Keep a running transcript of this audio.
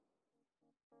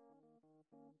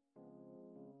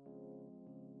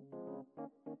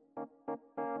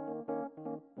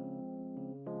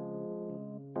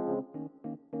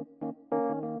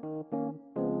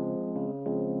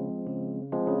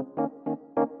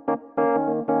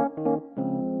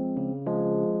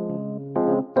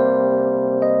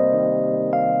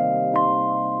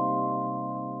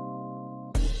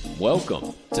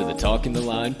Welcome to the Talking the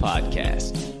Line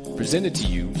podcast, presented to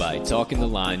you by Talking the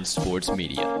Line Sports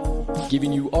Media,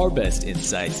 giving you our best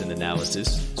insights and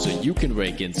analysis so you can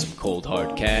rake in some cold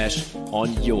hard cash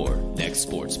on your next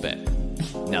sports bet.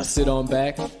 Now sit on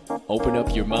back, open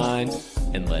up your mind,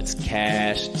 and let's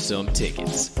cash some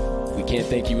tickets. We can't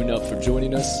thank you enough for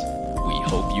joining us. We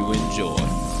hope you enjoy.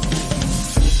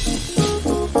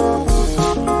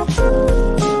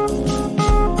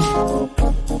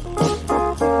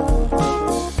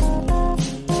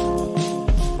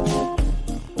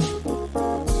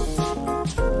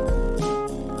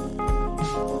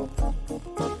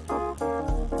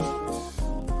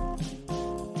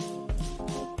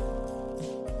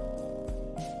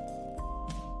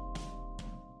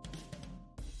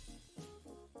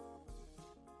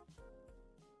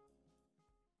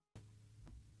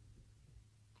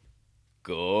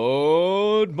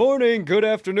 Good morning, good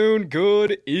afternoon,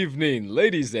 good evening,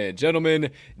 ladies and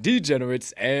gentlemen,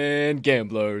 degenerates and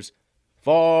gamblers,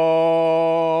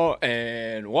 far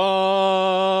and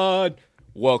wide.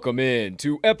 Welcome in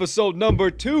to episode number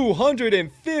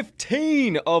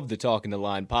 215 of the Talking the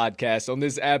Line podcast on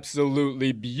this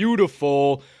absolutely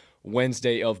beautiful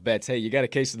Wednesday of bets. Hey, you got a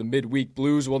case of the midweek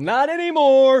blues? Well, not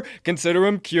anymore. Consider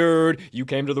them cured. You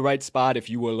came to the right spot if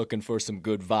you were looking for some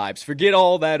good vibes. Forget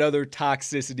all that other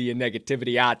toxicity and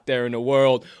negativity out there in the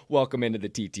world. Welcome into the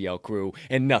TTL crew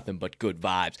and nothing but good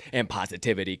vibes and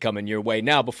positivity coming your way.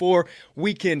 Now, before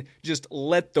we can just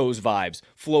let those vibes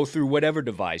flow through whatever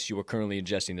device you are currently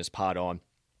ingesting this pod on,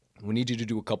 we need you to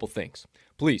do a couple things.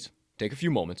 Please take a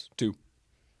few moments to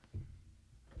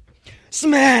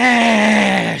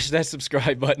smash that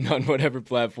subscribe button on whatever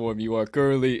platform you are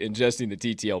currently ingesting the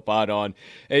TTL pod on.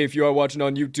 Hey, if you are watching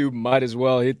on YouTube, might as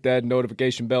well hit that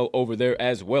notification bell over there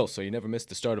as well so you never miss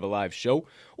the start of a live show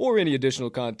or any additional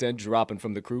content dropping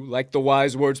from the crew, like the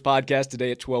Wise Words podcast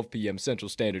today at 12 p.m. Central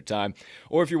Standard Time.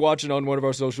 Or if you're watching on one of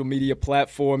our social media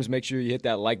platforms, make sure you hit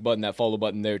that like button, that follow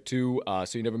button there too,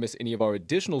 so you never miss any of our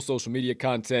additional social media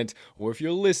content. Or if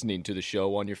you're listening to the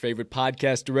show on your favorite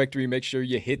podcast directory, make sure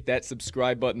you hit that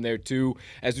subscribe button there too,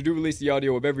 as we do release the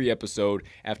audio of every episode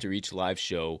after each live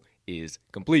show is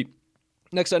complete.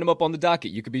 Next item up on the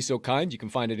docket, you could be so kind, you can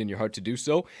find it in your heart to do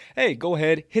so. Hey, go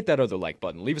ahead, hit that other like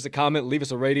button. Leave us a comment, leave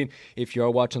us a rating. If you are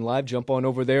watching live, jump on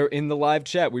over there in the live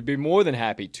chat. We'd be more than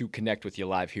happy to connect with you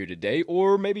live here today.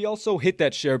 Or maybe also hit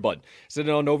that share button. Send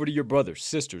it on over to your brothers,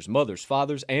 sisters, mothers,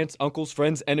 fathers, aunts, uncles,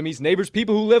 friends, enemies, neighbors,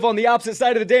 people who live on the opposite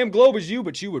side of the damn globe as you,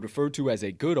 but you would refer to as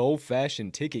a good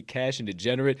old-fashioned ticket cash and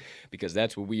degenerate, because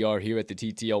that's what we are here at the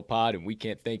TTL pod, and we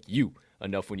can't thank you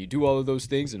enough when you do all of those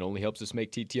things, and only helps us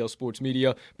make TTL Sports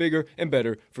Media bigger and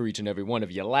better for each and every one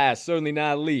of you. Last, certainly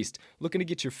not least, looking to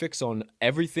get your fix on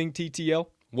everything TTL?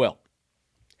 Well,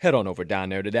 head on over down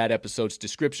there to that episode's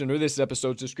description or this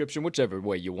episode's description, whichever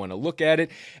way you want to look at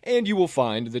it, and you will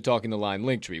find the Talking the Line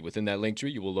link tree. Within that link tree,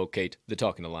 you will locate the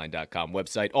TalkingTheLine.com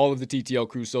website, all of the TTL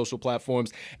Crew social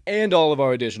platforms, and all of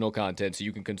our additional content, so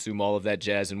you can consume all of that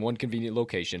jazz in one convenient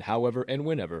location, however and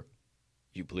whenever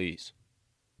you please.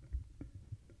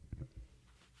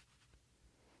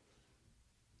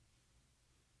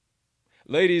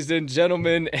 Ladies and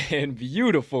gentlemen and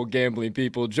beautiful gambling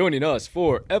people, joining us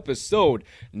for episode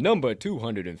number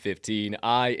 215,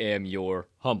 I am your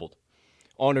humbled,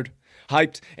 honored,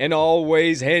 hyped, and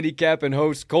always handicapping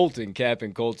host, Colton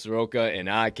Cap'n Colt Soroka, and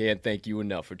I can't thank you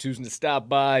enough for choosing to stop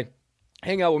by,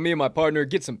 hang out with me and my partner,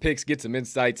 get some picks, get some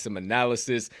insights, some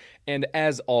analysis, and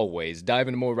as always, dive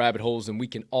into more rabbit holes than we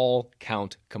can all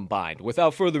count combined.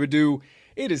 Without further ado,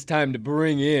 it is time to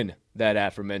bring in that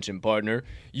aforementioned partner.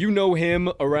 You know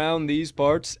him around these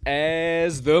parts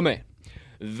as the man,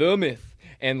 the myth,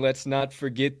 and let's not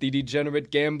forget the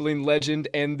degenerate gambling legend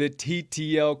and the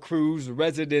TTL Crew's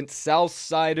resident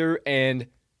Southsider and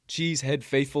cheesehead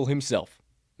faithful himself,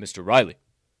 Mr. Riley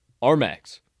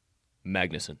R-Max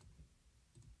Magnuson.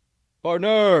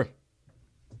 Partner,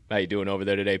 how you doing over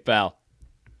there today, pal?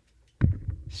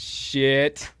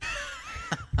 Shit.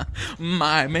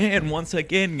 My man, once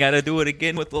again, gotta do it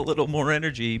again with a little more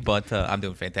energy, but I'm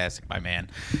doing fantastic, my man.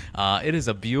 It is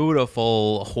a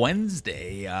beautiful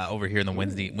Wednesday over here in the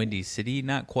Windy City.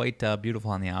 Not quite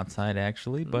beautiful on the outside,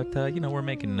 actually, but we're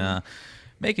making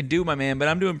do, my man. But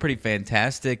I'm doing pretty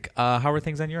fantastic. How are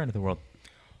things on your end of the world?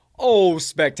 Oh,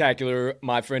 spectacular,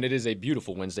 my friend. It is a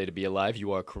beautiful Wednesday to be alive.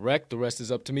 You are correct. The rest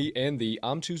is up to me and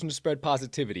I'm choosing to spread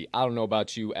positivity. I don't know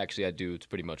about you. Actually, I do. It's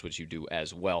pretty much what you do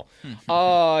as well.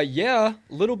 Yeah,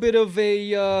 a little bit of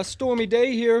a stormy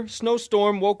day here.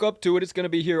 Snowstorm. Woke up to it. It's going to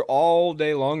be here all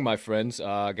day long, my friends.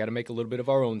 Got to make a little bit of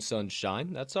our own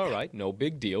sunshine. That's all right. No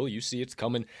big deal. You see it's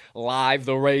coming live.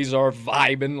 The rays are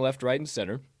vibing left, right, and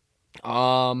center.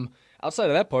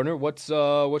 Outside of that, partner, what's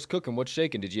cooking? What's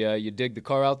shaking? Did you dig the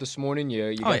car out this morning?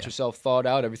 You Oh, got yeah. yourself thawed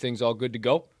out? Everything's all good to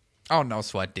go? Oh, no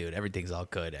sweat, dude. Everything's all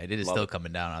good. It is Love still it.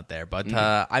 coming down out there. But,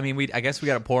 I mean, I guess we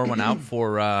got to pour one out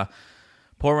for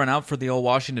the old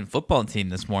Washington football team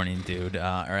this morning, dude, or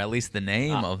at least the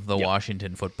name of the yep.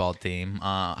 Washington football team.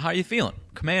 How are you feeling?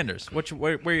 Commanders,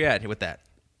 where you at with that?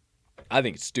 I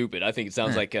think it's stupid. I think it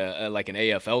sounds like like an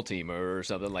AFL team or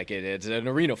something. Like it's an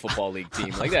Arena Football League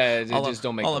team. Like that. It just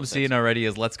don't make all no I'm sense. seeing already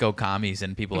is "Let's go commies,"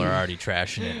 and people are already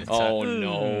trashing it. It's, Oh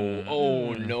no!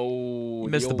 Oh no! you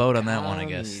missed the old boat on that one, I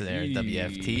guess. There,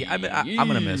 WFT.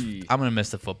 I'm gonna miss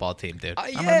the football team, dude.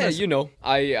 I'm gonna Yeah, miss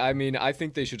I mean, I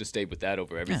think they should have stayed with that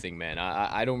over everything, man.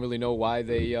 I don't really know why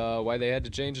they had to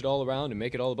change it all around and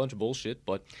make it all a bunch of bullshit.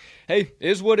 But hey,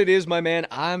 is what it is, my man.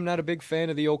 I'm not a big fan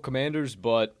of the old Commanders,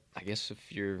 but I guess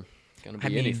if you're gonna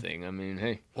be anything, I mean,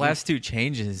 hey. Last two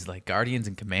changes, like Guardians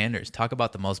and Commanders, talk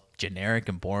about the most generic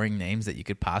and boring names that you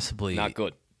could possibly Not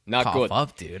good. Not cough good.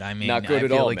 up, dude. I mean, Not good I at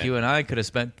feel all, like man. you and I could have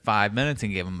spent 5 minutes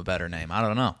and gave them a better name. I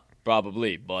don't know.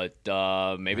 Probably, but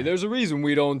maybe there's a reason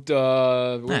we don't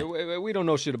we don't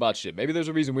know shit about shit. Maybe there's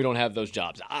a reason we don't have those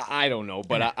jobs. I don't know,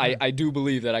 but I do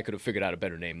believe that I could have figured out a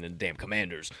better name than the damn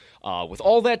Commanders with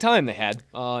all that time they had.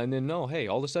 And then no, hey,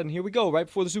 all of a sudden here we go right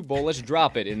before the Super Bowl. Let's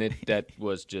drop it, and that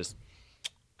was just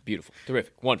beautiful,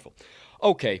 terrific, wonderful.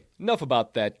 Okay, enough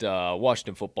about that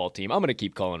Washington football team. I'm gonna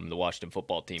keep calling them the Washington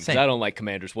football team because Same. I don't like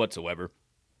Commanders whatsoever.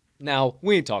 Now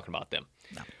we ain't talking about them.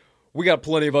 We got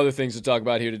plenty of other things to talk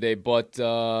about here today, but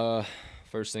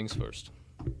first things first.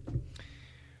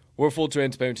 We're a full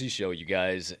transparency show, you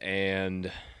guys,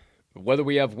 and whether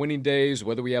we have winning days,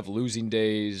 whether we have losing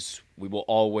days, we will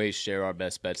always share our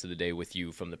best bets of the day with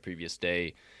you from the previous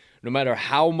day. No matter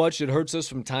how much it hurts us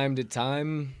from time to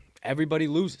time, everybody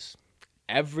loses.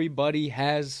 Everybody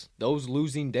has those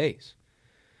losing days.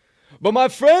 But my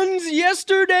friends,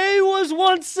 yesterday was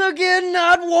once again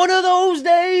not one of those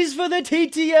days for the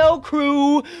TTL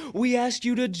crew. We asked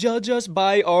you to judge us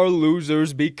by our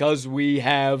losers because we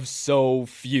have so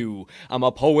few. I'm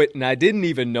a poet and I didn't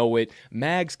even know it.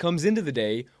 Mags comes into the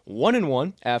day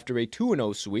 1-1 after a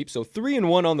 2-0 sweep, so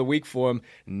 3-1 on the week for him.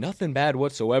 Nothing bad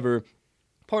whatsoever.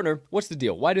 Partner, what's the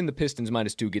deal? Why didn't the Pistons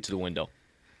 -2 get to the window?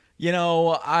 You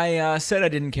know, I said I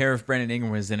didn't care if Brandon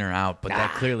Ingram was in or out, but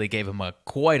that clearly gave him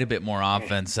quite a bit more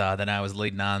offense than I was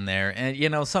leading on there. And, you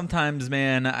know, sometimes,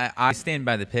 man, I stand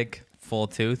by the pick full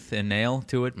tooth and nail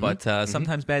to it, but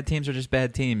sometimes bad teams are just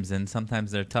bad teams, and sometimes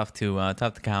they're tough to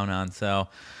count on. So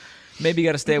maybe you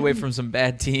got to stay away from some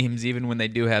bad teams, even when they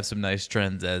do have some nice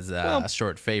trends as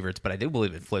short favorites. But I do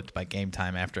believe it flipped by game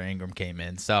time after Ingram came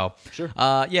in. So, Sure.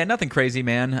 yeah, nothing crazy,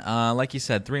 man. Like you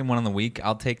said, 3-1 on the week.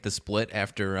 I'll take the split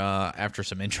after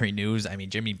some injury news. I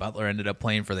mean, Jimmy Butler ended up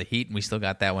playing for the Heat, and we still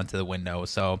got that one to the window.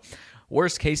 So,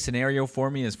 worst case scenario for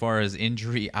me as far as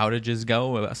injury outages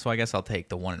go. So I guess I'll take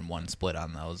the 1-1 split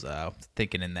on those.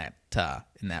 Thinking in that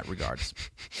regards.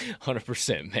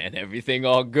 100%, man. Everything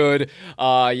all good.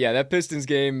 Yeah, that Pistons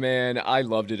game, man, I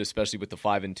loved it, especially with the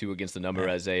 5-2 against the number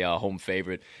as a home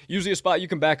favorite. Usually a spot you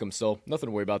can back them, so nothing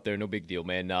to worry about there. No big deal,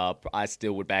 man. I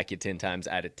still would back you 10 times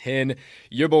out of 10.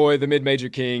 Your boy, the mid-major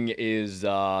king, is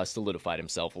solidified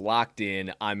himself, locked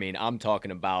in. I mean, I'm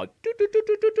talking about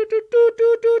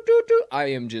I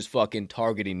am just fucking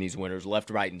targeting these winners left,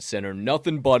 right, and center.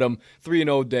 Nothing but them.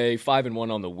 3-0 day,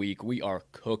 5-1 on the week. We are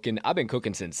cooking. I've been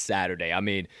cooking since Saturday. I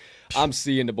mean, I'm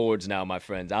seeing the boards now, my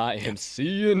friends. I am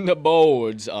seeing the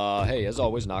boards. Hey, as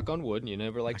always, knock on wood. You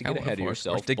never like to get ahead of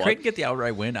yourself. Did Creighton get the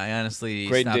outright win? I honestly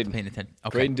stopped paying attention.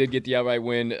 Okay. Creighton did get the outright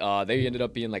win. They ended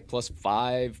up being like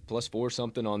 +5, +4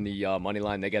 something on the money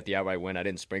line. They got the outright win. I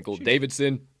didn't sprinkle. Jeez.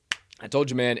 Davidson, I told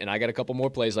you, man, and I got a couple more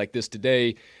plays like this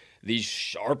today. These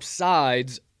sharp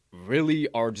sides really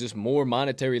are just more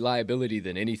monetary liability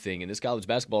than anything. In this college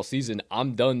basketball season,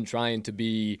 I'm done trying to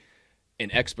be an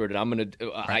expert, and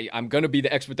I'm gonna be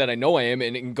the expert that I know I am,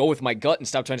 and go with my gut and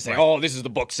stop trying to say, oh, this is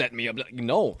the book setting me up.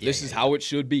 No, this is how it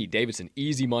should be. Davidson,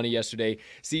 easy money yesterday.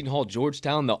 Seton Hall,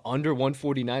 Georgetown, the under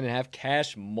 149.5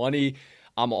 cash money.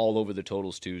 I'm all over the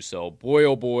totals too. So boy,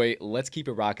 oh boy, let's keep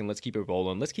it rocking. Let's keep it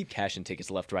rolling. Let's keep cashing tickets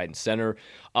left, right, and center.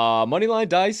 Moneyline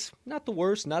dice, not the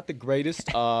worst, not the greatest.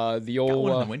 The old got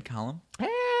one in the win column.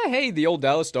 Hey, the old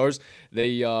Dallas Stars,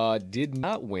 they did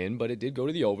not win, but it did go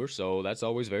to the over, so that's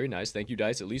always very nice. Thank you,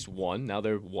 Dice. At least one. Now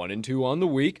they're 1-2 on the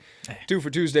week. 2 for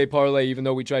Tuesday parlay, even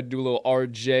though we tried to do a little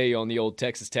RJ on the old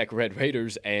Texas Tech Red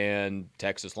Raiders, and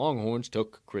Texas Longhorns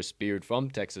took Chris Beard from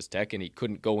Texas Tech, and he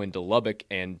couldn't go into Lubbock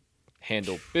and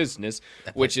handle business,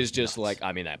 which is just nuts. Like,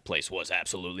 I mean, that place was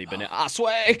absolutely bananas. I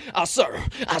swear, I sir,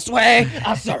 I swear,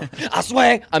 I sir, I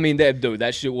swear. I mean, dude,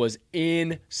 that shit was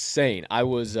insane. I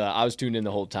was tuned in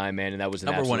the whole time, man, and that was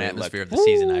an number one atmosphere of the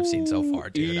season I've seen so far,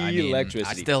 dude. I mean,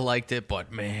 I still liked it,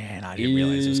 but man, I didn't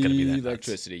realize it was going to be that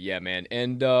electricity. Nuts. Yeah, man.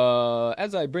 And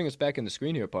as I bring us back in the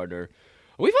screen here, partner,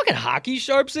 are we fucking hockey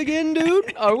sharps again,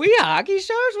 dude? Are we hockey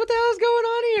sharps? What the hell is going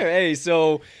on here? Hey,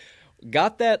 so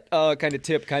got that kind of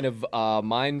tip, kind of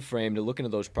mind frame to look into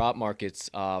those prop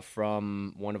markets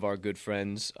from one of our good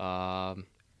friends.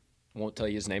 Won't tell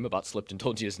you his name, about slipped and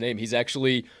told you his name. He's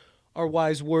actually our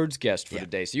Wise Words guest for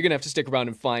today. So you're going to have to stick around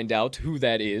and find out who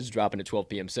that is, dropping at 12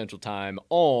 p.m. Central Time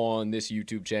on this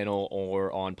YouTube channel or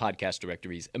on podcast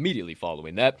directories immediately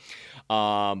following that.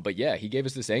 But yeah, he gave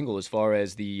us this angle as far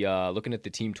as the looking at the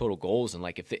team total goals. And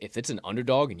like if it's an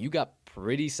underdog and you got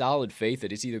pretty solid faith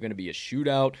that it's either going to be a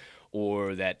shootout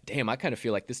or that, damn, I kind of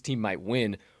feel like this team might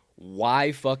win,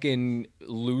 why fucking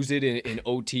lose it in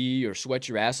OT or sweat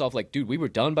your ass off? Like, dude, we were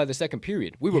done by the second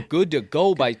period. We were good to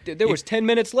go there was 10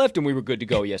 minutes left and we were good to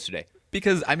go yesterday.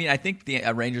 Because, I mean, I think the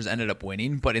Rangers ended up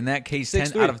winning, but in that case,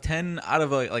 10 out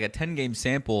of a 10-game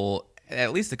sample,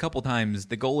 at least a couple times,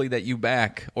 the goalie that you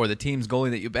back or the team's goalie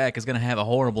that you back is going to have a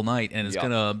horrible night, and it's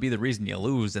going to be the reason you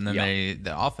lose, and then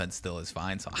the offense still is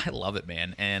fine. So I love it,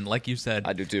 man. And like you said,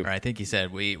 I do too. Or I think he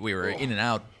said, we were in and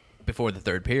out before the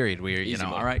third period. We were,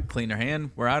 all right, clean our hand,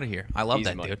 we're out of here. I love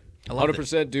that, dude. I love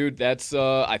 100%, dude. That's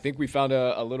I think we found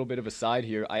a little bit of a side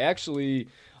here. I actually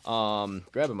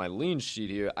grabbing my lean sheet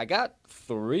here. I got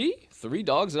three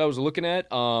dogs that I was looking at.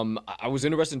 I was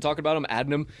interested in talking about them,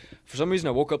 adding them. For some reason,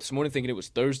 I woke up this morning thinking it was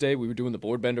Thursday. We were doing the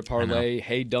board bender parlay.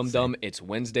 Hey, dum-dum, it's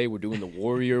Wednesday. We're doing the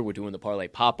Warrior. We're doing the parlay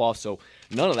pop-off. So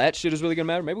none of that shit is really going to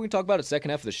matter. Maybe we can talk about it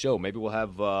second half of the show. Maybe we'll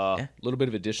have a little bit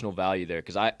of additional value there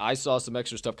because I saw some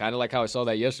extra stuff, kind of like how I saw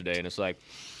that yesterday, and it's like,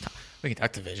 we can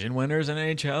talk division winners in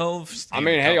NHL. I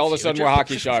mean, hey, all of a sudden we're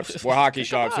hockey sharps. We're hockey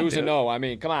sharps. Who's to know? I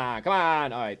mean, come on.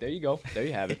 All right, there you go. There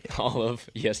you have it. All of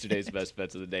yesterday's best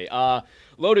bets of the day.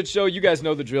 Loaded show. You guys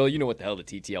know the drill. You know what the hell the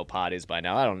TTL pod is by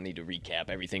now. I don't need to recap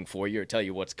everything for you or tell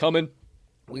you what's coming.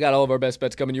 We got all of our best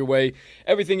bets coming your way,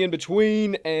 everything in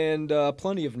between, and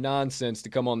plenty of nonsense to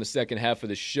come on the second half of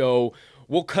the show.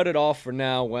 We'll cut it off for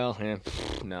now. Well,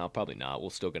 no, probably not.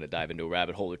 We're still going to dive into a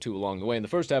rabbit hole or two along the way in the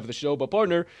first half of the show. But,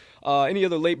 partner, any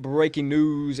other late-breaking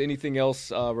news, anything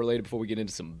else related before we get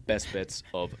into some best bets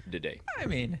of the day? I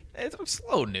mean, it's a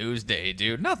slow news day,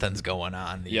 dude. Nothing's going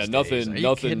on these days.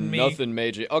 Nothing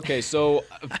major. Okay, so...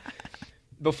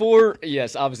 Before,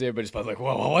 yes, obviously everybody's probably like,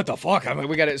 whoa, what the fuck? I mean,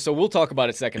 we got it. So we'll talk about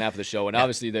it second half of the show. And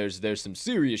obviously there's some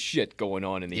serious shit going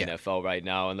on in the NFL right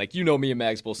now. And like, me and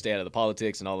Mags both stay out of the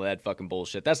politics and all of that fucking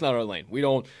bullshit. That's not our lane.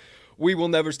 We will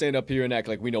never stand up here and act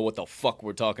like we know what the fuck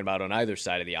we're talking about on either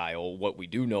side of the aisle. What we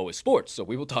do know is sports. So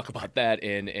we will talk about that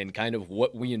and kind of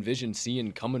what we envision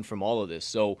seeing coming from all of this.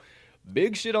 So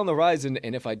big shit on the horizon.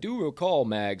 And if I do recall,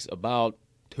 Mags, about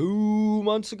 3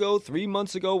 months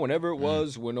ago, whenever it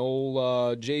was, when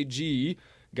old JG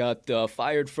got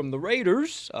fired from the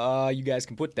Raiders, you guys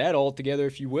can put that all together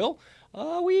if you will.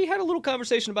 We had a little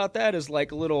conversation about that as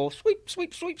like a little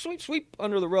sweep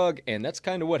under the rug, and that's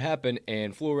kind of what happened,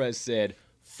 and Flores said,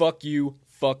 fuck you,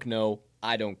 fuck no,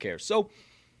 I don't care. So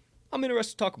I'm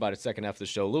interested to talk about it second half of the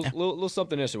show. A little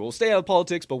something else. We'll stay out of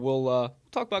politics, but we'll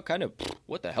talk about kind of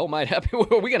what the hell might happen.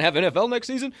 Are we going to have NFL next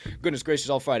season? Goodness gracious,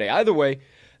 all Friday. Either way,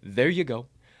 there you go.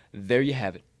 There you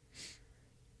have it.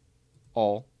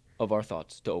 All of our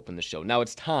thoughts to open the show. Now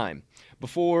it's time.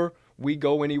 Before we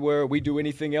go anywhere, we do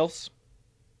anything else,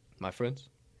 my friends,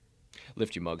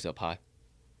 lift your mugs up high.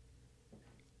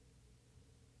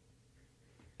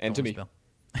 And to me.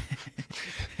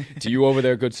 To you over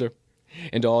there, good sir.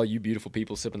 And to all you beautiful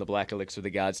people sipping the black elixir of the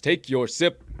gods, take your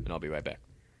sip, and I'll be right back.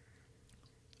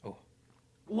 Oh.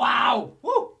 Wow!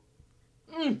 Woo!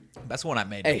 That's one I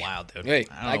made in a while, dude. Hey,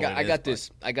 I got this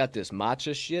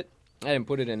matcha shit. I didn't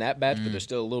put it in that batch, but there's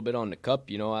still a little bit on the cup.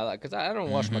 You know, because I don't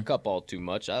wash my cup all too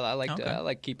much. I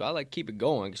like keep it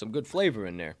going. Some good flavor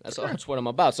in there. That's what I'm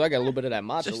about. So I got a little bit of that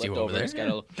matcha left over there.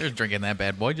 There's drinking that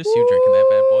bad boy. Just you drinking that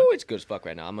bad boy. It's good as fuck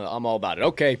right now. I'm all about it.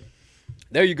 Okay,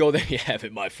 there you go. There you have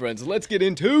it, my friends. Let's get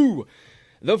into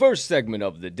the first segment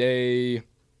of the day.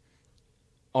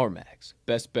 R-Max,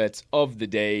 best bets of the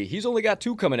day. He's only got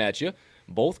two coming at you.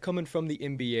 Both coming from the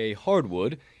NBA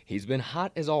hardwood. He's been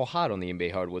hot as all hot on the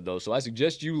NBA hardwood, though, so I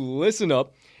suggest you listen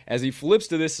up as he flips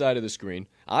to this side of the screen.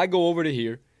 I go over to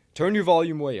here. Turn your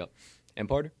volume way up. And,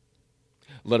 partner,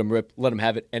 let him rip, let him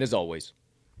have it, and as always,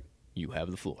 you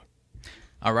have the floor.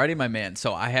 Alrighty, my man.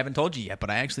 So I haven't told you yet,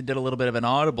 but I actually did a little bit of an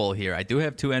audible here. I do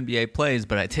have 2 NBA plays,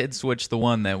 but I did switch the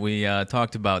one that we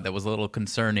talked about that was a little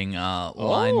concerning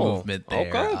line movement there.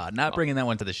 Okay. Not bringing that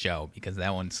one to the show because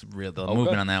that one's real. The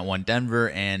movement on that one,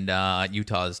 Denver and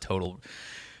Utah's total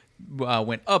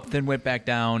went up, then went back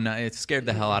down. It scared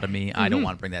the hell out of me. I don't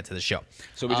want to bring that to the show.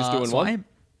 So we're just doing one?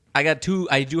 I got 2.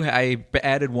 I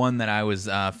added one that I was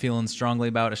feeling strongly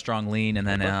about, a strong lean, and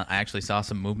then I actually saw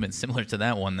some movement similar to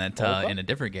that one that in a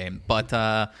different game. But 2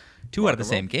 out of the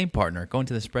same game, partner, going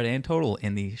to the spread and total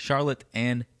in the Charlotte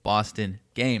and Boston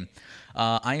game.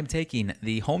 I am taking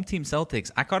the home team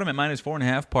Celtics. I caught them at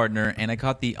 -4.5, partner, and I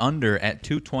caught the under at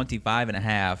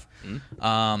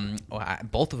 225.5.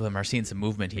 Both of them are seeing some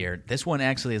movement here. This one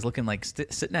actually is looking like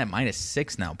sitting at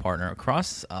 -6 now, partner,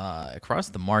 across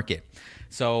the market.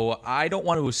 So I don't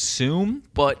want to assume,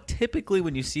 but typically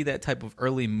when you see that type of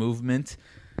early movement,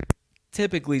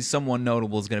 typically someone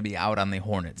notable is going to be out on the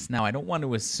Hornets. Now, I don't want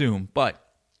to assume, but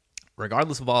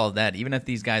regardless of all of that, even if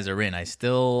these guys are in, I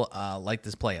still like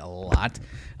this play a lot,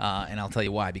 and I'll tell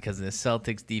you why. Because the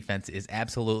Celtics defense is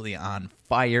absolutely on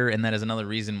fire, and that is another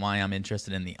reason why I'm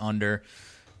interested in the under.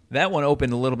 That one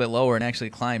opened a little bit lower and actually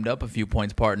climbed up a few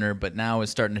points, partner, but now is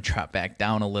starting to drop back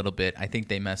down a little bit. I think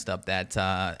they messed up that.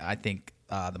 I think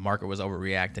the market was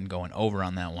overreacting going over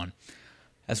on that one.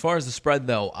 As far as the spread,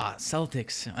 though,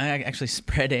 Celtics, I actually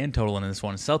spread and total in this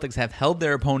one. Celtics have held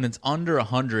their opponents under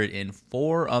 100 in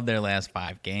 4 of their last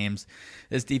 5 games.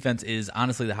 This defense is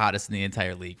honestly the hottest in the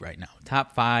entire league right now.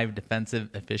 Top 5 defensive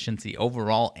efficiency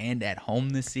overall and at home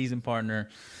this season, partner.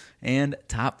 And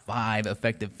top 5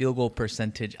 effective field goal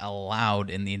percentage allowed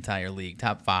in the entire league.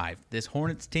 Top 5. This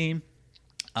Hornets team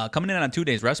coming in on 2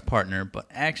 days rest, partner, but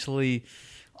actually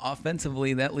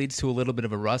offensively, that leads to a little bit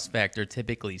of a rust factor.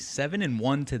 Typically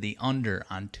 7-1 to the under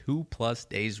on 2+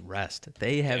 days rest.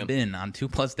 They have been on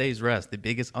 2+ days rest, the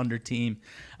biggest under team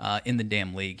in the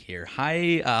damn league here.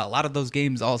 A lot of those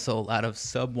games also a lot of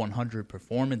sub 100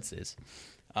 performances.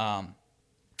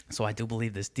 So I do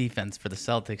believe this defense for the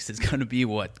Celtics is going to be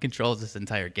what controls this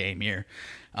entire game here.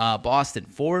 Boston,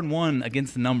 4-1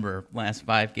 against the number last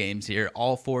 5 games here.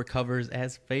 All 4 covers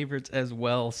as favorites as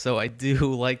well. So I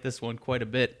do like this one quite a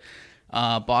bit.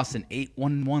 Boston,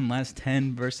 8-1 last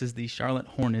 10 versus the Charlotte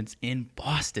Hornets in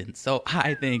Boston. So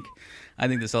I think the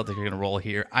Celtics are going to roll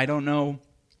here. I don't know.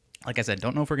 Like I said,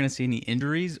 don't know if we're going to see any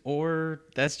injuries or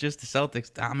that's just the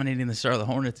Celtics dominating the Charlotte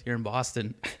Hornets here in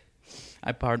Boston.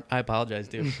 I apologize,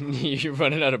 dude. You're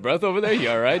running out of breath over there?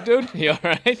 You all right, dude? You all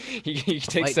right? You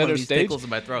take center stage? Tickles in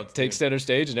my throat, take center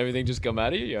stage and everything just come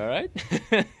out of you? You all right?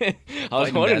 I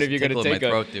was wondering if you're going to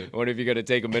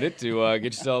take a minute to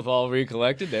get yourself all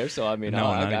recollected there. So, I mean,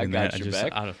 I got your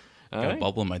back. Got a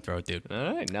bubble in my throat, dude.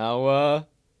 All right. Now,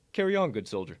 carry on, good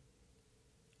soldier.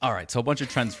 All right, so a bunch of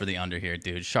trends for the under here,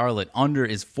 dude. Charlotte under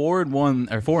is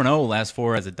 4-1 or 4-0 last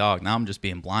 4 as a dog. Now I'm just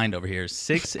being blind over here.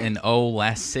 6-0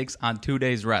 last 6 on 2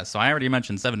 days rest. So I already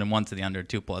mentioned 7-1 to the under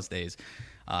 2+ days.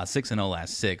 6-0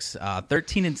 last 6.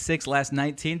 13-6 last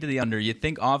 19 to the under. You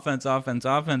think offense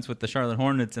with the Charlotte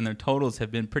Hornets, and their totals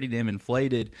have been pretty damn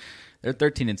inflated. They're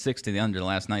 13-6 to the under the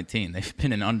last 19. They've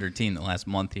been an under team the last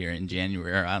month here in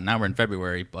January. Now we're in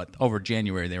February, but over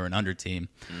January they were an under team.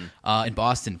 In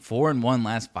Boston, 4-1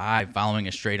 last 5 following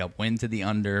a straight up win to the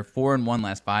under. 4-1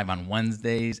 last 5 on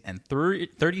Wednesdays, and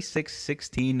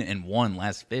 36-16-1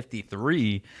 last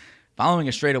 53 following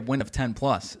a straight up win of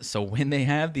 10+. So when they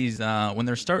have these, when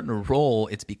they're starting to roll,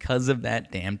 it's because of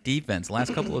that damn defense.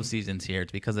 Last couple of seasons here,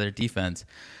 it's because of their defense.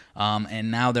 And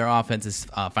now their offense is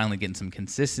finally getting some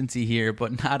consistency here,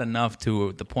 but not enough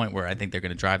to the point where I think they're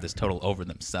going to drive this total over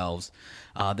themselves.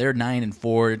 They're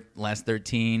 9-4 last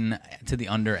 13 to the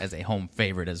under as a home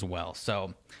favorite as well.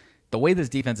 So the way this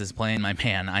defense is playing, my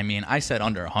man, I mean, I said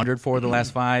under 100 for the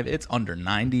last 5. It's under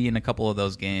 90 in a couple of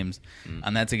those games,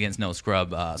 and that's against no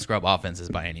scrub offenses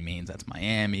by any means. That's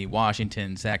Miami,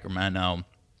 Washington, Sacramento,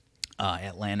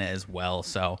 Atlanta as well.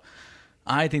 So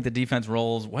I think the defense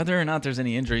rolls. Whether or not there's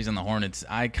any injuries in the Hornets,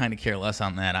 I kind of care less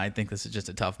on that. I think this is just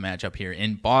a tough matchup here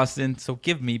in Boston. So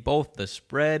give me both the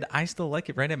spread. I still like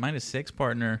it right at -6,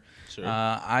 partner. Sure.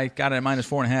 I got it at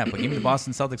 -4.5. But give me the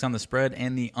Boston Celtics on the spread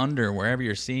and the under wherever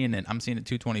you're seeing it. I'm seeing it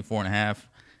 224.5.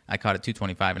 I caught it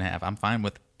 225.5. I'm fine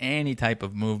with any type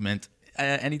of movement.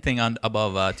 Anything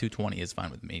above 220 is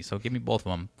fine with me. So give me both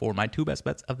of them for my 2 best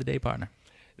bets of the day, partner.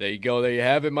 There you go. There you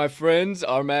have it, my friends.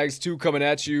 Our Mags 2 coming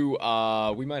at you.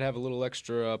 We might have a little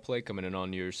extra play coming in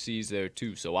on your C's there,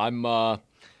 too. So I'm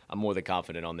I'm more than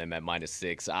confident on them at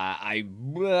 -6. I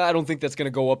don't think that's going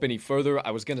to go up any further.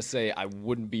 I was going to say I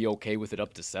wouldn't be okay with it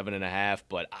up to 7.5,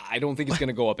 but I don't think it's going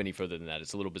to go up any further than that.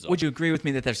 It's a little bizarre. Would you agree with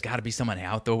me that there's got to be someone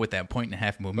out though with that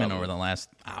 1.5 movement over the last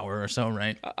hour or so,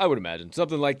 right? I would imagine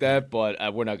something like that, but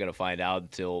we're not going to find out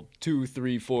until 2,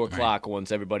 3, 4 o'clock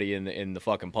once everybody in the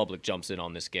fucking public jumps in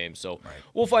on this game. So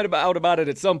we'll find out about it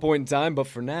at some point in time. But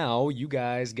for now, you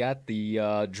guys got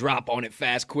the drop on it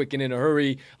fast, quick, and in a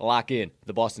hurry. Lock in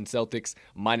the Boston Celtics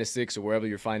 -6 or wherever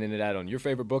you're finding it at on your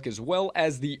favorite book, as well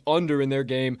as the under in their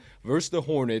game versus the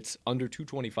Hornets under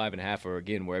 225.5, or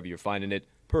again wherever you're finding it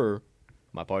per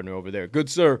my partner over there. Good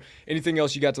sir. Anything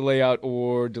else you got to lay out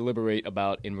or deliberate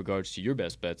about in regards to your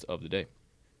best bets of the day?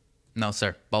 No,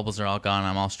 sir. Bubbles are all gone.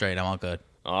 I'm all straight. I'm all good.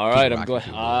 All right,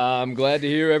 I'm glad to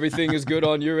hear everything is good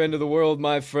on your end of the world,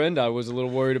 my friend. I was a little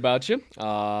worried about you,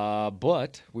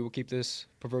 but we will keep this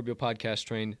proverbial podcast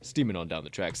train steaming on down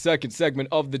the track. Second segment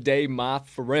of the day, my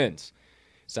friends.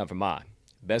 It's time for my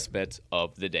best bets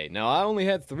of the day. Now, I only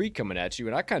had 3 coming at you,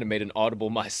 and I kind of made an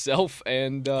audible myself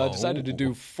and decided to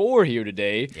do 4 here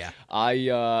today. Yeah.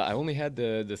 I only had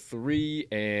the 3,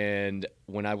 and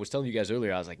when I was telling you guys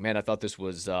earlier, I was like, man, I thought this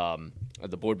was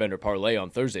the board bender parlay on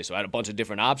Thursday, so I had a bunch of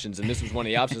different options, and this was one of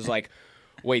the options. Like,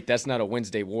 wait, that's not a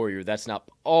Wednesday Warrior. That's not.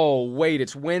 Oh, wait,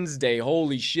 it's Wednesday.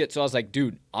 Holy shit. So I was like,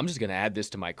 dude, I'm just going to add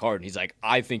this to my card. And he's like,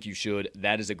 I think you should.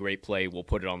 That is a great play. We'll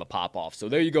put it on the pop off. So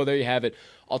there you go. There you have it.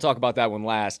 I'll talk about that one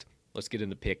last. Let's get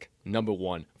into pick number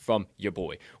 1 from your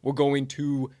boy. We're going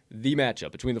to the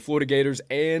matchup between the Florida Gators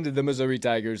and the Missouri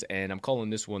Tigers, and I'm calling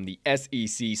this one the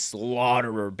SEC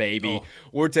Slaughterer, baby. Oh.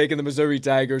 We're taking the Missouri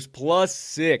Tigers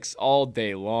 +6 all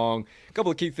day long. A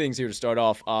couple of key things here to start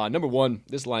off. Number 1,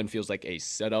 this line feels like a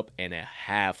setup and a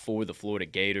half for the Florida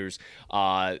Gators.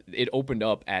 It opened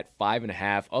up at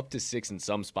 5.5, up to 6 in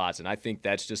some spots, and I think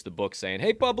that's just the book saying,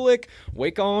 hey, public,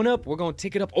 wake on up. We're going to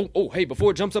tick it up. Oh, hey,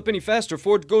 before it jumps up any faster,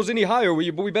 before it goes any higher,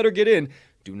 we better get in.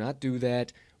 Do not do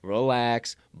that.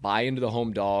 Relax, buy into the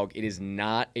home dog. It is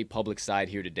not a public side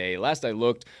here today. Last I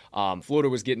looked, Florida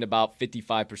was getting about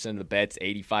 55% of the bets,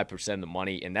 85% of the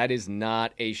money, and that is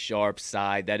not a sharp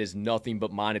side. That is nothing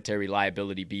but monetary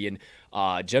liability being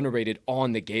generated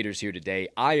on the Gators here today.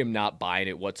 I am not buying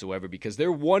it whatsoever because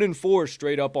they're 1-4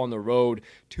 straight up on the road,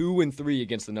 2-3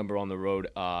 against the number on the road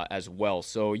as well.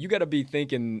 So you got to be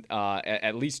thinking,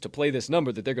 at least to play this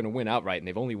number, that they're going to win outright, and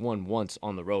they've only won once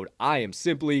on the road. I am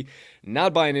simply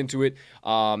not buying into it.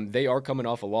 They are coming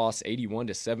off a loss,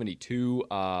 81-72,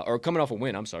 or coming off a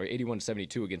win,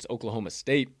 81-72 against Oklahoma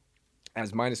State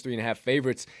as -3.5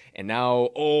 favorites, and now,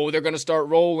 they're going to start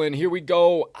rolling. Here we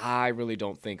go. I really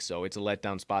don't think so. It's a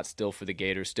letdown spot still for the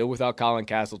Gators, still without Colin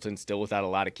Castleton, still without a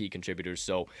lot of key contributors,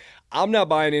 so I'm not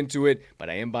buying into it, but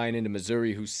I am buying into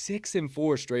Missouri, who's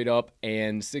 6-4 straight up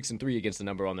and 6-3 against the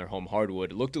number on their home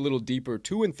hardwood. Looked a little deeper,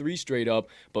 2-3 straight up,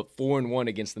 but 4-1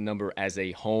 against the number as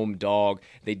a home dog.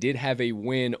 They did have a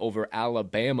win over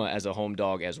Alabama as a home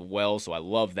dog as well, so I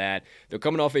love that. They're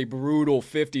coming off a brutal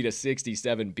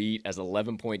 50-67 beat as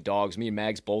 11-point dogs. Me and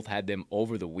Mags both had them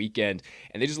over the weekend,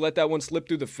 and they just let that one slip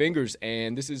through the fingers,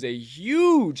 and this is a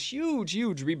huge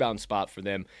rebound spot for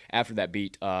them after that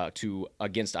beat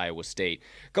against Iowa State.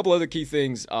 A couple other key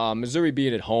things. Missouri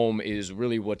being at home is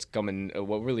really what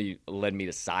really led me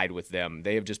to side with them.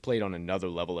 They have just played on another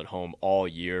level at home all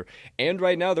year, and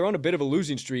right now they're on a bit of a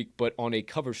losing streak, but on a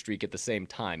cover streak at the same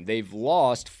time. They've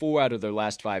lost 4 out of their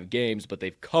last 5 games, but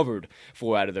they've covered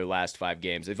 4 out of their last 5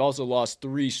 games. They've also lost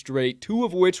 3 straight, 2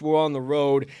 of which were on the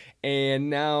road, and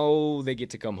now they get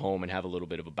to come home and have a little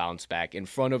bit of a bounce back in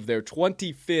front of their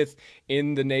 25th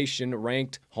in the nation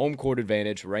ranked home court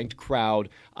advantage, ranked crowd.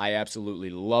 I absolutely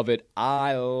love it.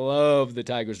 I love the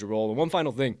Tigers to roll. And one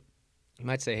final thing, you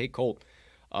might say, hey, Colt,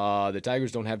 the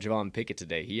Tigers don't have Javon Pickett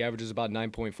today. He averages about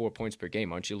 9.4 points per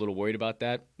game. Aren't you a little worried about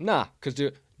that? Nah,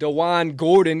 because DeJuan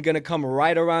Gordon going to come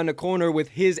right around the corner with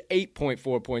his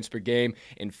 8.4 points per game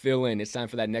and fill in. It's time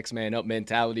for that next man up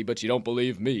mentality, but you don't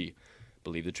believe me.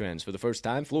 Believe the trends. For the first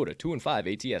time, Florida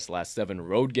 2-5 ATS last 7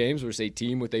 road games versus a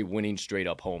team with a winning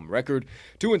straight-up home record.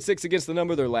 2-6 against the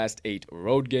number their last 8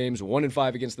 road games.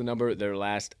 1-5 against the number their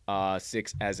last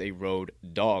 6 as a road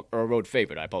dog or a road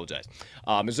favorite. I apologize.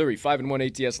 Missouri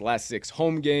 5-1 ATS last 6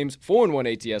 home games.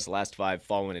 4-1 ATS last 5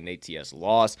 following an ATS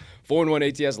loss.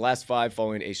 4-1 ATS last 5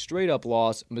 following a straight-up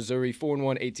loss. Missouri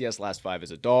 4-1 ATS last 5 as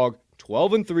a dog.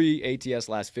 12-3 ATS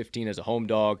last 15 as a home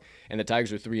dog, and the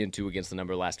Tigers are 3-2 against the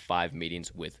number last 5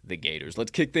 meetings with the Gators.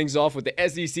 Let's kick things off with the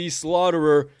SEC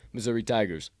Slaughterer, Missouri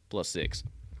Tigers +6.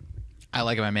 I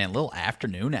like it, my man. Little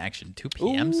afternoon action, 2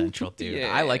 p.m. Central, dude.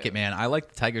 yeah. I like it, man. I like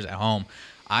the Tigers at home.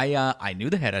 I knew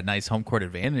they had a nice home court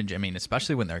advantage. I mean,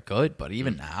 especially when they're good. But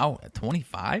even now at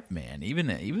 25, man,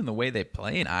 even the way they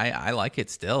play, and I like it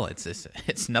still.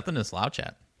 It's nothing to slouch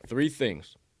at. 3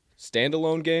 things: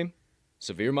 standalone game,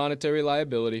 severe monetary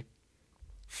liability.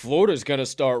 Florida's gonna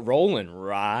start rolling,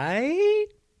 right?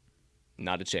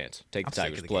 Not a chance. Take the I'm sick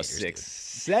Tigers of the plus Gators, 6.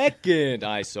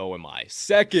 Second, so am I.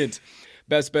 Second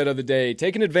best bet of the day,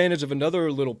 taking advantage of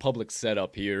another little public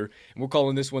setup here, and we're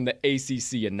calling this one the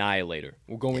ACC Annihilator.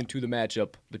 We'll go into the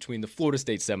matchup between the Florida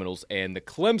State Seminoles and the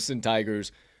Clemson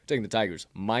Tigers. Taking the Tigers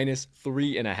minus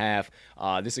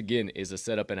 3.5. This again is a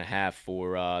setup and a half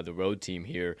for the road team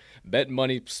here. Bet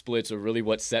money splits are really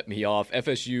what set me off.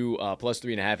 FSU plus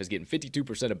 3.5 is getting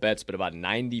 52% of bets, but about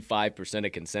 95%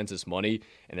 of consensus money,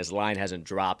 and this line hasn't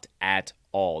dropped at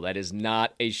all. That is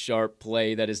not a sharp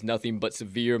play. That is nothing but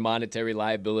severe monetary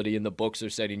liability, and the books are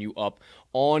setting you up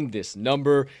on this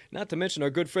number. Not to mention our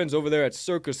good friends over there at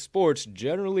Circus Sports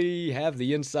generally have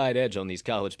the inside edge on these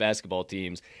college basketball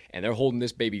teams, and they're holding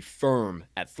this baby firm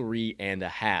at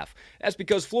 3.5. That's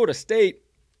because Florida State,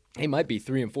 they might be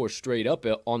 3-4 straight up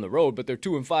on the road, but they're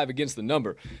 2-5 against the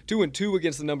number. 2-2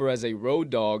 against the number as a road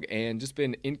dog, and just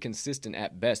been inconsistent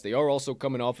at best. They are also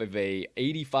coming off of a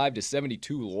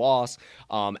 85-72 loss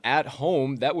at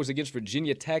home. That was against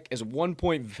Virginia Tech as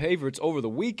 1-point favorites over the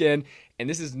weekend, and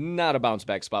this is not a bounce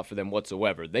back spot for them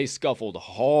whatsoever. They scuffled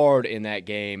hard in that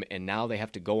game, and now they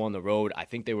have to go on the road. I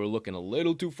think they were looking a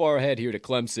little too far ahead here to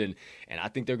Clemson, and I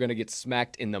think they're going to get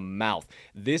smacked in the mouth.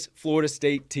 This Florida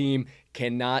State team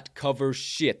cannot cover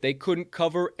shit. They couldn't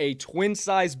cover a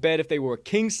twin-size bed if they were a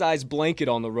king-size blanket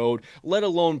on the road, let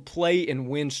alone play and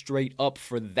win straight up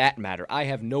for that matter. I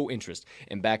have no interest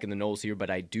in backing the Noles here, but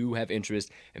I do have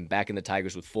interest in backing the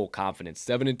Tigers with full confidence.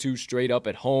 7-2 straight up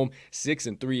at home,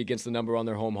 6-3 against the number on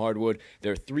their home hardwood.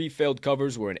 Their 3 failed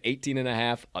covers were an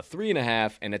 18.5, a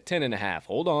 3.5, and a 10.5.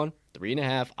 Hold on.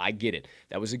 3.5, I get it.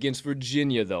 That was against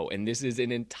Virginia, though, and this is an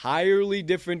entirely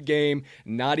different game,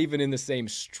 not even in the same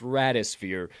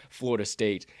stratosphere, Florida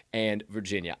State and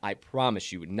Virginia. I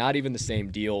promise you, not even the same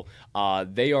deal.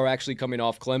 They are actually coming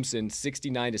off Clemson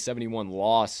 69-71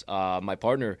 loss. My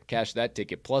partner cashed that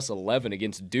ticket, plus 11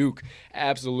 against Duke.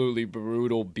 Absolutely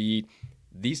brutal beat.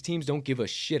 These teams don't give a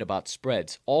shit about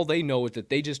spreads. All they know is that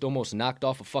they just almost knocked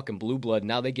off a fucking blue blood.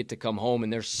 Now they get to come home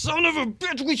and they're, son of a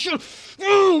bitch,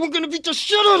 we're going to beat the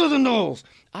shit out of the Noles.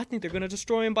 I think they're going to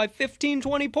destroy them by 15,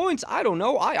 20 points. I don't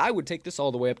know. I would take this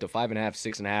all the way up to 5.5,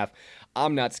 6.5.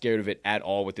 I'm not scared of it at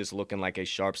all with this looking like a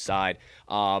sharp side.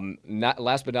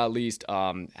 Last but not least,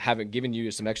 having given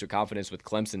you some extra confidence with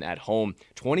Clemson at home,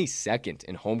 22nd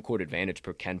in home court advantage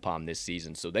per KenPom this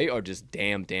season. So they are just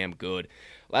damn good.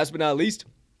 Last but not least,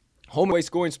 home away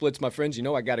scoring splits, my friends. You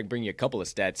know I got to bring you a couple of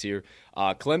stats here.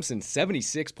 Clemson,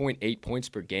 76.8 points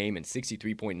per game and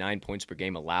 63.9 points per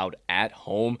game allowed at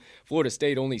home. Florida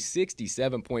State, only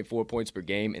 67.4 points per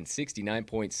game and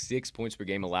 69.6 points per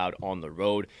game allowed on the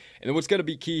road. And then what's going to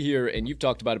be key here, and you've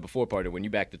talked about it before, partner, when you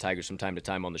back the Tigers from time to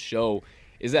time on the show,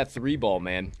 is that 3-ball,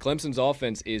 man. Clemson's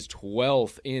offense is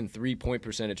 12th in 3-point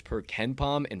percentage per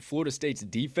KenPom, and Florida State's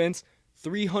defense,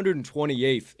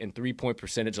 328th in 3-point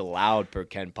percentage allowed per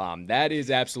KenPom. That is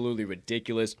absolutely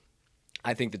ridiculous.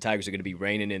 I think the Tigers are going to be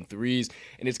raining in threes,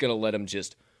 and it's going to let them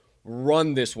just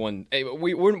run this one.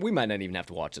 We might not even have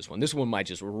to watch this one. This one might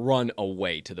just run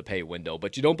away to the pay window.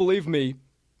 But you don't believe me?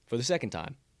 For the second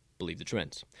time, believe the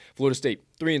trends. Florida State,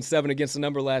 3-7 against the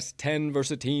number last 10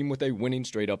 versus a team with a winning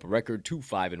straight-up record.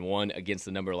 2-5-1 against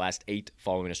the number last 8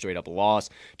 following a straight-up loss.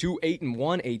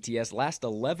 2-8-1 ATS last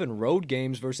 11 road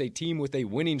games versus a team with a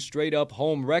winning straight-up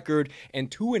home record. And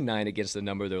 2-9 against the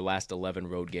number their last 11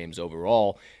 road games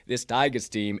overall. This Tigers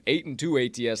team,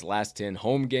 8-2 ATS last 10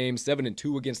 home games.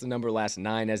 7-2 against the number last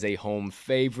 9 as a home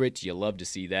favorite. You love to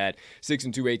see that.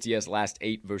 6-2 ATS last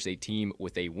 8 versus a team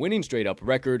with a winning straight-up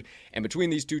record. And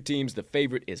between these two teams, the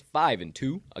favorite is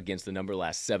 5-2 against the number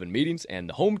last 7 meetings, and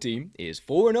the home team is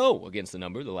 4-0 against the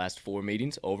number the last 4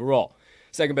 meetings overall.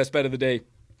 Second best bet of the day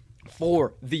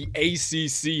for the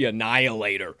ACC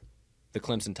Annihilator, the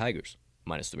Clemson Tigers,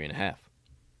 minus 3.5.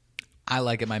 I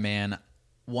like it, my man.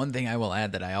 One thing I will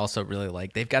add that I also really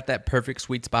like, they've got that perfect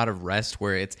sweet spot of rest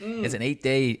where it's an 8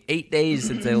 days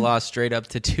since they lost straight up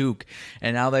to Duke,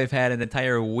 and now they've had an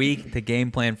entire week to game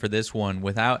plan for this one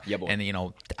without,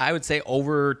 and I would say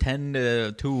over 10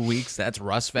 to 2 weeks, that's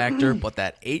rust factor, but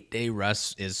that 8-day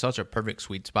rest is such a perfect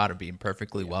sweet spot of being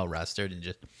perfectly well rested and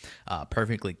just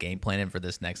perfectly game planning for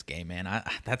this next game, man.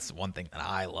 That's one thing that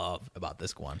I love about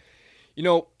this one.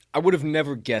 I would have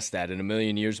never guessed that in a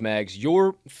million years, Mags.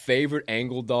 Your favorite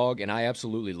angle dog, and I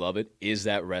absolutely love it, is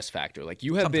that rest factor. Like,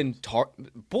 you have been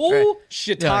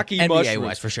bullshitaki NBA mushrooms.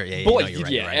 was for sure.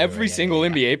 Yeah, Every right, single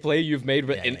NBA play you've made,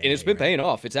 and it's been right. paying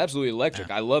off. It's absolutely electric.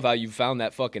 I love how you found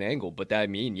that fucking angle. But that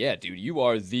dude, you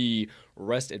are the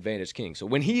rest advantage king. So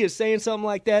when he is saying something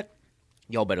like that,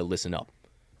 y'all better listen up.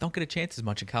 Don't get a chance as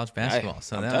much in college basketball.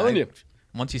 I'm telling you.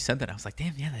 Once you said that, I was like,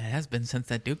 damn, yeah, that has been since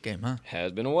that Duke game, huh?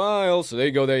 Has been a while. So there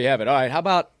you go. There you have it. All right. How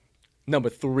about number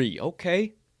 3?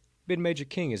 Okay. Mid-Major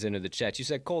King is into the chat. You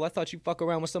said, Cole, I thought you fuck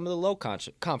around with some of the low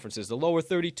conferences, the lower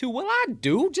 32. Well, I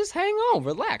do. Just hang on.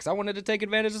 Relax. I wanted to take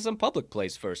advantage of some public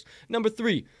plays first. Number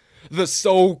 3, the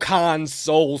SoCon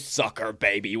Soul Sucker,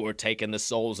 baby. We're taking the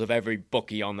souls of every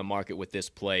bookie on the market with this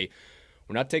play.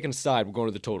 We're not taking a side. We're going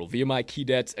to the total. VMI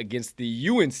Keydets against the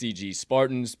UNCG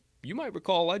Spartans. You might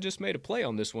recall I just made a play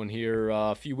on this one here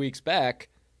a few weeks back.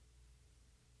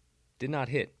 Did not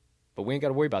hit. But we ain't got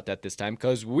to worry about that this time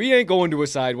because we ain't going to a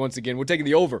side once again. We're taking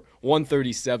the over,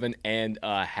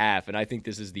 137.5. And I think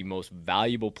this is the most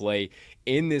valuable play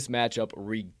in this matchup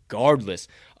regardless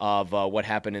of what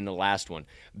happened in the last one.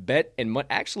 Bet and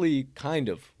actually kind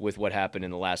of with what happened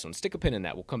in the last one. Stick a pin in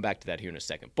that. We'll come back to that here in a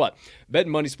second. But bet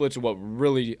and money splits are what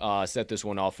really set this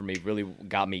one off for me, really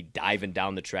got me diving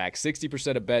down the track.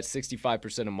 60% of bets,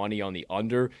 65% of money on the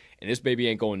under. And this baby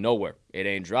ain't going nowhere. It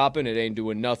ain't dropping. It ain't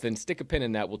doing nothing. Stick a pin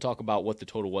in that. We'll talk about what the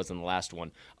total was in the last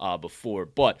one before.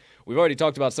 But we've already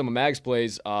talked about some of Mag's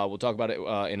plays. We'll talk about it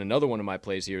in another one of my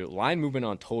plays here. Line movement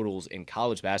on totals in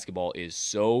college basketball is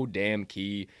so damn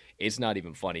key. It's not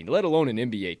even funny, let alone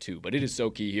in NBA too. But it is so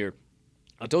key here.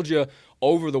 I told you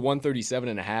over the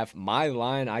 137.5. My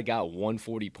line, I got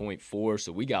 140.4,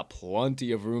 so we got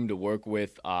plenty of room to work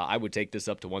with. I would take this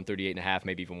up to 138.5,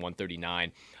 maybe even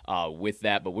 139 with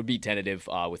that, but would be tentative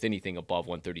with anything above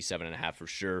 137.5 for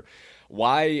sure.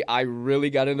 Why I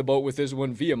really got in the boat with this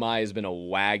one, VMI has been a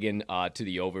wagon to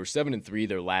the over. 7-3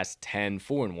 their last 10,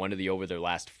 4-1 to the over their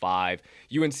last 5.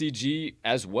 UNCG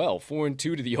as well, 4-2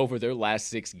 to the over their last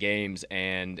 6 games.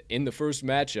 And in the first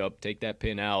matchup, take that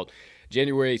pin out,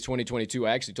 January 8th, 2022,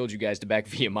 I actually told you guys to back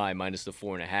VMI minus the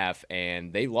 4.5,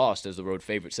 and they lost as the road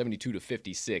favorite,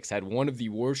 72-56. Had one of the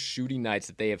worst shooting nights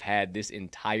that they have had this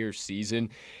entire season.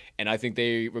 And I think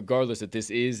they, regardless that this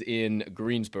is in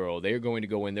Greensboro, they are going to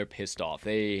go in there pissed off.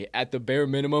 They, at the bare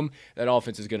minimum, that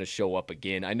offense is going to show up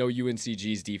again. I know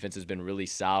UNCG's defense has been really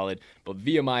solid, but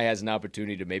VMI has an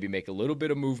opportunity to maybe make a little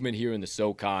bit of movement here in the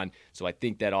SoCon. So I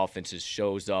think that offense just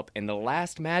shows up. And the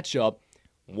last matchup,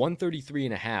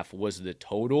 133.5 was the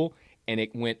total, and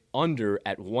it went under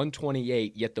at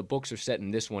 128, yet the books are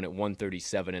setting this one at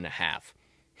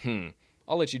 137.5.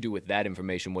 I'll let you do with that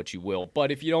information what you will,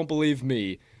 but if you don't believe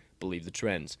me, believe the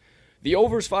trends. The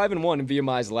over's 5-1 in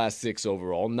VMI's last 6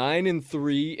 overall,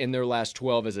 9-3 in their last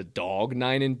 12 as a dog,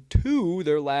 9-2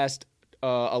 their last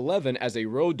 11 as a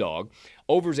road dog.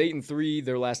 Over's 8-3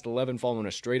 their last 11 following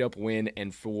a straight-up win,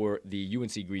 and for the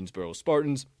UNC Greensboro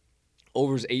Spartans,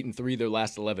 over's 8-3 their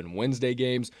last 11 Wednesday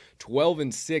games,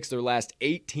 12-6 their last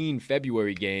 18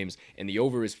 February games, and the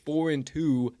over is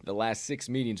 4-2 the last 6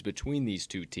 meetings between these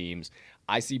two teams.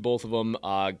 I see both of them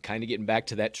kind of getting back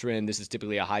to that trend. This is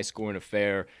typically a high-scoring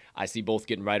affair. I see both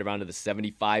getting right around to the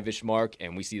 75-ish mark,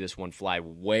 and we see this one fly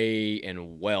way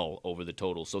and well over the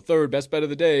total. So third, best bet of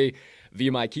the day,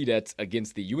 VMI Keydets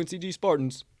against the UNCG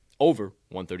Spartans, over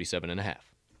 137.5.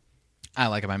 I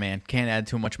like it, my man. Can't add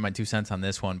too much of my 2 cents on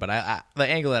this one, but the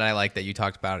angle that I like that you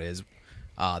talked about is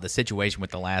the situation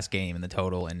with the last game and the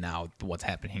total, and now what's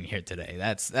happening here today.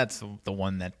 That's the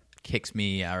one that kicks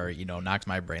me, or knocks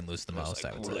my brain loose the most.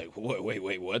 I would say.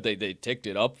 Wait, what? They ticked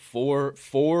it up four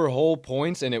whole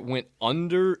points, and it went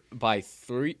under by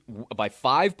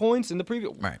 5 points in the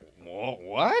previous. Right.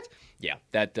 What? Yeah,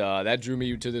 that drew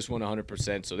me to this one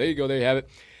 100%. So there you go. There you have it.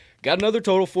 Got another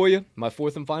total for you. My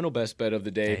fourth and final best bet of the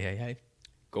day. Hey.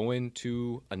 Going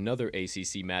to another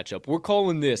ACC matchup. We're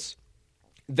calling this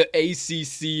the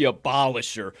ACC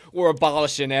abolisher. We're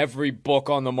abolishing every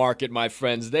book on the market, my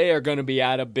friends. They are going to be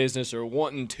out of business or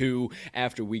wanting to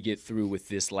after we get through with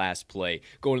this last play.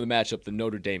 Going to the matchup, the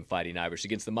Notre Dame Fighting Irish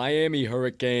against the Miami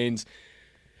Hurricanes.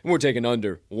 We're taking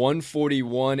under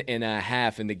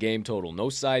 141.5 in the game total. No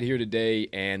side here today,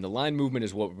 and the line movement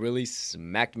is what really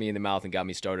smacked me in the mouth and got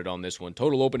me started on this one.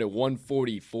 Total opened at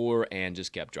 144 and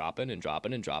just kept dropping and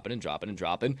dropping and dropping and dropping and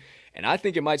dropping. And I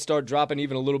think it might start dropping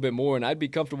even a little bit more, and I'd be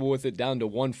comfortable with it down to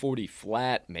 140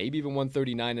 flat, maybe even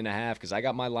 139.5, because I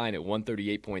got my line at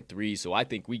 138.3, so I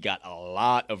think we got a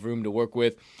lot of room to work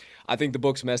with. I think the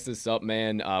books messed this up,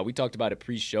 man. We talked about it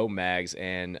pre-show, Mags,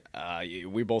 and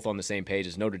we're both on the same page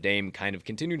as Notre Dame kind of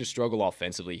continue to struggle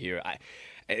offensively here.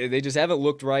 They just haven't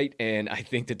looked right, and I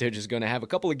think that they're just going to have a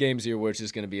couple of games here where it's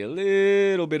just going to be a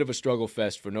little bit of a struggle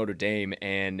fest for Notre Dame.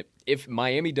 And if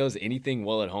Miami does anything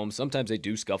well at home, sometimes they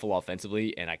do scuffle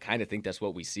offensively, and I kind of think that's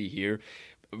what we see here.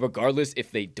 Regardless,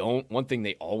 if they don't, one thing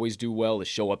they always do well is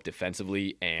show up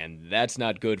defensively, and that's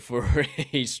not good for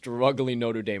a struggling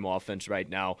Notre Dame offense right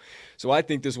now. So I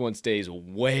think this one stays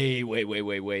way, way, way,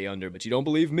 way, way under. But you don't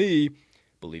believe me?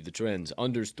 Believe the trends.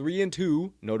 Unders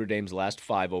 3-2, Notre Dame's last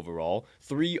 5 overall.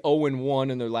 3-0-1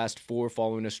 in their last 4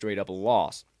 following a straight-up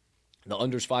loss. The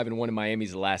unders 5-1 in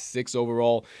Miami's last 6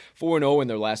 overall. 4-0 in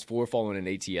their last 4 following an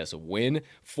ATS win.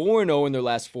 4-0 in their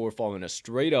last 4 following a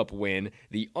straight-up win.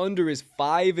 The under is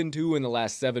 5-2 in the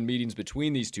last 7 meetings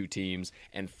between these two teams.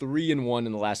 And 3-1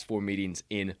 in the last 4 meetings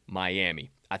in Miami.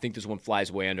 I think this one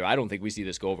flies way under. I don't think we see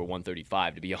this go over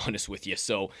 135, to be honest with you.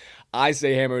 So I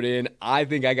say hammer it in. I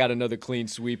think I got another clean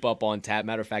sweep up on tap.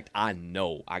 Matter of fact, I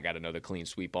know I got another clean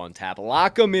sweep on tap.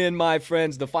 Lock them in, my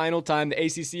friends. The final time, the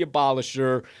ACC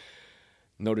abolisher.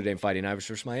 Notre Dame Fighting Irish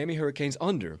versus Miami Hurricanes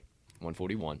under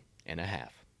 141.5.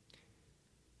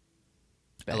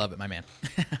 I love it, my man.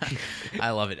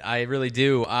 I love it. I really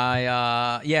do.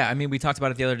 I mean, we talked about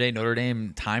it the other day. Notre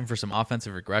Dame, time for some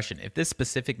offensive regression. If this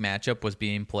specific matchup was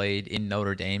being played in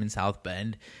Notre Dame in South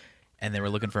Bend and they were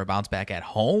looking for a bounce back at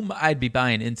home, I'd be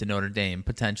buying into Notre Dame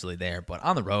potentially there. But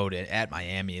on the road at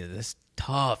Miami, this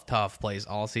tough place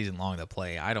all season long to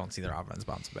play. I don't see their offense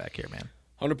bouncing back here, man.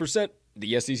 100%.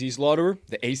 The SEC slaughterer,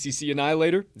 the ACC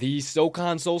annihilator, the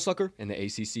SoCon soul sucker, and the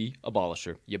ACC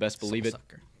abolisher. You best believe it.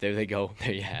 There they go.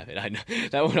 There you have it. I know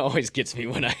that one always gets me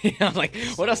when I'm like,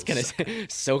 what else can I say?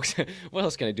 What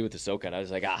else can I do with the SoCon? I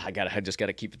was like, I just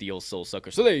gotta keep it the old soul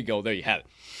sucker. So there you go. There you have it.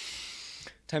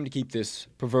 Time to keep this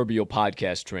proverbial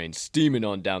podcast train steaming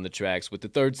on down the tracks with the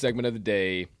third segment of the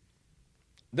day.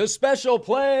 The special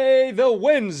play, the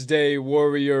Wednesday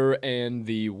Warrior, and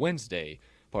the Wednesday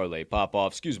Parlay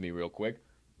pop-off. Excuse me real quick.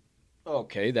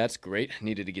 Okay, that's great.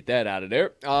 Needed to get that out of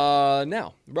there.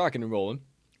 Now, rocking and rolling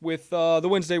with the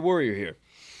Wednesday Warrior here.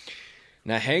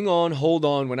 Now, hang on, hold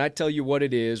on. When I tell you what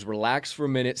it is, relax for a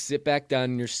minute, sit back down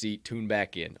in your seat, tune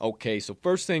back in. Okay, so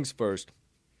first things first,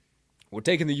 we're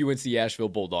taking the UNC Asheville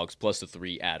Bulldogs plus the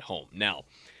 3 at home. Now,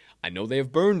 I know they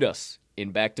have burned us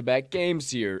in back-to-back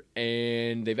games here,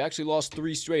 and they've actually lost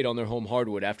 3 straight on their home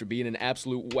hardwood after being an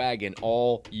absolute wagon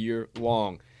all year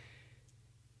long.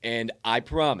 And I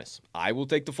promise, I will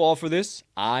take the fall for this.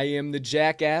 I am the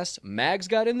jackass. Mags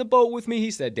got in the boat with me.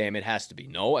 He said, damn, it has to be.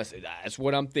 No, I said, that's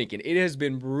what I'm thinking. It has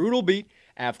been brutal beat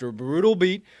after brutal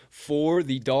beat for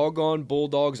the doggone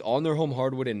Bulldogs on their home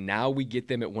hardwood, and now we get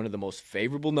them at one of the most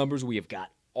favorable numbers we have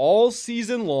got all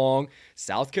season long.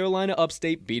 South Carolina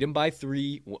Upstate beat them by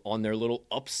 3 on their little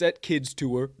upset kids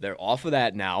tour. They're off of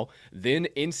that now. Then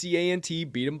NC A&T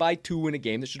beat them by 2 in a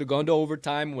game that should have gone to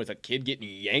overtime with a kid getting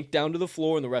yanked down to the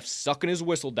floor and the ref sucking his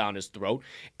whistle down his throat.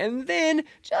 And then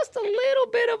just a little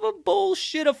bit of a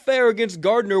bullshit affair against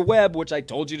Gardner-Webb, which I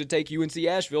told you to take UNC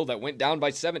Asheville, that went down by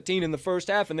 17 in the first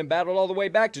half and then battled all the way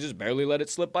back to just barely let it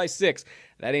slip by 6.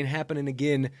 That ain't happening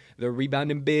again. They're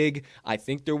rebounding big. I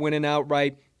think they're winning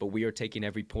outright, but we are taking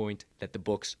every point that the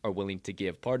books are willing to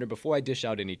give. Partner, before I dish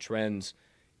out any trends,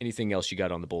 anything else you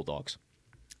got on the Bulldogs?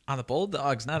 On the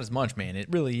Bulldogs, not as much, man. It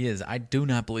really is. I do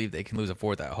not believe they can lose a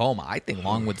 4th at home. I think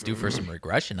Longwood's due for some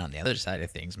regression on the other side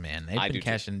of things, man. They've been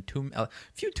cashing a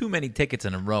few too many tickets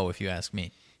in a row, if you ask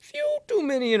me. Few too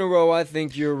many in a row, I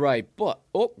think you're right. But,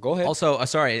 go ahead. Also,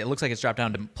 sorry, it looks like it's dropped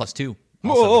down to +2.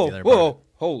 Whoa.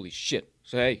 Holy shit.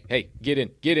 So, hey, get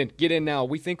in now.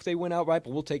 We think they went outright,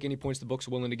 but we'll take any points the books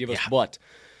are willing to give us. But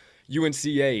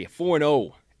UNCA,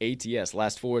 4-0 ATS.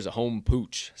 Last 4 is a home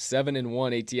pooch.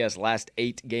 7-1 ATS. Last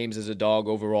 8 games as a dog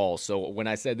overall. So when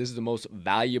I said this is the most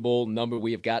valuable number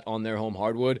we have got on their home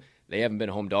hardwood, they haven't been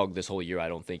a home dog this whole year, I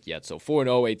don't think, yet. So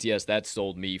 4-0 ATS, that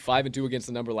sold me. 5-2 against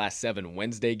the number last 7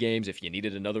 Wednesday games. If you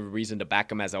needed another reason to back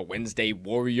them as a Wednesday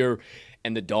Warrior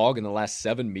and the dog in the last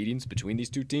 7 meetings between these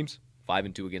two teams,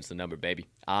 5-2 against the number, baby.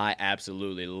 I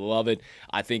absolutely love it.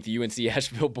 I think the UNC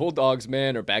Asheville Bulldogs,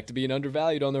 man, are back to being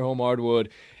undervalued on their home hardwood,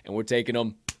 and we're taking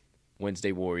them.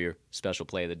 Wednesday Warrior, special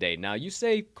play of the day. Now, you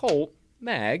say, Colt,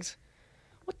 Mags,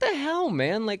 what the hell,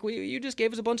 man? Like, you just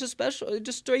gave us a bunch of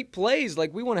just straight plays.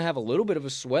 Like, we want to have a little bit of a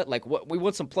sweat. Like, what? We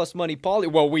want some plus money poly.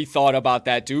 Well, we thought about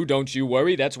that, too. Don't you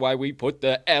worry. That's why we put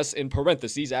the S in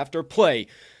parentheses after play.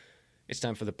 It's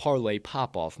time for the parlay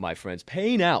pop-off, my friends.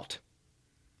 Paying out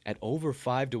at over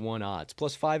 5-1 odds,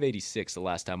 plus 586 the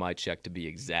last time I checked, to be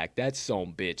exact. That's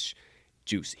some bitch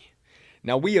juicy.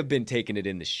 Now, we have been taking it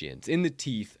in the shins, in the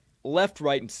teeth, left,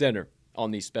 right, and center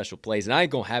on these special plays, and I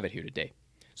ain't going to have it here today.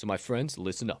 So, my friends,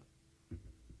 listen up.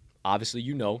 Obviously,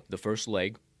 you know the first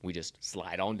leg, we just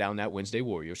slide on down that Wednesday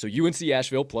Warrior. So UNC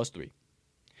Asheville +3.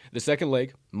 The second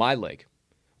leg, my leg,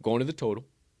 going to the total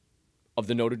of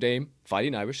the Notre Dame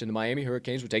Fighting Irish and the Miami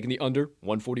Hurricanes. We're taking the under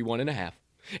 141.5.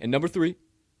 And number 3,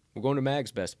 we're going to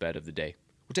Mag's best bet of the day.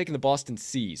 We're taking the Boston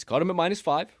Seas. Caught them at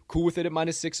 -5. Cool with it at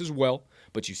 -6 as well.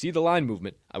 But you see the line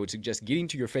movement. I would suggest getting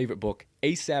to your favorite book,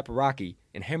 ASAP Rocky,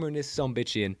 and hammering this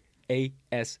sumbitch in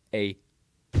ASAP.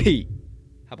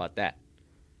 How about that?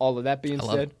 All of that being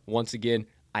said, once again,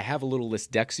 I have a little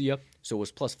Lysdexia, so it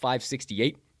was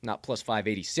 +568, not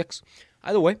 +586.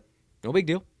 Either way, no big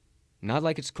deal. Not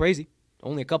like it's crazy.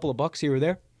 Only a couple of bucks here or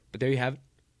there. But there you have it.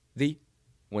 The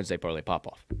Wednesday Parlay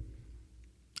Pop-Off.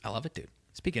 I love it, dude.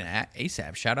 Speaking of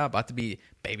ASAP, shout out, about to be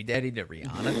baby daddy to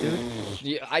Rihanna, dude.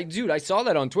 Yeah, I saw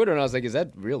that on Twitter, and I was like, is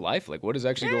that real life? Like, what is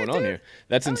actually going on here?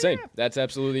 That's insane. Yeah. That's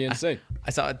absolutely insane.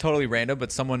 I saw it totally random,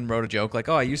 but someone wrote a joke like,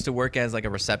 oh, I used to work as like a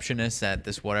receptionist at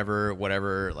this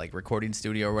whatever, like recording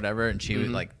studio or whatever, and she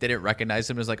like didn't recognize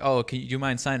him. It was like, oh, do you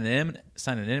mind signing in?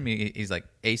 He's like,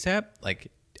 ASAP?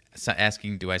 Like,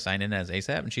 asking, do I sign in as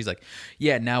ASAP? And she's like,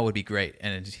 yeah, now would be great.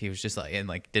 And he was just like, and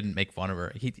like didn't make fun of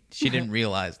her. She didn't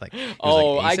realize like,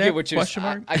 oh, like, I get what you're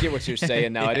I get what you're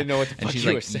saying now. Yeah. I didn't know what the fuck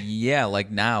you were saying. Yeah,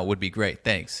 like now would be great,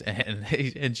 thanks.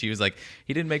 And she was like,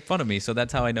 he didn't make fun of me, so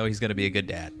that's how I know he's gonna be a good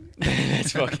dad.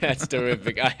 That's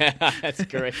terrific. That's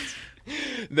great.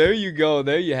 There you go.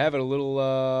 There you have it. A little.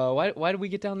 Why did we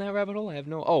get down that rabbit hole? I have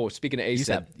no. Oh, speaking of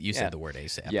ASAP, you said the word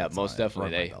ASAP. Yeah, most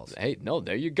definitely. Hey, no,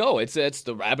 there you go. It's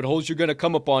the rabbit holes you're gonna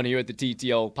come upon here at the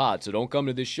TTL Pod. So don't come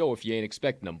to this show if you ain't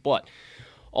expecting them. But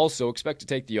also expect to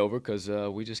take the over because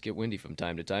we just get windy from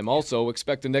time to time. Also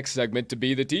expect the next segment to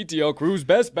be the TTL Crew's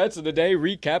best bets of the day,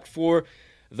 recapped for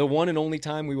the one and only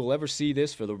time we will ever see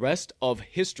this for the rest of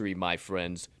history, my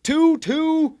friends.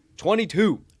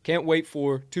 2-2-22. Can't wait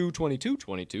for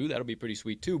 2-22-22. That'll be pretty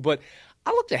sweet, too. But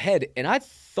I looked ahead, and I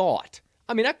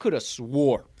could have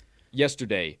swore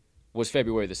yesterday was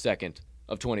February the 2nd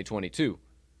of 2022,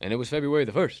 and it was February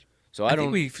the 1st. So I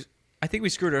think we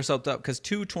screwed ourselves up because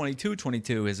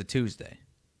 2-22-22 is a Tuesday.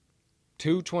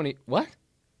 2-20 what?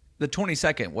 The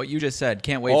 22nd, what you just said.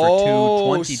 Can't wait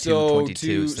for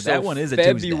 2-22-22. So that one is a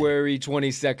Tuesday. February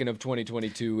 22nd of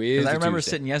 2022 is I remember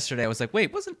Tuesday. sitting yesterday, I was like,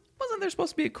 wait, wasn't there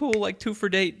supposed to be a cool like 2 for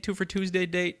Tuesday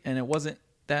date? And it wasn't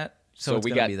that. So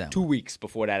we got 2 weeks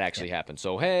before that actually happened.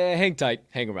 So hang tight,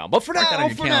 hang around. But for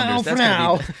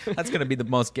now, that's going to be the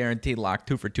most guaranteed lock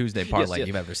 2 for Tuesday parlay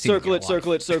you've ever seen. Circle it.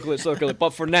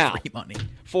 But for now, free money.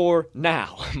 For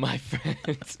now, my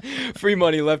friends, free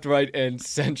money left, right, and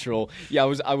central. Yeah,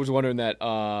 I was wondering that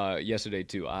yesterday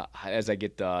too. As I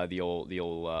get the old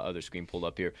other screen pulled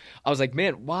up here, I was like,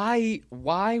 man, why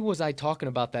was I talking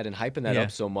about that and hyping that up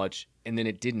so much? And then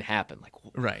it didn't happen. Like,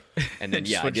 right. And then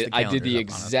I did the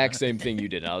exact same thing you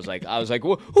did. I was like,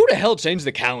 well, who the hell changed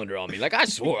the calendar on me? Like, I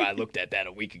swore I looked at that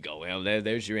a week ago. Well,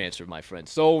 there's your answer, my friend.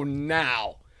 So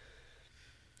now,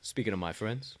 speaking of my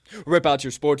friends, rip out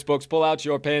your sports books, pull out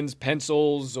your pens,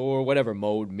 pencils, or whatever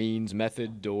mode, means,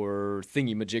 method, or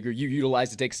thingy-majigger you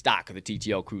utilize to take stock of the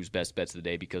TTL Crew's best bets of the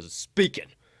day. Because speaking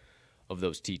of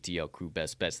those TTL Crew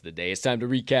best bets of the day, it's time to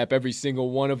recap every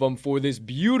single one of them for this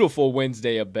beautiful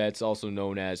Wednesday of bets, also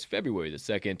known as February the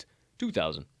 2nd,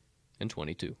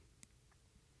 2022.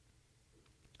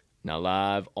 Now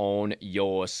live on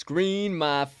your screen,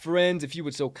 my friends, if you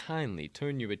would so kindly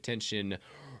turn your attention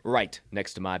right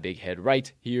next to my big head.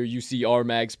 Right here, you see our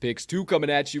Mags picks, 2 coming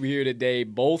at you here today,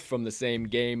 both from the same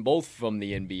game, both from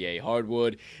the NBA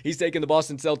hardwood. He's taking the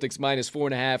Boston Celtics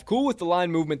 -4.5. Cool with the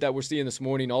line movement that we're seeing this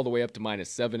morning, all the way up to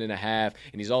 -7.5.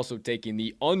 And he's also taking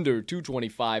the under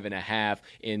 225.5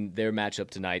 in their matchup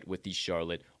tonight with the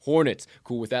Charlotte Hornets.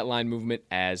 Cool with that line movement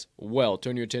as well.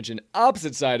 Turn your attention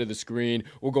opposite side of the screen.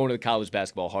 We're going to the college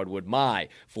basketball hardwood. My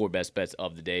 4 best bets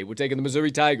of the day. We're taking the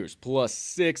Missouri Tigers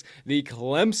 +6. The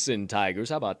Clemson Tigers,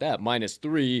 how about that?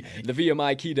 -3. The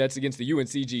VMI Keydets against the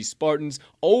UNCG Spartans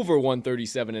over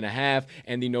 137.5.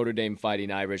 And the Notre Dame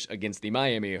Fighting Irish against the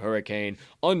Miami Hurricane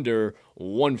under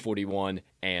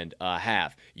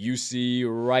 141.5. You see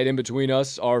right in between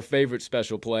us our favorite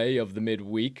special play of the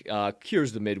midweek.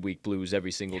 Cures the midweek blues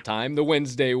every single time. The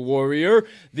Wednesday Warrior,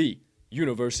 the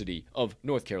University of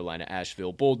North Carolina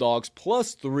Asheville Bulldogs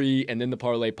 +3, and then the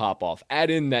parlay pop-off. Add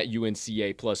in that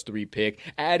UNCA +3 pick.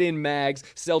 Add in Mags,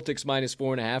 Celtics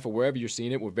 -4.5, or wherever you're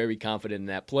seeing it. We're very confident in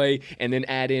that play. And then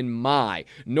add in my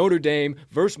Notre Dame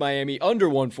versus Miami under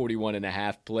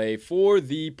 141.5 play for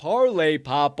the parlay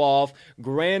pop-off.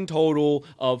 Grand total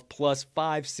of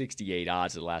 +568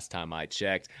 odds the last time I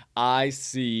checked. I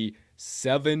see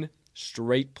 7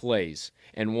 straight plays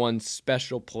and 1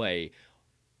 special play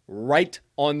right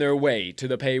on their way to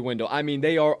the pay window. I mean,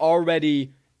 they are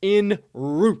already en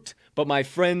route. But my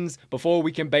friends, before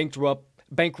we can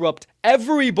bankrupt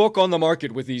every book on the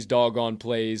market with these doggone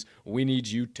plays, we need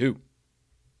you too.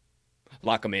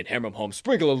 Lock them in, hammer them home,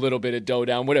 sprinkle a little bit of dough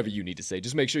down, whatever you need to say.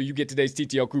 Just make sure you get today's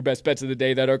TTL Crew best bets of the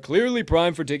day that are clearly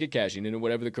primed for ticket cashing in, and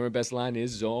whatever the current best line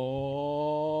is on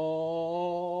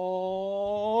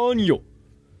your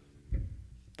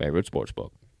favorite sports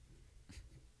book.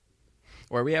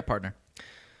 Where are we at, partner?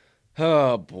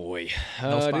 Oh boy.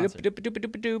 No sponsor.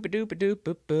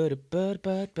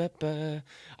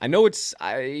 I know it's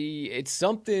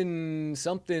something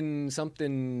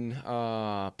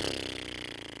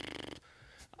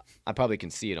I probably can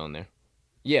see it on there.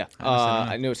 Yeah.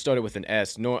 I know it started with an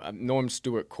S. Norm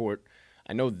Stewart Court.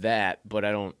 I know that, but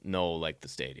I don't know like the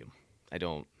stadium. I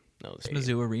don't know the stadium.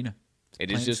 Mizzou Arena. It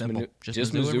is just Mizzou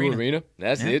Mizzou Arena.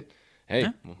 That's Yeah. it. Hey,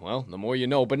 Yeah. well, the more you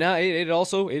know. But now it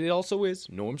also is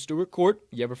Norm Stewart Court.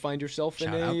 You ever find yourself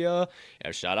Shout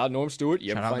shout out Norm Stewart. You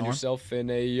Shout ever out find Norm. yourself in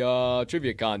a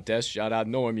trivia contest? Shout out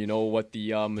Norm. You know what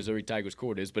the Missouri Tigers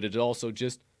Court is, but it's also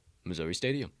just Missouri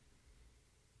Stadium.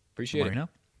 Appreciate it. Marino.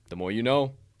 The more you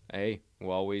know. Hey,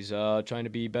 we're always trying to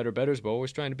be better bettors, but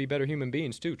always trying to be better human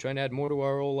beings too. Trying to add more to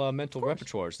our old mental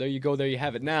repertoires. There you go. There you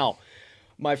have it. Now,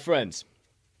 my friends.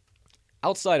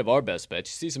 Outside of our best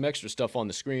bets, you see some extra stuff on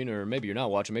the screen, or maybe you're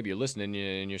not watching, maybe you're listening,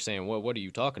 and you're saying, what are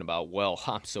you talking about? Well,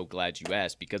 I'm so glad you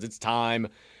asked, because it's time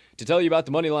to tell you about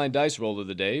the Moneyline Dice Roll of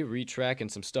the day,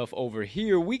 retracking some stuff over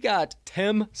here. We got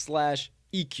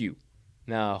Tem/EQ.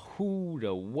 Now,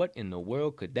 what in the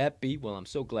world could that be? Well, I'm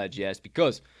so glad you asked,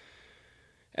 because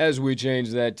as we change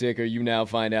that ticker, you now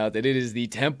find out that it is the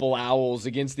Temple Owls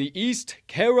against the East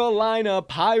Carolina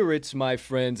Pirates, my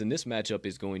friends. And this matchup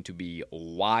is going to be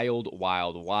wild,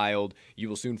 wild, wild. You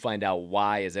will soon find out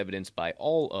why, as evidenced by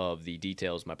all of the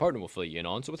details my partner will fill you in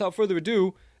on. So without further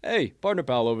ado, hey, partner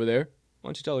pal over there, why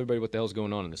don't you tell everybody what the hell's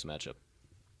going on in this matchup?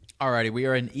 Alrighty, we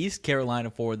are in East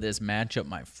Carolina for this matchup,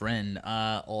 my friend.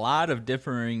 A lot of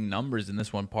differing numbers in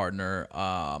this one, partner.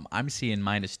 I'm seeing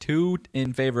 -2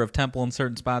 in favor of Temple in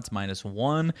certain spots,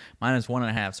 -1,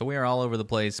 -1.5. So we are all over the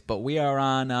place, but we are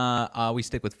on. We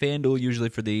stick with FanDuel usually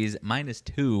for these.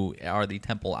 -2 are the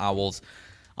Temple Owls.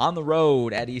 On the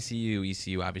road at ECU,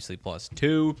 ECU obviously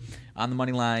 +2. On the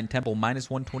money line, Temple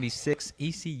 -126,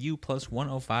 ECU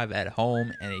 +105 at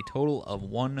home, and a total of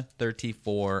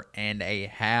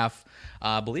 134.5.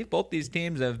 I believe both these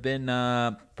teams have been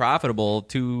profitable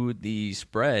to the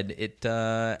spread.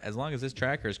 As long as this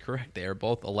tracker is correct, they are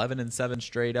both 11-7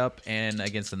 straight up, and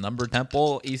against the number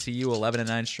Temple, ECU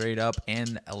 11-9 straight up,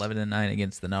 and 11-9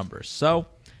 against the number. So.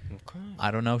 Okay.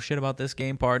 I don't know shit about this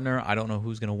game, partner. I don't know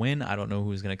who's going to win. I don't know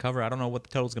who's going to cover. I don't know what the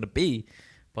total's going to be.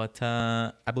 But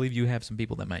I believe you have some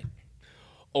people that might.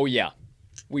 Oh, yeah.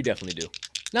 We definitely do.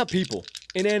 Not people.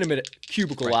 Inanimate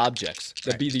cubicle objects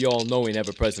that be the all-knowing,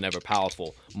 ever-present,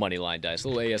 ever-powerful Moneyline Dice. A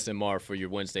little ASMR for your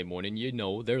Wednesday morning. You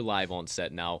know, they're live on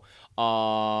set now.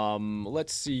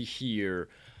 Let's see here.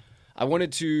 I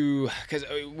wanted to... Because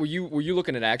were you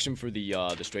looking at action for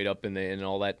the straight up and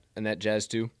all that and that jazz,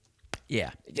 too?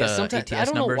 Yeah. Sometimes ATS I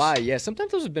don't numbers. know why. Yeah,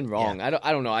 sometimes those have been wrong. Yeah.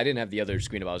 I don't know. I didn't have the other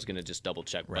screen up. I was gonna just double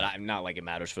check, but I'm not like it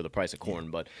matters for the price of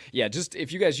corn. But yeah, just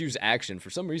if you guys use action for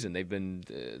some reason, they've been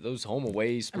those home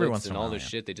away splits and all this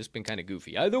shit. They've just been kind of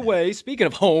goofy. Either way, speaking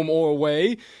of home or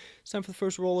away, it's time for the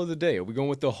first roll of the day. Are we going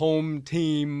with the home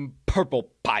team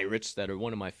Purple Pirates that are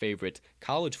one of my favorite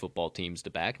college football teams to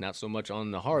back? Not so much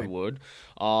on the hardwood,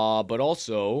 but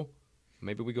also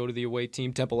maybe we go to the away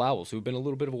team Temple Owls, who've been a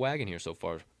little bit of a wagon here so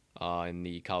far. In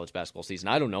the college basketball season.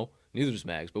 I don't know. Neither does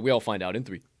Mags, but we all find out in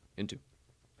 3, in 2,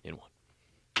 in 1.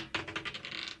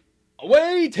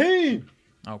 Away team!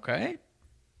 Okay.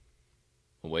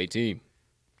 Away team.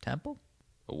 Temple?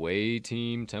 Away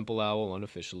team, Temple Owl,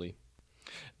 unofficially.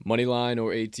 Moneyline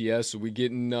or ATS, are we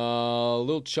getting a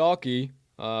little chalky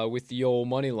with the old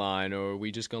Moneyline, or are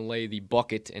we just going to lay the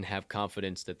bucket and have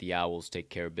confidence that the Owls take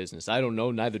care of business? I don't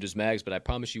know. Neither does Mags, but I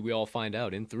promise you we all find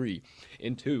out in 3,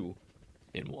 in 2,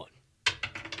 in 1.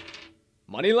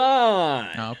 Money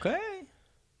line. Okay.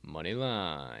 Money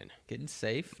line. Getting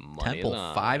safe. Money Temple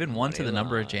line. 5-1 to the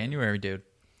number of Money January, dude.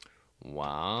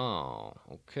 Wow.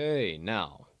 Okay.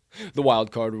 Now, the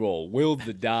wild card roll. Will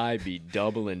the die be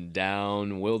doubling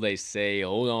down? Will they say,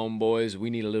 hold on, boys, we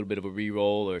need a little bit of a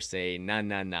re-roll, or say, nah,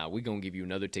 we're going to give you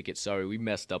another ticket. Sorry, we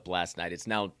messed up last night. It's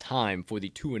now time for the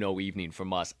 2-0 evening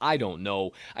from us. I don't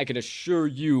know. I can assure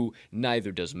you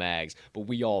neither does Mags, but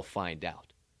we all find out.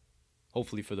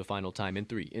 Hopefully for the final time in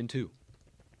 3, in 2,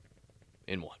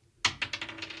 in 1.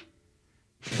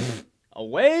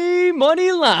 Away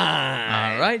money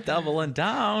line. All right, doubling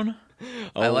down.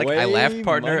 I laughed, Away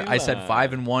partner. money I said line.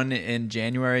 5-1 in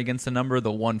January against the number.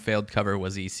 The one failed cover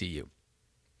was ECU.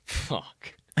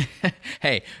 Fuck.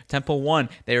 Hey, Temple won.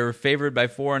 They were favored by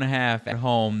 4.5 at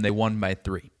home. They won by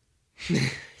 3.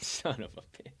 Son of a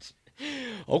bitch.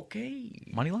 Okay.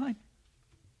 Money line.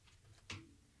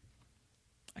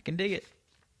 I can dig it.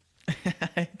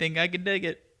 I think I can dig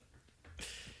it.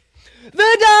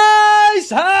 The dice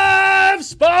have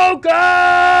spoken!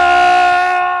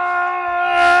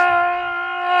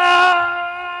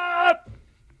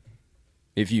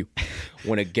 If you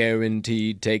want a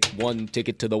guaranteed take one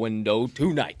ticket to the window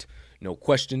tonight, no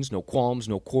questions, no qualms,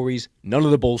 no queries, none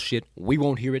of the bullshit. We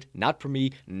won't hear it. Not for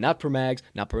me, not per Mags,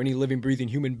 not per any living, breathing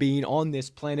human being on this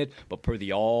planet, but per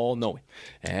the all-knowing,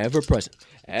 ever-present,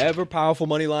 ever-powerful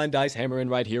moneyline dice hammering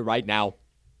right here, right now.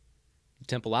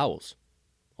 Temple Owls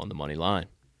on the money line.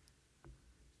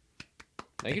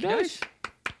 Thank you, Dice.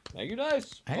 Thank you,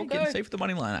 Dice. Hey, Okay. getting safe with the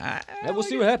money line. Yeah, we'll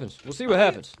see what happens. We'll see what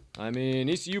happens. I mean,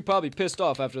 ECU probably pissed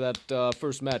off after that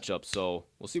first matchup, so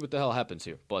we'll see what the hell happens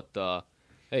here. But,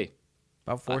 hey.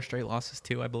 About 4 straight losses,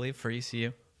 too, I believe, for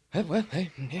ECU. Hey, well,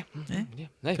 hey, yeah.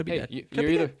 Hey, Could be dead.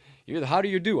 You're either hot or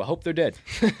you're due. I hope they're dead.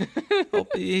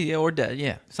 Yeah, or dead.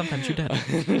 Yeah, sometimes you're dead.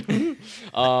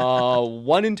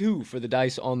 1-2 for the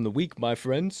dice on the week, my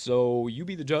friend. So you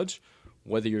be the judge,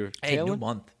 whether you're Hey, new tailing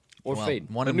month. or Well, fading.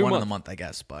 1 A and new 1 on month. the month, I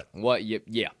guess, but What?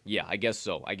 Yeah. I guess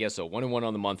so. 1-1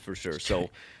 on the month for sure. So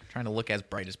trying to look as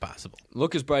bright as possible.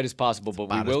 look as bright as possible, but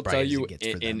we about as will bright tell as you it gets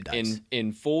for them dice.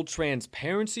 in full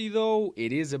transparency, though,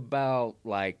 it is about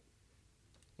like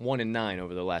 1-9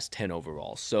 over the last 10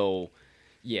 overall. So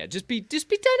yeah, just be tentative.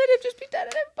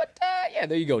 But yeah,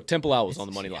 there you go. Temple Owls on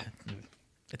the money line.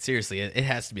 It seriously, it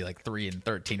has to be like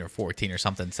 3-13 or 14 or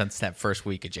something since that first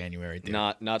week of January, dude.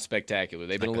 Not spectacular.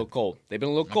 They've been a little cold.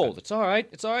 Cold. It's all right.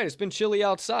 It's been chilly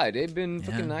outside. They've been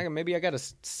fucking. Maybe I got to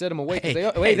set them away. 'Cause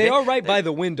they are right by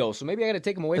the window, so maybe I got to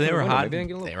take them away from They the were window. hot. Maybe I can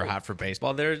get a little They were cold. hot for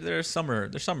baseball. They're summer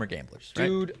gamblers, right?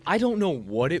 Dude, I don't know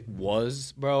what it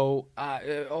was, bro.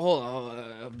 Hold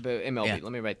on. MLB. Yeah.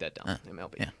 Let me write that down.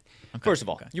 MLB. yeah. Okay, First of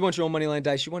all, okay. you want your own moneyline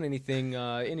dice. You want anything,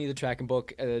 any of the tracking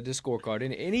book, the scorecard,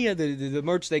 any of the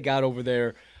merch they got over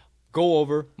there. Go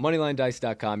over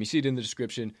moneylinedice.com. You see it in the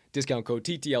description. Discount code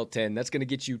TTL10. That's going to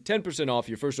get you 10% off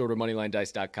your first order.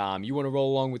 Moneylinedice.com. You want to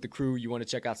roll along with the crew. You want to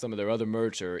check out some of their other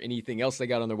merch or anything else they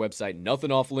got on their website.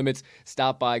 Nothing off limits.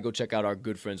 Stop by. Go check out our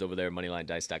good friends over there at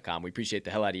moneylinedice.com. We appreciate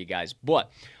the hell out of you guys, but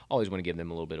always want to give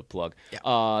them a little bit of plug.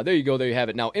 Yeah. There you go. There you have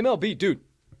it. Now, MLB, dude.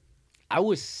 I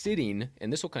was sitting,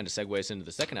 and this will kind of segue us into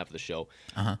the second half of the show.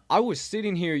 I was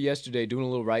sitting here yesterday doing a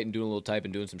little writing, doing a little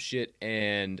typing, doing some shit,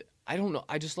 and I don't know,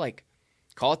 I just like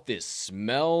caught this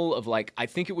smell of like, I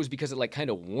think it was because it like kind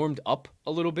of warmed up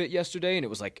a little bit yesterday, and it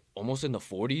was like almost in the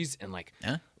 40s, and like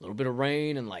a little bit of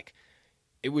rain, and like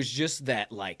it was just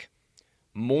that like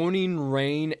morning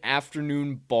rain,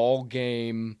 afternoon ball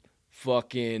game,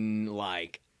 fucking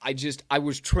like. I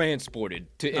was transported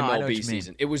to I know what MLB you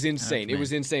season. mean. It was insane. you It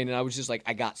was insane. And I was just like,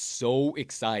 I got so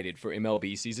excited for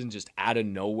MLB season just out of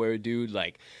nowhere, dude.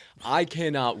 Like, I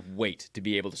cannot wait to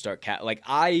be able to start like,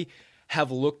 I have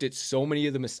looked at so many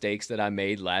of the mistakes that I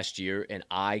made last year, and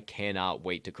I cannot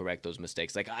wait to correct those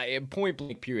mistakes. Like, point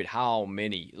blank period, how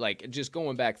many? Like, just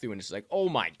going back through, and it's like, oh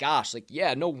my gosh, like,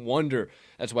 yeah, no wonder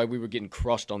that's why we were getting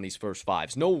crushed on these first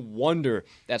fives. No wonder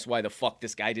that's why the fuck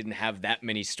this guy didn't have that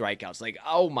many strikeouts. Like,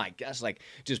 oh my gosh, like,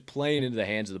 just playing into the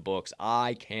hands of the books.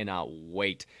 I cannot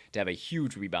wait to have a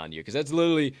huge rebound year, because that's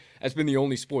been the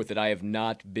only sport that I have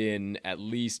not been at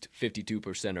least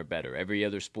 52% or better. Every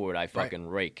other sport I fucking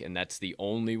rake, and that's the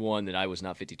only one that I was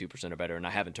not 52% or better, and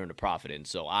I haven't turned a profit in.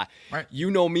 So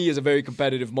you know me as a very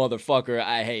competitive motherfucker.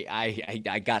 I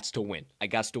gots to win. I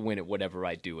gots to win at whatever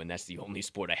I do, and that's the only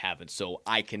sport I haven't. So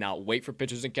I cannot wait for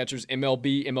pitchers and catchers.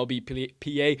 MLB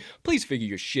PA, please figure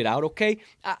your shit out, okay?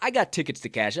 I got tickets to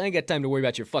cash. I ain't got time to worry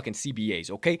about your fucking CBAs,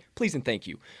 okay? Please and thank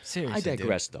you. Seriously, I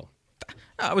digress, though.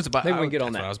 I was about. Maybe we can I- get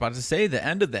on that's that. what I was about to say. The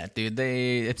end of that, dude.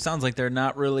 It sounds like they're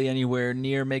not really anywhere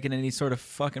near making any sort of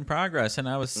fucking progress. And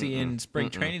I was seeing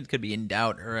spring training could be in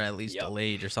doubt or at least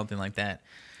delayed or something like that.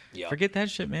 Yep. Forget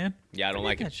that shit, man. Yeah, I don't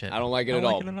like Forget it. that shit. I don't like it I at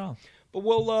don't all. like it at all. But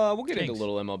we'll get into Thanks. a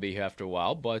little MLB here after a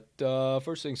while. But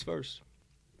first things first.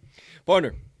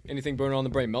 Partner, anything burning on the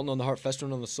brain, melting on the heart,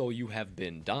 festering on the soul, you have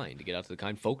been dying to get out to the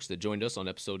kind folks that joined us on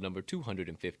episode number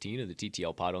 215 of the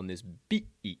TTL Pod on this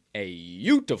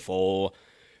beautiful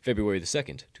February the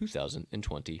 2nd,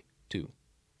 2022.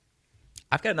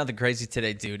 I've got nothing crazy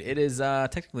today, dude. It is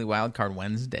technically Wild Card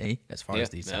Wednesday as far Yeah, as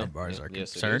these yeah, sidebars are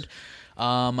yes, it concerned.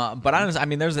 But honestly, I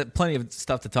mean, there's plenty of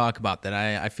stuff to talk about that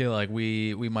I feel like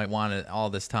we might want all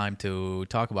this time to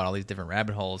talk about all these different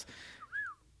rabbit holes.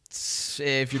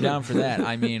 If you're down for that,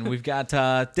 I mean, we've got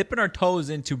dipping our toes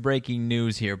into breaking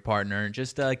news here, partner.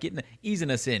 Just easing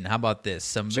us in. How about this?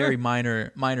 Some very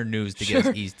minor news to get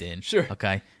us eased in. Sure.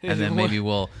 Okay, and then maybe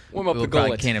we'll warm up the probably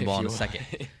gullet, cannonball if in you a want.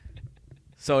 second.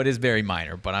 So it is very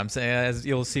minor, but I'm saying, as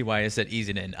you'll see why I said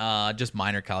easing in. Just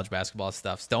minor college basketball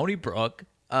stuff. Stony Brook,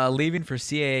 leaving for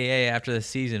CAA after the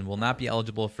season, will not be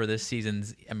eligible for this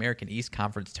season's American East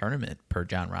Conference tournament, per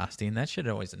John Rothstein. That shit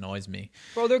always annoys me.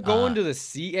 Bro, they're going to the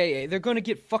CAA. They're going to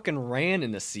get fucking ran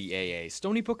in the CAA.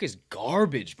 Stony Brook is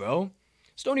garbage, bro.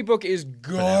 Stony Brook is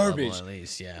For that level, garbage. at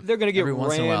least, yeah. They're going to get Every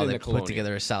once in a ran while in they the put Colonial.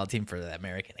 together a solid team for the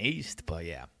American East, but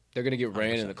yeah. They're going to get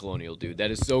ran in the Colonial, dude.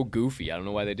 That is so goofy. I don't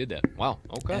know why they did that. Wow.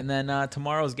 Okay. And then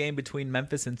tomorrow's game between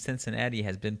Memphis and Cincinnati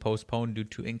has been postponed due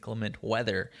to inclement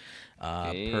weather,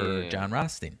 per John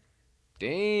Rothstein.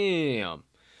 Damn.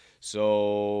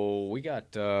 So we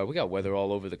got weather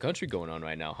all over the country going on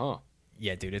right now, huh?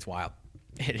 Yeah, dude, it's wild.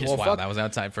 It is Well, wild. fuck. I was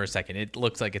outside for a second. It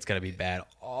looks like it's gonna be bad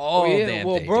all yeah, damn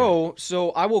well, day, bro.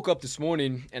 So I woke up this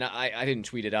morning and I didn't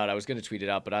tweet it out. I was gonna tweet it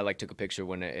out, but I like took a picture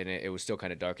when it was still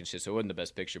kind of dark and shit, so it wasn't the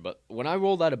best picture. But when I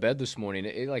rolled out of bed this morning,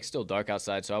 it like still dark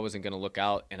outside, so I wasn't gonna look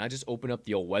out. And I just opened up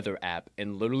the old weather app,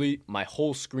 and literally my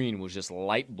whole screen was just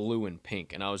light blue and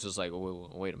pink. And I was just like,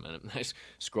 wait a minute. I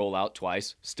scroll out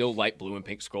twice, still light blue and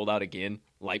pink. Scrolled out again,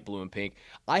 light blue and pink.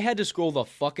 I had to scroll the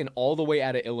fucking all the way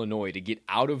out of Illinois to get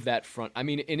out of that front. I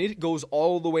mean, and it goes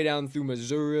all the way down through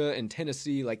Missouri and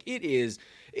Tennessee. Like it's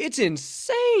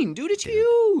insane, dude. It's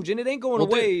huge, and it ain't going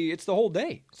away. It's the whole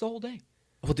day. It's the whole day.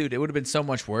 Well, dude, it would have been so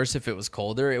much worse if it was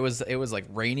colder. It was like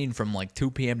raining from like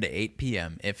 2 p.m. to 8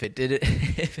 p.m. If it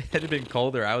had been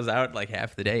colder, I was out like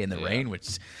half the day in the rain,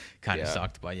 which kind of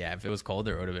sucked. But yeah, if it was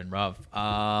colder, it would have been rough.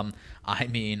 I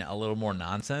mean, a little more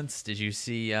nonsense. Did you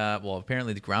see? Well,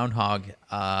 apparently the groundhog.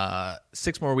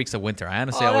 6 more weeks of winter. I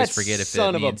honestly always forget if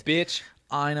son it of means. a bitch.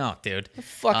 I know, dude.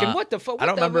 Fucking what the fuck? I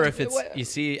don't remember if it's. You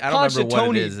see, I don't remember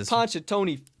what it is.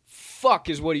 Ponchatooni, fuck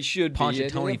is what he should be.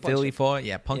 Ponchatooni Philly for it.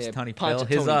 Yeah, Ponchatooni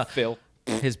Phil. Phil.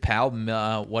 His pal,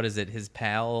 what is it? His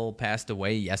pal passed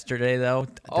away yesterday, though.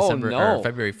 Oh, no. Or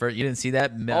February 1st. You didn't see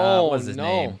that? Oh, what was his no.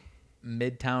 name?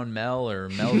 Midtown Mel or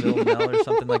Melville Mel or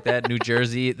something like that. New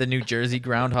Jersey, the New Jersey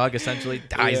groundhog essentially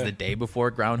dies the day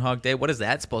before Groundhog Day. What is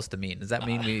that supposed to mean? Does that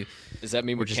mean we? Does that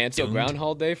mean we're just cancel doomed?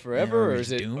 Groundhog Day forever, Yeah, or we're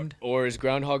is it doomed? or is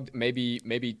Groundhog maybe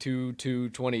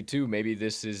 2/22? Maybe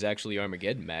this is actually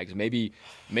Armageddon, Mags. Maybe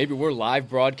we're live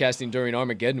broadcasting during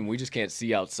Armageddon. We just can't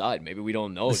see outside. Maybe we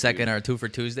don't know. The dude. second our 2 for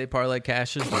Tuesday parlay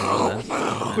cashes. Who knows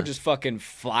that? We're just fucking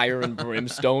fire and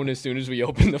brimstone as soon as we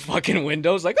open the fucking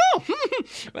windows. Like, oh,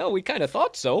 well, we kind of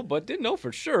thought so, but didn't know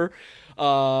for sure.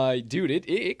 Dude,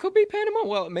 it could be pandemonium.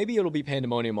 Well, maybe it'll be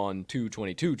pandemonium on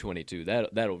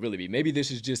 2/22/22. That'll really be. Maybe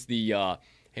this is just the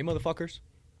hey motherfuckers,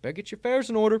 better get your affairs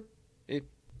in order.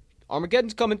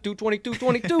 Armageddon's coming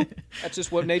 2/22/22. That's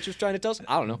just what nature's trying to tell us.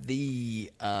 I don't know.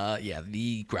 The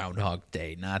Groundhog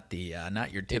Day, not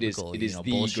your typical It is the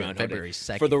bullshit. Groundhog Day. February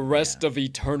 2nd. For the rest of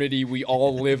eternity, we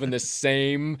all live in the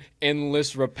same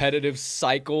endless, repetitive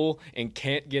cycle and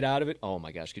can't get out of it. Oh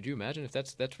my gosh, could you imagine if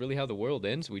that's really how the world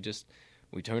ends? We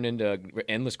turn into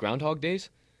endless Groundhog Days.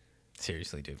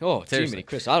 Seriously, dude. Oh, Seriously. Jiminy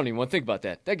Chris, I don't even want to think about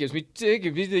that. That gives me the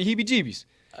heebie-jeebies.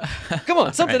 Come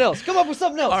on, something else. Come up with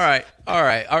something else. All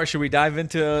right. Should we dive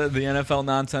into the NFL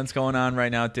nonsense going on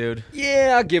right now, dude?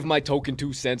 Yeah, I'll give my token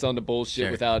 2 cents on the bullshit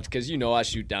Sure. without, because I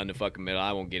shoot down the fucking middle.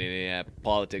 I won't get into any of that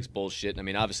politics bullshit. I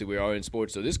mean, obviously we are in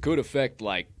sports, so this could affect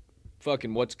like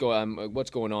fucking what's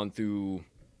going on through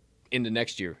into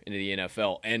next year into the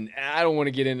NFL. And I don't want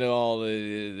to get into all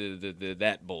the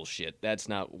that bullshit. That's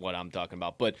not what I'm talking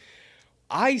about. But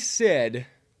I said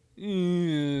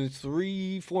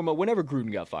 3-4 months, whenever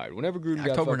Gruden got fired, October,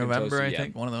 fucking November, toasted, I yeah.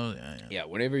 think. One of those. Yeah,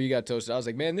 whenever you got toasted, I was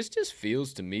like, man, this just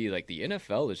feels to me like the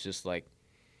NFL is just like,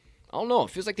 I don't know. It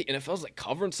feels like the NFL's like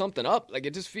covering something up. Like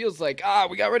it just feels like,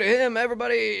 we got rid of him.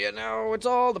 Everybody, it's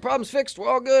all, the problem's fixed. We're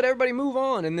all good. Everybody move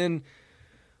on. And then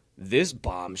this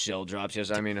bombshell drops.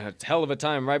 Yes, I mean, a hell of a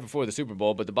time right before the Super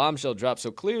Bowl, but the bombshell drops. So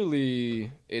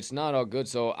clearly it's not all good.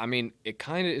 So, I mean, it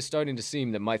kind of is starting to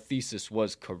seem that my thesis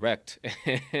was correct.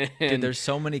 Dude, there's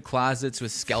so many closets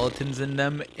with skeletons in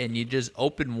them, and you just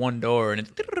open one door, and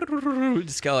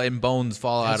it's skeleton bones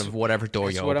fall out of whatever door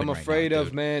you That's open. what I'm right afraid now, of,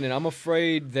 dude. man. And I'm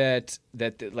afraid that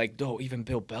even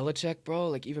Bill Belichick, bro,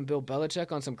 like even Bill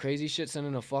Belichick on some crazy shit,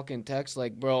 sending a fucking text,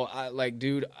 like, bro,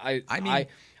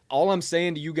 all I'm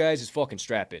saying to you guys is fucking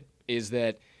strap it. Is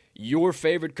that your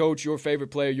favorite coach, your favorite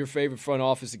player, your favorite front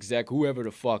office exec, whoever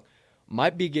the fuck,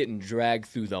 might be getting dragged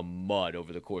through the mud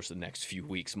over the course of the next few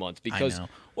weeks, months. Because, know.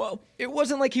 well, it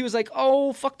wasn't like he was like,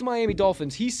 oh, fuck the Miami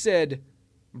Dolphins. He said,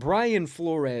 Brian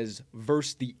Flores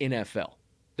versus the NFL.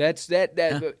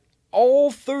 That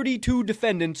all 32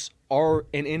 defendants are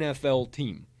an NFL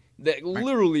team. That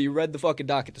literally read the fucking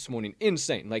docket this morning.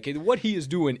 Insane. Like, what he is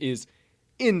doing is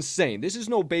insane. This is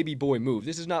no baby boy move.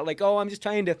 This is not like, oh, I'm just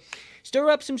trying to stir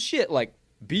up some shit. Like,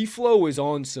 B-Flow is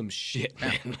on some shit,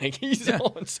 man. Like, he's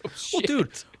on some shit. Well,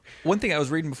 dude, one thing I was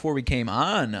reading before we came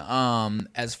on,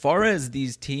 as far as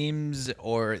these teams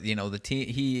or, the team,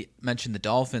 he mentioned the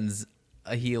Dolphins.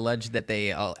 He alleged that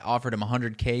they offered him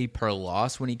 $100K per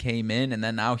loss when he came in, and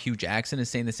then now Hugh Jackson is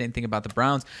saying the same thing about the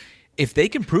Browns. If they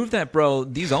can prove that, bro,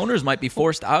 these owners might be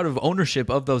forced out of ownership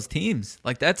of those teams.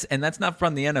 Like, that's not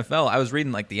from the NFL. I was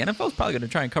reading, like, the NFL is probably going to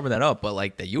try and cover that up, but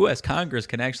like the U.S. Congress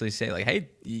can actually say, like, hey,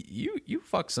 you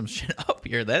fucked some shit up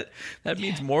here. That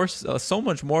means more, so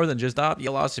much more than just you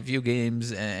lost a few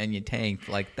games and you tanked.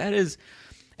 Like, that is.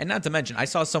 And not to mention, I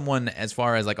saw someone as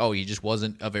far as like, oh, he just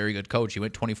wasn't a very good coach. He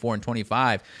went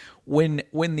 24-25. When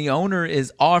the owner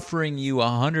is offering you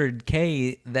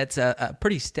 $100K, that's a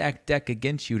pretty stacked deck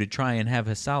against you to try and have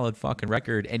a solid fucking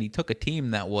record. And he took a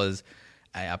team that was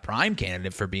a prime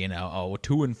candidate for being a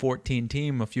 2-14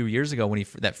 team a few years ago when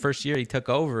that first year he took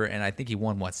over, and I think he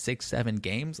won 6-7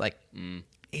 games. Like.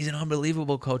 He's an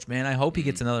unbelievable coach, man. I hope he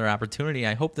gets another opportunity.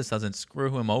 I hope this doesn't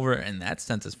screw him over in that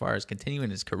sense as far as continuing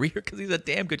his career, because he's a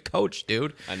damn good coach,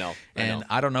 dude. I know.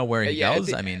 I don't know where he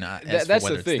goes. I mean, that's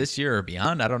whether it's this year or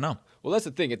beyond, I don't know. Well, that's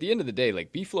the thing. At the end of the day,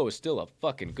 like, B-Flow is still a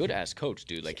fucking good-ass coach,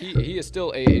 dude. Like, he is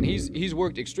still and he's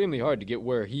worked extremely hard to get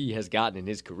where he has gotten in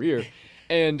his career.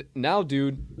 And now,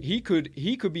 dude, he could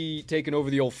be taking over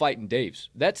the old Fighting Daves.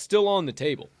 That's still on the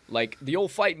table. Like, the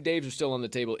old Fighting Daves are still on the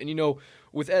table. And,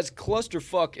 with as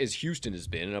clusterfuck as Houston has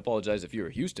been, and I apologize if you're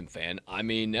a Houston fan, I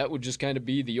mean, that would just kind of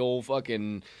be the old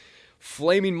fucking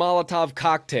flaming Molotov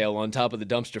cocktail on top of the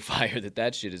dumpster fire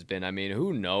that shit has been. I mean,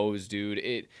 who knows,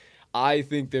 dude? I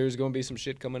think there's going to be some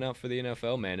shit coming out for the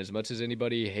NFL, man. As much as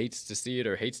anybody hates to see it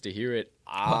or hates to hear it,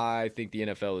 I think the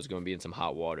NFL is going to be in some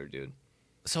hot water, dude.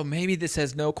 So maybe this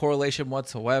has no correlation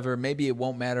whatsoever. Maybe it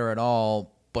won't matter at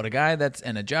all. But a guy that's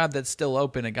in a job that's still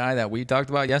open, a guy that we talked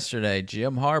about yesterday,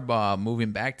 Jim Harbaugh,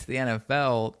 moving back to the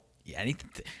NFL.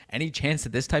 Any chance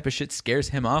that this type of shit scares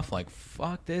him off? Like,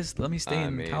 fuck this. Let me stay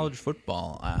in college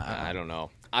football. I don't know.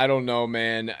 I don't know,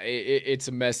 man. It's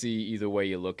a messy either way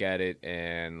you look at it,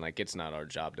 and like, it's not our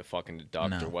job to fucking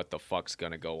deduct or what the fuck's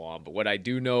gonna go on. But what I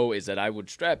do know is that I would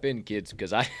strap in, kids,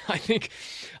 because I think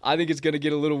it's gonna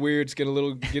get a little weird. It's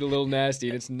gonna get a little nasty,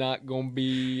 and it's not gonna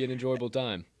be an enjoyable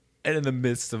time. And in the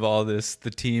midst of all this,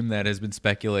 the team that has been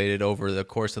speculated over the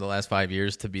course of the last 5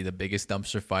 years to be the biggest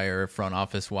dumpster fire front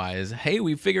office-wise, hey,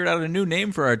 we figured out a new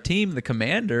name for our team, the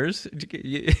Commanders.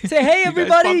 Say, hey,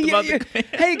 everybody.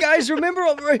 Hey, guys, remember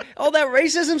all that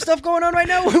racism stuff going on right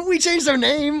now? We changed our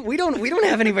name. We don't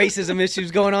have any racism issues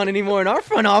going on anymore in our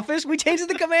front office. We changed it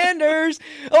to Commanders.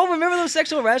 Oh, remember those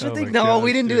sexual harassment things? No,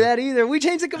 we didn't do that either. We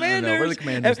changed the Commanders. We're the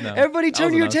Commanders now. Everybody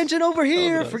turn your attention over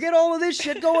here. Forget all of this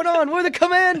shit going on. We're the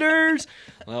Commanders.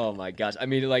 Oh my gosh. I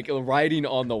mean, like, writing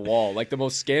on the wall, like the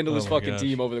most scandalous fucking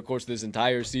team over the course of this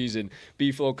entire season.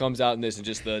 B-Flow comes out in this, and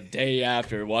just the day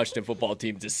after, Washington football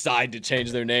team decide to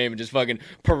change their name and just fucking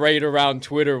parade around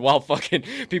Twitter while fucking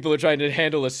people are trying to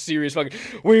handle a serious fucking,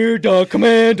 we're the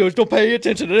Commanders, don't pay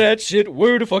attention to that shit,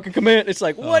 we're the fucking Commanders. It's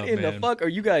like, what the fuck are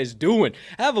you guys doing?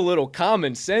 Have a little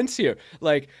common sense here.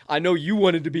 Like, I know you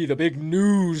wanted to be the big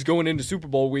news going into Super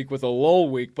Bowl week with a lull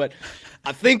week, but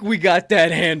I think we got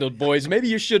that handled, boys.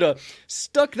 Maybe you should have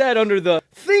stuck that under the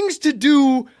things to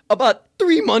do about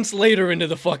 3 months later into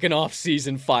the fucking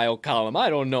off-season file column. I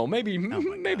don't know. Maybe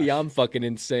I'm fucking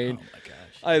insane. Oh my gosh.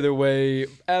 Either way,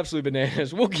 absolutely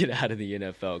bananas. We'll get out of the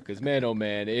NFL because, man, oh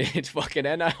man, it's fucking.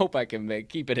 And I hope I can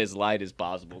keep it as light as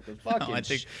possible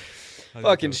because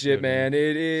fucking shit, man.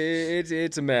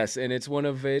 It's a mess, and it's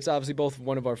obviously both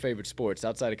one of our favorite sports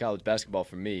outside of college basketball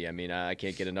for me. I mean, I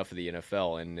can't get enough of the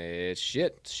NFL, and it's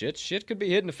shit could be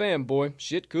hitting the fan, boy.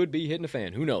 Shit could be hitting the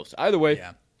fan. Who knows? Either way.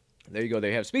 Yeah. There you go.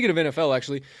 They have. Speaking of NFL,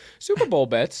 actually, Super Bowl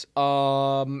bets.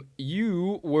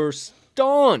 You were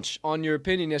staunch on your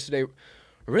opinion yesterday.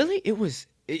 Really, it was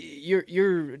your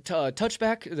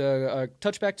touchback. The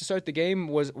touchback to start the game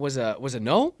was a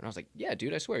no. And I was like, yeah,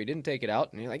 dude, I swear he didn't take it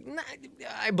out. And you're like, nah,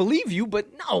 I believe you, but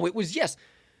no, it was yes.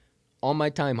 On my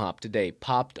time hop today,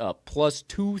 popped up plus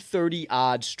 230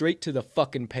 odds straight to the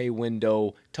fucking pay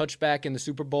window. Touchback in the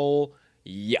Super Bowl.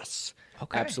 Yes.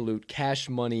 Okay. Absolute cash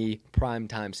money, prime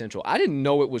time central. I didn't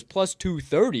know it was plus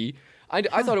 230.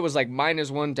 I thought it was like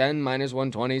minus 110, minus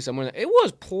 120, somewhere. It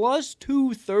was plus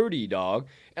 230, dog.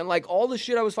 And like all the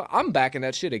shit I'm backing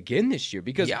that shit again this year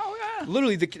because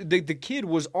literally the kid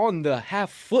was on the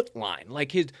half foot line.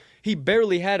 Like he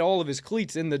barely had all of his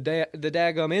cleats in the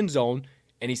daggum end zone.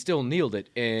 And he still kneeled it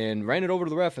and ran it over to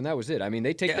the ref, and that was it. I mean,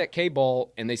 they take that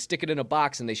K-ball and they stick it in a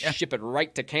box and they ship it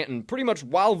right to Canton pretty much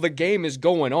while the game is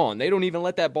going on. They don't even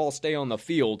let that ball stay on the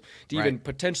field to even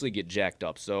potentially get jacked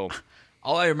up. So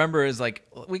all I remember is, like,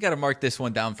 we got to mark this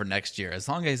one down for next year. As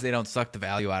long as they don't suck the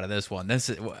value out of this one.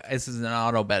 This is an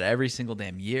auto bet every single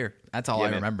damn year. That's all I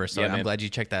remember. So I'm glad you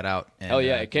checked that out. And, hell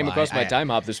yeah. It came across my time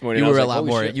hop this morning. You were a lot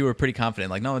more. You were pretty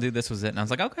confident. Like, no, dude, this was it. And I was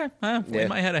like, okay. We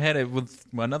might have had it with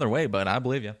another way, but I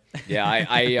believe you. Yeah,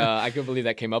 I couldn't believe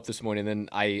that came up this morning. And then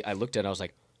I looked at it and I was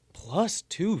like, plus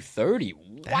 230.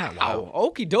 Wow.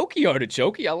 Okie dokie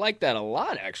artichoke. I like that a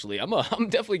lot, actually. I'm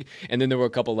definitely. And then there were a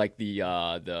couple like the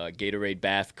Gatorade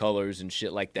bath colors and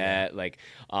shit like that. Like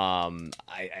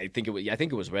I think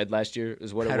it was red last year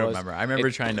is what it was. I don't remember. I remember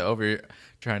trying to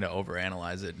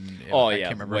overanalyze it. And, I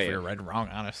can't remember if we were red or wrong,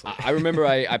 honestly. I remember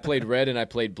I played red and I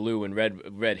played blue, and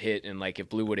red hit, and like if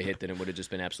blue would have hit, then it would have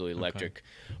just been absolutely electric.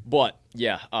 Okay. But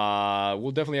yeah,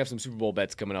 we'll definitely have some Super Bowl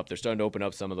bets coming up. They're starting to open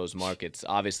up some of those markets.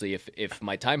 Obviously, if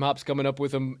my time hop's coming up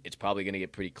with them, it's probably going to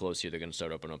get pretty close here. They're going to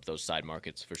start opening up those side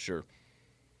markets for sure.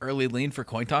 Early lean for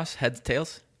coin toss, heads,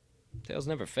 tails? Tails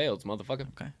never fails, motherfucker.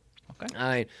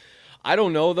 Okay. I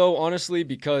don't know, though, honestly,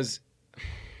 because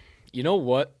you know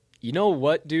what? You know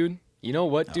what, dude?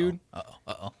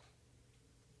 Uh-oh.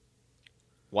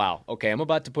 Wow. Okay, I'm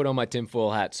about to put on my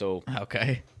tinfoil hat, so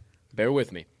okay, bear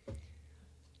with me.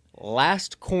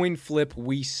 Last coin flip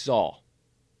we saw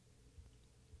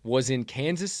was in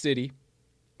Kansas City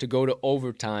to go to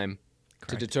overtime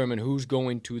to determine who's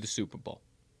going to the Super Bowl.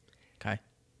 Okay.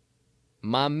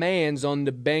 My man's on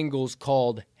the Bengals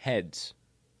called heads.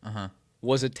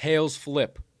 Was a tails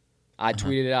flip. I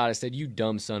tweeted it out. I said, you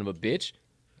dumb son of a bitch.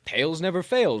 Tails never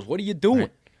fails. What are you doing?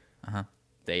 Right.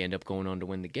 They end up going on to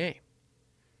win the game.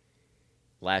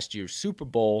 Last year's Super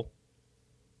Bowl,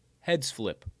 heads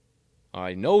flip.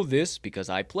 I know this because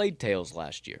I played tails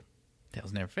last year.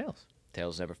 Tails never fails.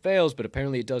 Tails never fails, but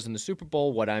apparently it does in the Super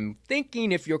Bowl. What I'm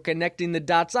thinking, if you're connecting the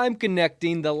dots I'm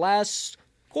connecting, the last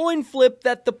coin flip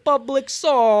that the public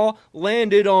saw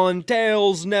landed on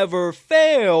tails never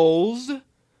fails.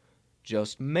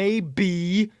 Just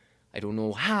maybe. I don't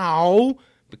know how,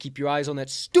 but keep your eyes on that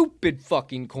stupid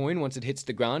fucking coin once it hits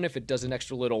the ground. If it does an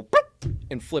extra little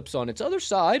and flips on its other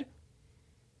side,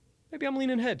 maybe I'm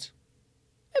leaning heads.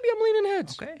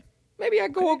 Okay. Maybe I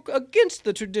go against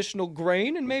the traditional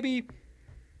grain, and maybe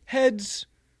heads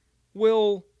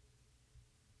will...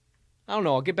 I don't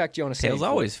know. I'll get back to you on a second. Tails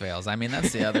always fails. I mean,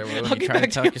 that's the other way. When you try to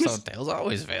talk yourself, tails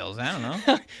always fails. I don't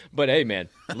know. But hey, man,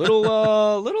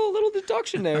 little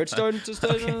deduction there. It's starting to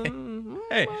start. Okay.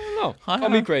 Hey, I don't know.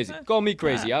 Call me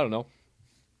crazy. I don't know.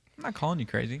 I'm not calling you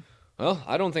crazy. Well,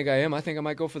 I don't think I am. I think I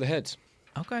might go for the heads.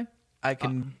 Okay. I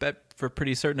can bet for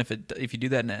pretty certain if you do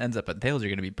that and it ends up at tails, you're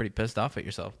going to be pretty pissed off at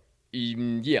yourself.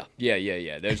 Yeah.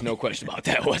 There's no question about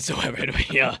that whatsoever.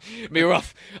 It'll be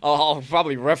rough. I'll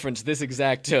probably reference this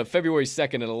exact February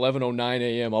 2nd at 11:09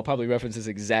 a.m. I'll probably reference this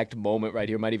exact moment right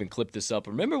here. Might even clip this up.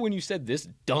 Remember when you said this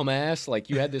dumbass? Like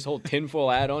you had this whole tinfoil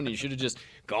hat on and you should have just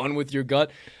gone with your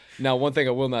gut. Now, one thing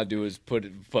I will not do is put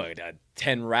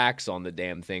 10 racks on the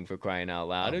damn thing for crying out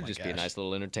loud. It'll just be a nice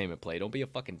little entertainment play. Don't be a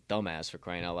fucking dumbass for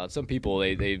crying out loud. Some people,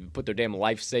 they put their damn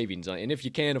life savings on. And if you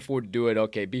can't afford to do it,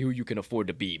 okay, be who you can afford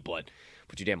to be. But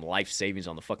put your damn life savings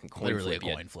on the fucking coin Literally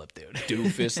flip. A coin flip, dude.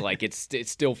 Doofus. Like, it's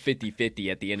still 50-50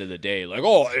 at the end of the day. Like,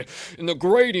 in the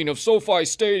grading of SoFi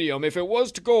Stadium, if it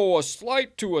was to go a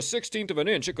slight to a 16th of an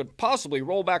inch, it could possibly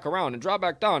roll back around and drop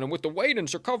back down. And with the weight and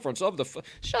circumference of the...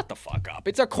 Shut the fuck up.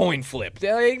 It's a coin flip.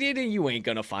 You ain't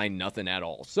gonna find nothing at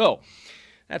all. So...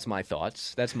 that's my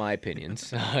thoughts. That's my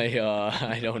opinions.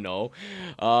 I don't know.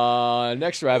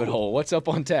 Next rabbit hole. What's up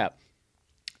on tap?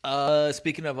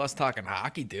 Speaking of us talking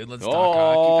hockey, dude, let's talk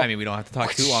hockey. I mean, we don't have to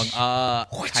talk too long.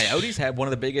 Coyotes had one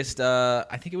of the biggest, I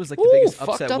think it was like the biggest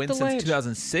upset win since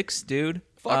 2006, dude.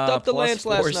 Fucked up the Lance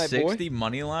last night, boy. 460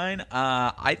 money line.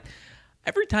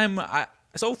 Every time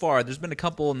so far, there's been a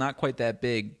couple not quite that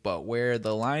big, but where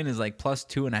the line is like plus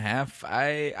 2.5.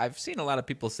 I've seen a lot of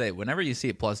people say whenever you see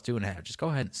it plus 2.5, just go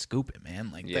ahead and scoop it, man.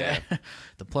 Like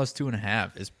the plus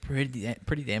 2.5 is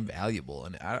pretty damn valuable,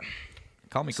 and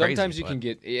call me crazy. Sometimes you can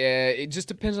get it just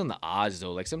depends on the odds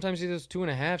though. Like sometimes those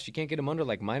 2.5s, you can't get them under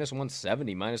like minus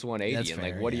 170, minus 180, that's and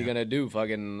fair, like what are you gonna do?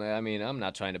 Fucking, I mean, I'm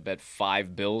not trying to bet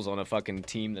 $5 on a fucking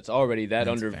team that's already that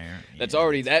that's under, fair. that's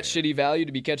already that shitty value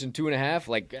to be catching 2.5.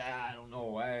 Like I don't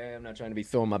know. I'm not trying to be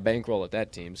throwing my bankroll at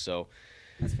that team. So.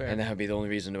 That's fair. And that would be the only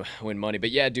reason to win money.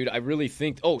 But yeah, dude, I really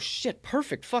think. Oh shit!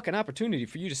 Perfect fucking opportunity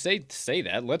for you to say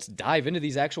that. Let's dive into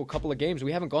these actual couple of games.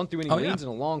 We haven't gone through any leans in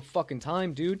a long fucking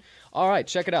time, dude. All right,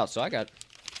 check it out. So I got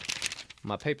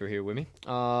my paper here with me.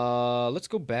 Let's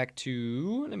go back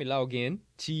to. Let me log in.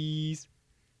 Cheese.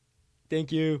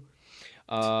 Thank you.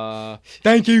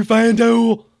 Thank you,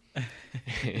 FanDuel.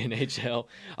 NHL.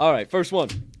 All right, first one.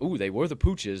 Ooh, they were the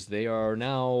Pooches. They are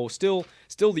now still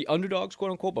the underdogs,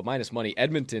 quote unquote, but minus money.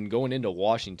 Edmonton going into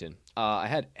Washington. I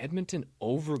had Edmonton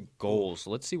over goals.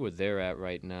 Let's see where they're at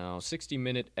right now.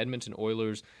 60-minute Edmonton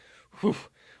Oilers. Whew,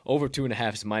 over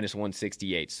 2.5 is minus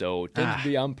 168. So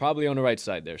I'm probably on the right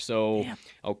side there. So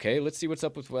okay, let's see what's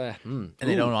up with. And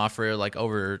they don't offer like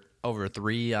over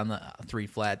 3 on the 3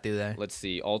 flat, do they? Let's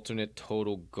see. Alternate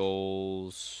total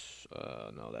goals.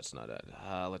 No, that's not it.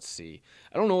 Let's see.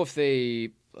 I don't know if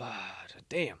they.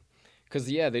 Damn. Because,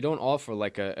 they don't offer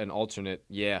like an alternate.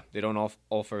 Yeah, they don't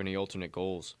offer any alternate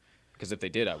goals. Because if they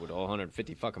did, I would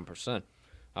 150%.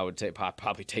 I would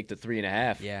probably take the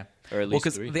 3.5. Yeah. Or at least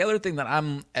because 3. The other thing that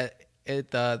I'm.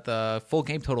 The full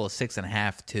game total is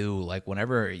 6.5 too. Like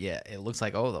whenever, it looks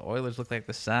like the Oilers look like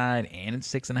the side, and it's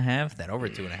 6.5. That over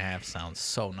 2.5 sounds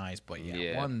so nice, but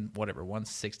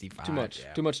 165.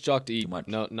 Too much chalk to eat.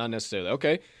 No, not necessarily.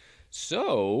 Okay,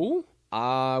 so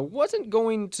I wasn't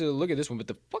going to look at this one, but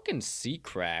the fucking Sea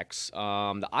Cracks,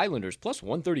 the Islanders plus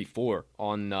 134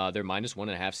 on their minus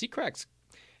 1.5. Sea Cracks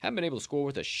haven't been able to score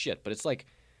worth a shit, but it's like.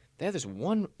 They have this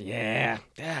one,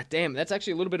 damn, that's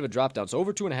actually a little bit of a drop down. So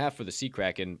over 2.5 for the Sea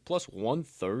Kraken, plus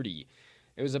 130.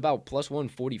 It was about plus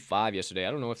 145 yesterday.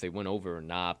 I don't know if they went over or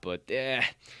not, but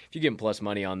if you're getting plus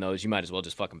money on those, you might as well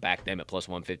just fucking back them at plus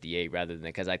 158 rather than,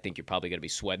 because I think you're probably going to be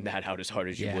sweating that out as hard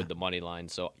as you would the money line.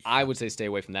 So I would say stay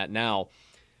away from that. Now,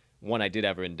 one I did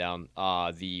have written down,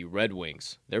 the Red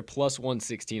Wings. They're plus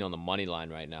 116 on the money line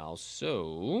right now.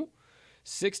 So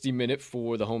 60-minute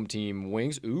for the home team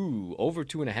Wings. Ooh, over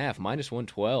 2.5, minus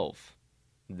 112.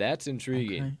 That's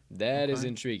intriguing. Okay. That is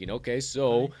intriguing. Okay,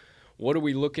 so what are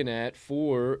we looking at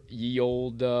for ye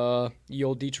old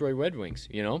Detroit Red Wings?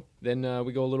 Then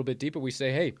we go a little bit deeper. We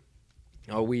say, hey,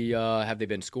 are we? Have they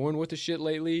been scoring worth of shit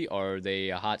lately? Are they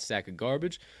a hot sack of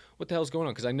garbage? What the hell's going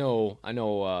on? Because I know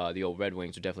the old Red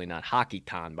Wings are definitely not hockey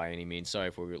town by any means.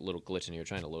 Sorry for a little glitch in here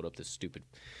trying to load up this stupid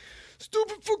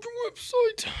fucking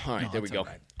website. All right, there we go.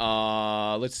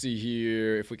 Right. Let's see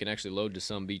here if we can actually load to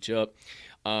some beach up.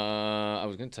 I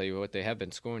was going to tell you what they have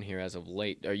been scoring here as of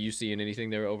late. Are you seeing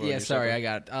anything there over on your sorry, side? I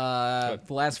got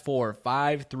the last 4,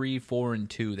 5, 3, 4, and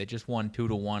 2. They just won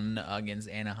 2-1 against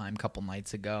Anaheim a couple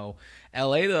nights ago.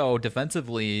 LA, though,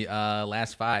 defensively,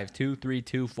 last 5, 2, 3,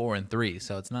 2, 4, and 3.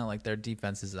 So it's not like their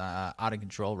defense is out of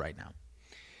control right now.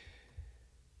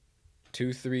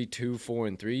 2, 3, 2, 4,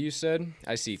 and 3. You said.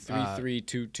 I see 3, 3,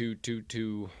 2, 2, 2,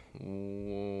 2.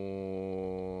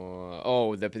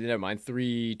 Never mind.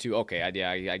 3, 2. Okay, I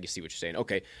can see what you're saying.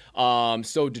 Okay.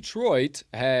 So Detroit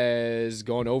has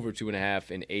gone over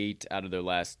 2.5 in 8 out of their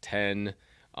last 10.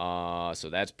 So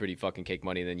that's pretty fucking cake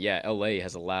money. And then LA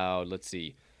has allowed. Let's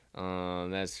see.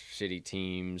 That's shitty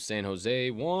teams. San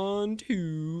Jose. 1,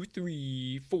 2,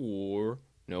 3, 4.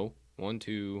 No. 1,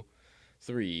 2.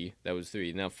 3. That was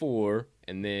 3. Now 4,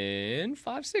 and then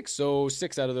 5, 6. So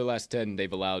 6 out of their last 10,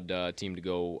 they've allowed team to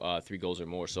go 3 goals or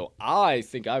more. So I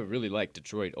think I really like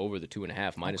Detroit over the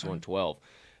 2.5, minus 112.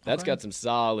 That's got some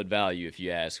solid value if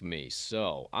you ask me.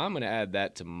 So I'm gonna add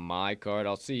that to my card.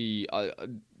 I'll see.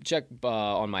 Check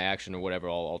on my action or whatever.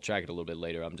 I'll track it a little bit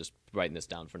later. I'm just writing this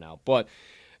down for now. But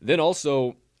then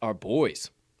also our boys,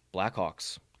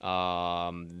 Blackhawks.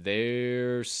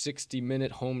 Their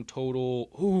 60-minute home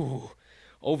total. Ooh.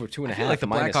 Over 2.5. I feel like the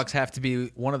Blackhawks have to be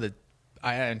one of the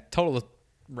total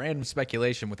random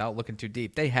speculation without looking too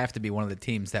deep. They have to be one of the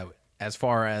teams that, as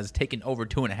far as taking over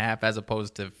 2.5, as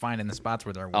opposed to finding the spots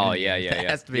where they're winning. Oh yeah. That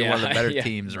has to be one of the better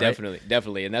teams, right?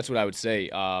 Definitely, and that's what I would say.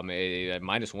 A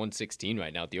minus 116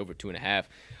 right now at the over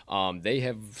 2.5. They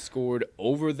have scored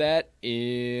over that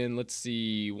in 1,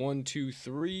 2,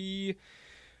 3.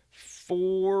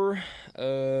 4,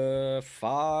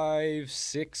 5,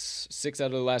 6 out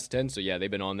of the last 10. So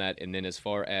they've been on that. And then as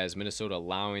far as Minnesota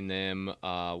allowing them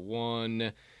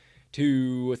 1,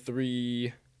 2,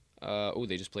 3.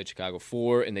 They just played Chicago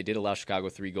 4, and they did allow Chicago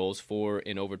 3 goals, 4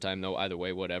 in overtime though. Either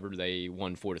way, whatever, they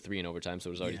won 4-3 in overtime, so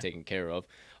it was already taken care of.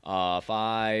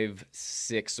 5,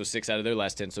 6, so 6 out of their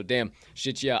last 10. So damn,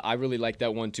 shit, I really like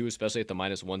that one too, especially at the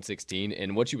minus 116.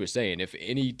 And what you were saying, if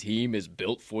any team is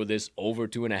built for this over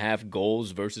 2.5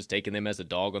 goals versus taking them as a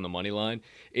dog on the money line,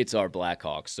 it's our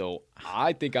Blackhawks. So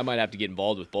I think I might have to get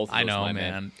involved with both of those. I know,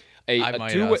 man. I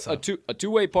might also. A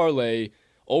two-way parlay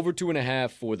over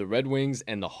 2.5 for the Red Wings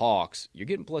and the Hawks. You're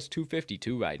getting plus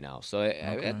 252 right now, so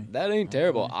that ain't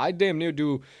terrible. I damn near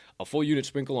do a full unit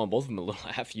sprinkle on both of them, a little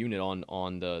half unit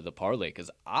on the parlay,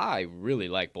 because I really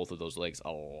like both of those legs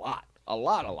a lot.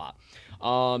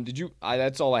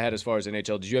 That's all I had as far as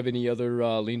NHL. Did you have any other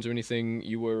leans or anything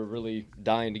you were really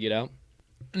dying to get out?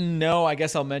 No, I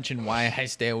guess I'll mention why I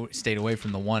stayed away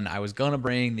from the one. I was gonna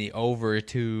bring the over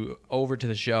to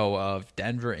the show of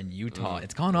Denver and Utah.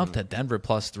 It's gone up to Denver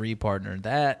 +3, partner.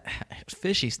 That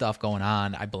fishy stuff going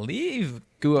on. I believe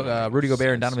Rudy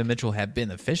Gobert and Donovan Mitchell have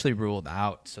been officially ruled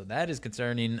out, so that is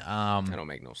concerning. That don't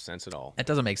make no sense at all. It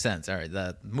doesn't make sense. All right,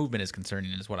 the movement is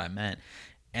concerning, is what I meant.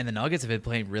 And the Nuggets have been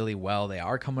playing really well. They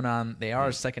are coming on. They are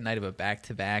a second night of a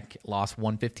back-to-back, lost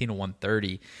 115 to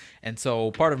 130. And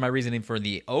so part of my reasoning for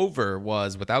the over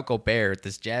was without Gobert,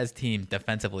 this Jazz team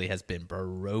defensively has been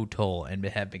brutal and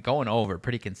have been going over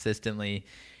pretty consistently.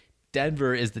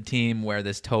 Denver is the team where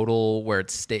this total, where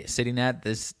it's sitting at.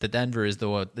 The Denver is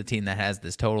the team that has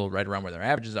this total right around where their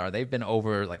averages are. They've been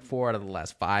over like 4 out of the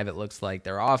last 5, it looks like.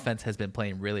 Their offense has been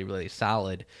playing really, really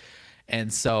solid.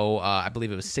 And so I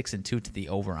believe it was 6-2 to the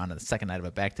over on the second night of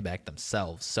a back-to-back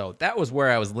themselves. So that was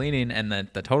where I was leaning, and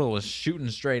the total was shooting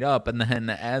straight up. And then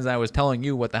as I was telling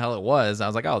you what the hell it was, I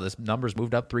was like, oh, this number's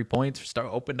moved up 3 points,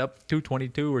 opened up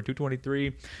 222 or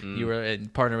 223.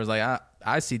 And partner was like,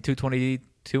 I see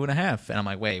 222.5. And I'm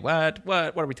like, wait, what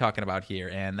are we talking about here?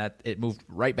 And that it moved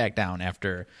right back down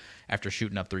after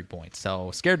shooting up 3 points.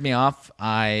 So scared me off.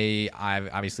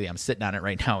 I'm sitting on it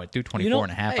right now at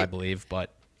 224.5, I believe.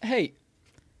 But hey,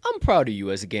 I'm proud of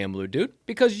you as a gambler, dude,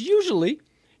 because usually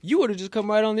you would have just come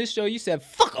right on this show. You said,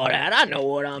 fuck all that. I know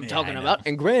what I'm talking about.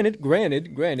 And granted,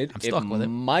 I'm stuck with it.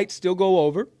 Might still go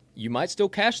over. You might still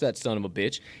cash that son of a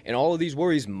bitch. And all of these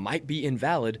worries might be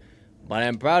invalid. But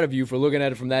I'm proud of you for looking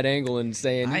at it from that angle and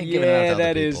saying,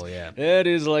 that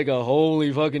is like a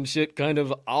holy fucking shit kind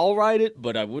of, I'll write it,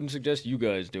 but I wouldn't suggest you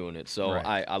guys doing it. So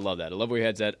right. I love that. I love where your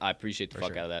head's at. I appreciate the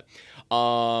fuck out of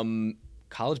that.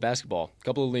 College basketball, a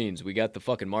couple of leans. We got the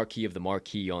fucking marquee of the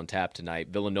marquee on tap tonight.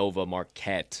 Villanova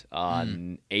Marquette,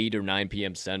 8 or 9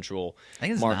 p.m. Central. I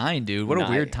think it's 9, dude. What a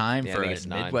weird time for a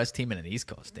Midwest team and an East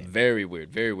Coast team. Very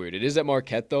weird, very weird. It is at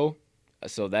Marquette, though.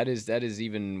 So that is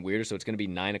even weirder. So it's going to be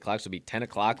 9 o'clock. So it'll be 10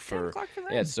 o'clock for them.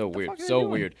 Yeah, it's so weird. So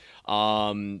weird.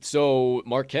 So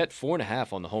Marquette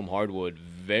 4.5 on the home hardwood.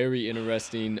 Very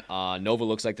interesting. Nova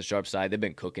looks like the sharp side. They've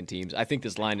been cooking teams. I think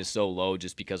this line is so low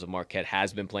just because of Marquette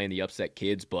has been playing the upset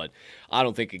kids, but I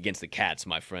don't think against the Cats,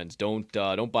 my friends. Don't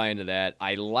buy into that.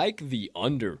 I like the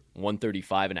under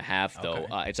 135.5 though.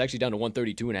 Okay. It's actually down to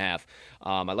 132.5.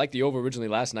 I liked the over originally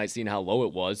last night, seeing how low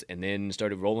it was, and then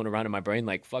started rolling around in my brain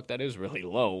like, fuck, that is really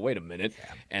low. Wait a minute.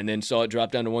 Yeah. And then saw it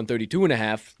drop down to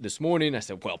 132.5 this morning. I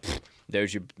said, well,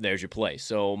 there's your play.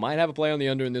 So might have a play on the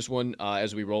under in this one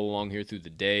as we roll along here through the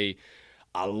day.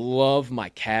 I love my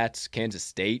Cats, Kansas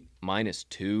State,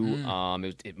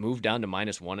 -2. It moved down to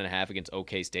 -1.5 against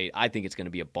OK State. I think it's going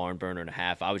to be a barn burner and a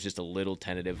half. I was just a little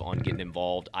tentative on getting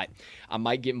involved. I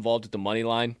might get involved at the money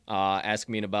line. Ask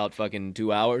me in about fucking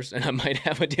 2 hours, and I might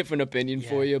have a different opinion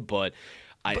for you, but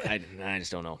I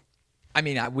just don't know. I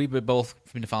mean, we've been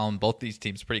following both these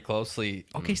teams pretty closely.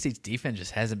 OK State's defense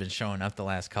just hasn't been showing up the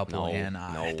last couple, and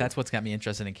that's what's got me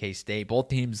interested in K-State. Both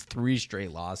teams 3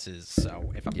 straight losses,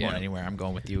 so if I'm going anywhere, I'm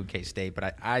going with you, K-State.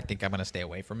 But I think I'm going to stay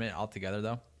away from it altogether,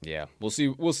 though. Yeah, we'll see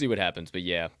what happens, but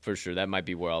yeah, for sure, that might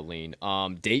be where I'll lean.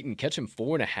 Dayton catching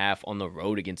 4.5 on the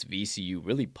road against VCU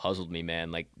really puzzled me,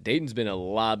 man. Like Dayton's been a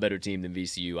lot better team than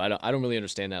VCU. I don't really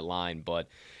understand that line, but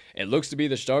it looks to be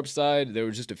the sharp side. There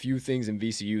were just a few things in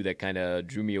VCU that kind of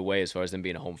drew me away as far as them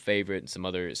being a home favorite and some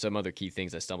other key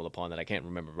things I stumbled upon that I can't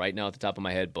remember right now at the top of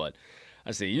my head. But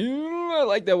I say, I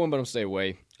like that one, but I'm stay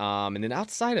away. And then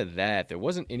outside of that, there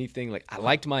wasn't anything like I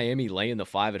liked Miami laying the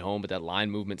 5 at home, but that line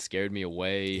movement scared me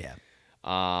away.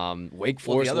 Yeah. Wake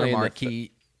Forest. The other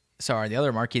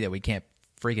marquee that we can't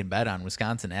freaking bet on,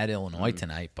 Wisconsin at Illinois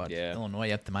tonight, but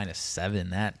Illinois up to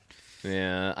 -7.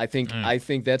 Yeah, I think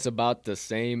that's about the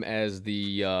same as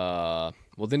the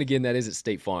well, then again, that is at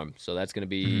State Farm, so that's going to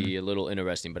be a little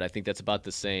interesting, but I think that's about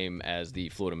the same as the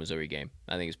Florida-Missouri game.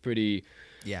 I think it's pretty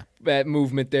bad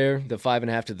movement there, the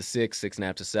 5.5 to the 6,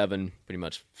 6.5 to 7, pretty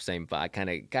much same vibe. I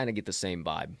kind of get the same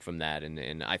vibe from that,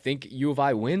 and I think U of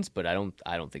I wins, but I don't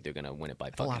think they're going to win it by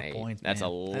fucking 8. Points, that's man.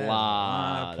 a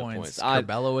lot of points.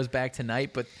 Curbelo is back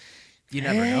tonight, but you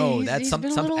never know. That's some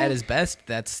at his best.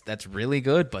 That's really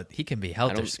good, but he can be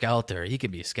helter skelter. He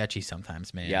can be sketchy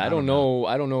sometimes, man. Yeah, I don't know.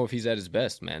 I don't know if he's at his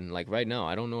best, man. Like right now,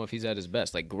 I don't know if he's at his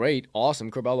best. Like great,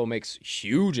 awesome. Curbelo makes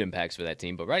huge impacts for that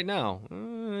team, but right now,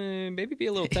 maybe be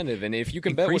a little tentative. And if you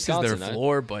can bet increases Wisconsin, their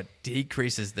floor, but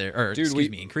decreases their, or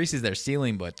Dude, increases their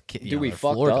ceiling, but we their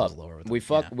fucked floor up. goes lower.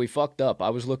 We fucked up. I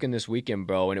was looking this weekend,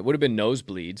 bro, and it would have been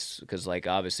nosebleeds because, like,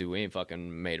 obviously we ain't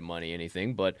fucking made money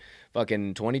anything, but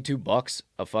fucking $22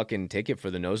 a fucking ticket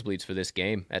for the nosebleeds for this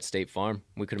game at State Farm.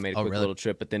 We could have made a quick little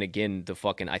trip, but then again,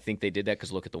 I think they did that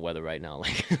because look at the weather right now.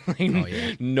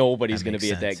 Like, nobody's gonna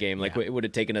be at that game. Like, it would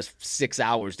have taken us 6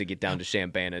 hours to get down to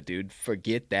Champaign, dude.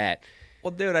 Forget that.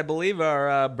 Well, dude, I believe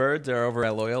our birds are over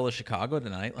at Loyola Chicago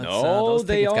tonight. Those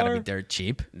they tickets gotta be dirt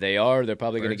cheap. They are. They're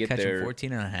probably Birds gonna get catching their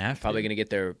 14.5. Probably gonna get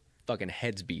their fucking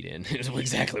heads beat in. Is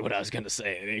exactly what I was gonna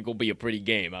say. It ain't gonna be a pretty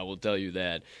game, I will tell you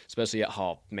that. Especially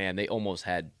man, they almost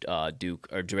had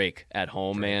Drake at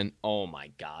home, man. Oh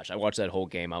my gosh, I watched that whole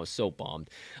game. I was so bummed.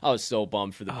 I was so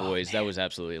bummed for the boys. Man. That was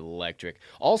absolutely electric.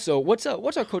 Also, what's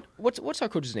our coach? What's our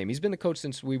coach's name? He's been the coach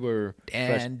since we were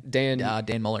Dan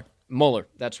Muller. Muller,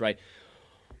 that's right.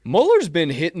 Muller's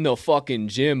been hitting the fucking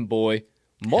gym, boy.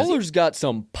 Muller's got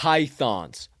some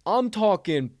pythons. I'm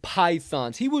talking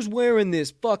pythons. He was wearing this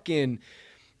fucking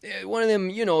one of them,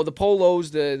 the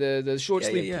polos, the short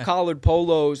sleeve collared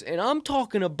polos, and I'm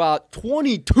talking about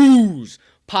 22s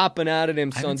popping out of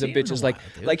them sons of bitches.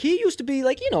 Like he used to be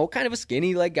kind of a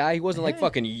skinny guy. He wasn't like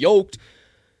fucking yoked.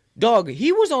 Dog,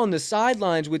 he was on the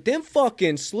sidelines with them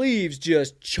fucking sleeves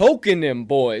just choking them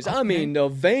boys. Okay. I mean, the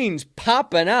veins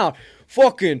popping out.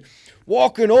 Fucking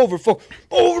walking over this way.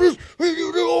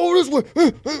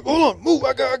 Hey, hold on, move.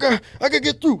 I gotta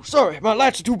get through. Sorry, my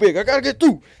latch is too big. I gotta get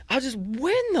through.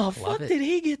 When the fuck did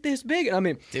he get this big? I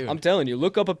mean, dude. I'm telling you,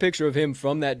 look up a picture of him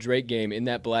from that Drake game in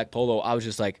that black polo. I was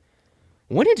just like,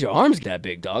 when did your arms get that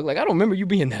big, dog? Like, I don't remember you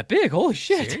being that big. Holy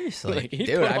shit. Seriously. He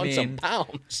put on some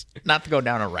pounds. Not to go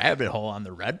down a rabbit hole on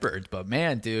the Redbirds, but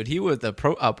man, dude, he was the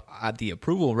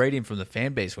approval rating from the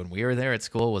fan base when we were there at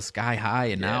school was sky high,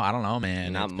 and now, I don't know,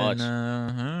 man. Not much.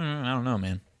 I don't know,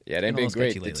 man. Yeah, it ain't been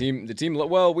great. The team.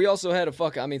 Well, we also had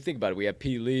think about it. We had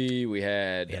P. Lee. We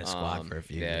had a squad for a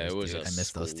few years. It was I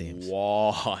missed those teams.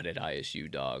 Squad at ISU,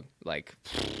 dog. Like,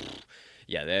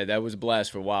 yeah, that was a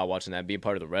blast for a while watching that, being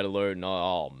part of the Red Alert, and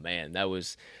oh man, that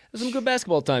was some good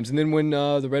basketball times. And then when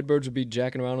the Redbirds would be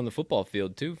jacking around on the football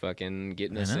field too, fucking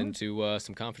getting us into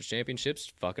some conference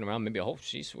championships, fucking around. Maybe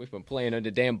we've been playing a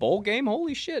damn bowl game.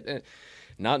 Holy shit.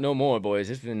 Not no more, boys.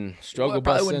 It's been struggle bus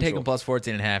probably wouldn't central. take them plus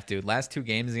 14.5, dude. Last two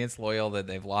games against Loyola that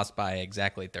they've lost by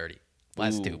exactly 30.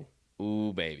 Last two.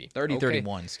 Ooh, baby.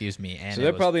 30-31, excuse me. And so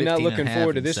they're probably not looking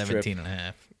forward to this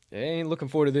 17.5. They ain't looking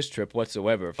forward to this trip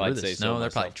whatsoever, if I'd say so. They're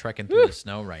probably trekking through the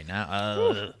snow right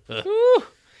now.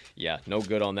 Yeah, no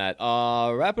good on that.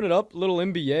 Wrapping it up, little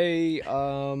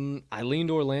NBA. I leaned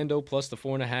Orlando plus the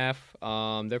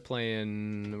 4.5. They're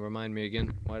playing. Remind me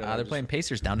again. They're playing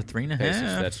Pacers down to 3.5. Pacers,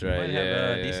 that's right. Might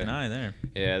have a decent eye there.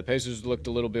 Yeah, the Pacers looked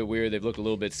a little bit weird. They've looked a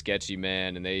little bit sketchy,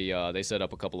 man. And they set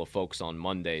up a couple of folks on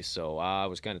Monday, so I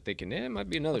was kind of thinking, it might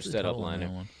be another setup liner.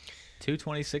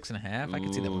 226.5. I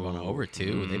can see that we're going over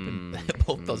 2. They've been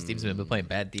both those teams have been playing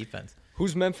bad defense.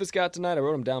 Who's Memphis got tonight? I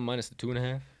wrote them down minus the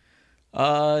 2.5.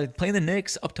 Playing the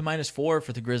Knicks up to -4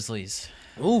 for the Grizzlies.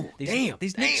 Ooh,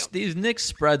 These Knicks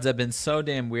spreads have been so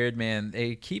damn weird, man.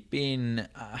 They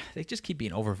just keep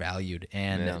being overvalued.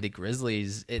 And the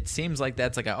Grizzlies, it seems like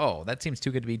that's that seems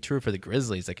too good to be true for the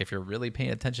Grizzlies. Like, if you're really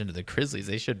paying attention to the Grizzlies,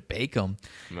 they should bake them.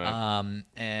 Right.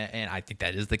 And I think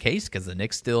that is the case because the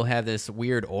Knicks still have this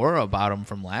weird aura about them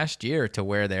from last year to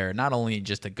where they're not only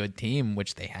just a good team,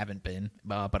 which they haven't been,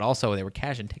 but also they were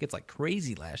cashing tickets like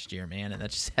crazy last year, man. And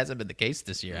that just hasn't been the case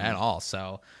this year at all.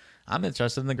 So I'm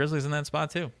interested in the Grizzlies in that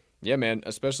spot too. Yeah, man,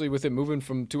 especially with it moving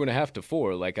from 2.5 to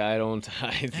 4. Like, I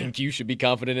think you should be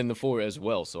confident in the 4 as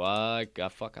well. So I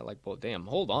like both. Damn,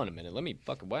 hold on a minute.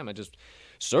 Why am I just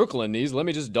circling these? Let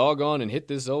me just doggone and hit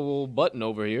this old button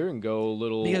over here and go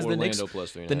little Orlando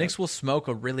plus 3.5. The Knicks will smoke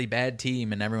a really bad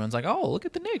team, and everyone's like, oh, look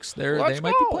at the Knicks. They might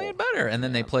be playing better. And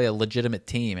then they play a legitimate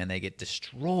team, and they get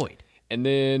destroyed. And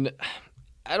then,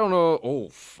 I don't know. Oh,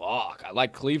 fuck. I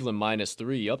like Cleveland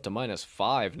 -3 up to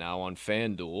 -5 now on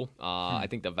FanDuel. I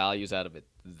think the value's out of it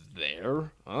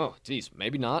there. Oh, geez.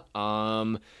 Maybe not.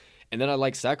 And then I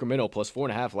like Sacramento plus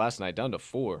 4.5 last night down to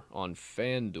 4 on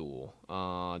FanDuel.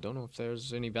 Don't know if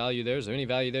there's any value there. Is there any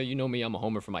value there? You know me. I'm a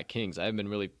homer for my Kings. I haven't been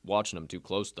really watching them too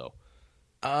close, though.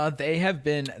 They have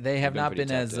not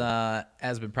been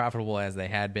as been profitable as they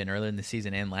had been earlier in the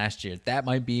season and last year. That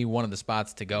might be one of the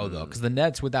spots to go though, because the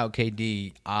Nets without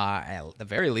KD, at the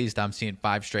very least, I'm seeing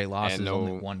 5 straight losses,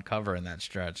 only 1 cover in that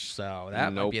stretch. So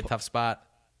that might be a tough spot.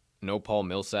 No Paul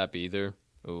Millsap either.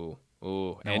 Ooh,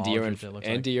 and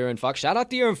De'Aaron Fox. Shout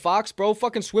out De'Aaron Fox, bro.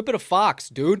 Fucking swip it a Fox,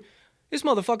 dude. This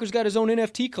motherfucker's got his own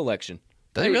NFT collection.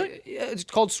 Does he really? Yeah, it's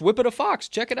called Swip It a Fox.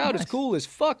 Check it out. Nice. It's cool as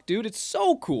fuck, dude. It's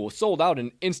so cool. Sold out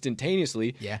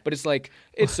instantaneously. Yeah. But it's like,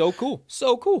 it's so cool.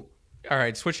 So cool. All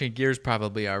right, switching gears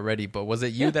probably already, but was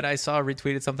it you that I saw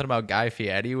retweeted something about Guy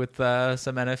Fieri with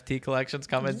some NFT collections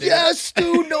coming? Dude? Yes,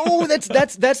 dude. No, that's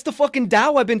the fucking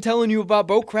DAO I've been telling you about,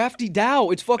 bro. Crafty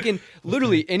DAO. It's fucking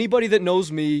literally anybody that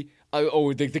knows me.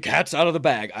 The cat's out of the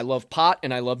bag. I love pot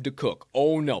and I love to cook.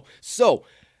 Oh no. So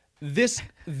this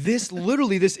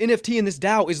NFT and this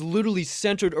DAO is literally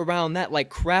centered around that, like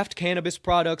craft cannabis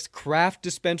products, craft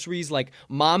dispensaries, like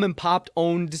mom and pop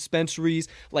owned dispensaries,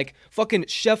 like fucking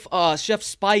Chef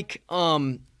Spike,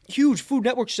 huge Food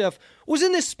Network chef, was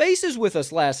in this spaces with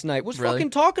us last night. Was Really? fucking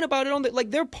talking about it on the,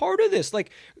 like they're part of this. Like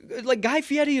Guy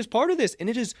Fieri is part of this, and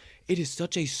it is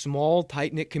such a small,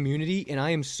 tight knit community, and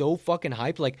I am so fucking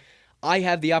hyped. Like I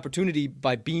have the opportunity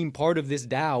by being part of this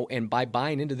DAO and by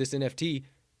buying into this NFT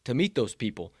to meet those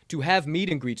people, to have meet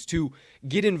and greets, to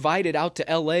get invited out to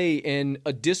LA in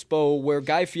a dispo where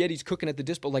Guy Fieri's cooking at the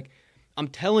dispo. Like, I'm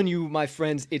telling you, my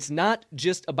friends, it's not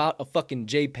just about a fucking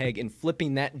JPEG and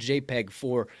flipping that JPEG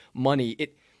for money.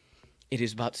 It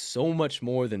is about so much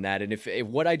more than that. And if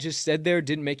what I just said there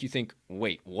didn't make you think,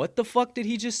 wait, what the fuck did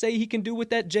he just say he can do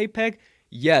with that JPEG?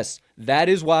 Yes, that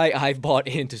is why I've bought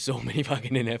into so many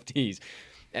fucking NFTs.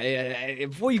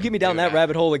 Before you get me down that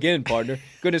rabbit hole again, partner.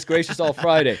 Goodness gracious, all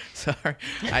Friday. Sorry.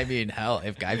 I mean, hell,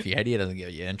 if Guy Fieri doesn't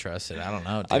get you interested, I don't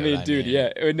know. Dude.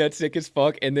 Yeah, and that's sick as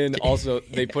fuck. And then also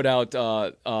they put out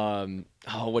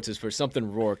what's his first? Something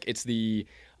Rourke. It's the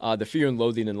Fear and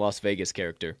Loathing in Las Vegas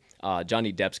character,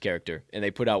 Johnny Depp's character, and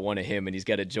they put out one of him, and he's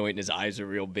got a joint, and his eyes are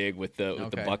real big with the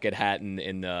bucket hat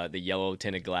and the yellow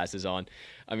tinted glasses on.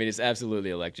 I mean, it's absolutely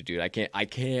electric, dude. I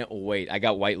can't wait. I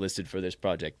got whitelisted for this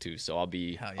project too, so I'll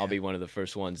be one of the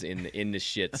first ones in the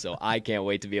shit. So I can't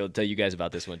wait to be able to tell you guys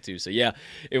about this one too. So yeah,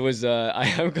 it was.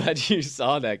 I'm glad you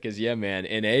saw that because yeah, man.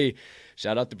 And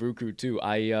shout out to Brew Crew too.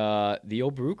 The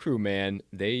old Brew Crew, man.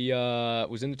 They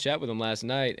was in the chat with them last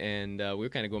night, and we were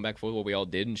kind of going back and forth what we all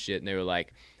did and shit. And they were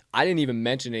like, I didn't even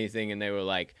mention anything, and they were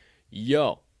like,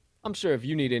 "Yo, I'm sure if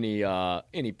you need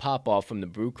any pop off from the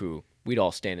Brew Crew, we'd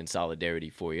all stand in solidarity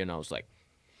for you." And I was like,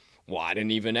 well, I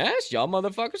didn't even ask. Y'all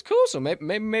motherfuckers cool. So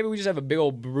maybe we just have a big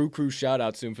old Brew Crew shout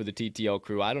out soon for the TTL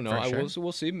crew. I don't know.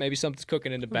 We'll see. Maybe something's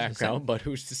cooking in the background, but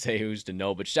who's to say, who's to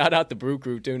know? But shout out the Brew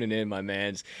Crew tuning in, my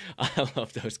mans. I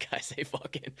love those guys. They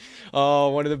fucking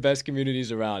one of the best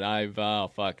communities around.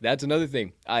 That's another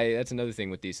thing. That's another thing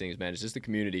with these things, man. It's just the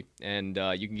community, and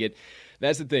you can get.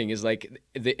 That's the thing is like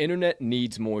the internet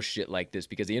needs more shit like this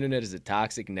because the internet is a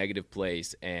toxic, negative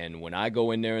place. And when I go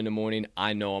in there in the morning,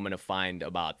 I know I'm going to find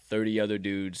about 30 other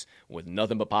dudes with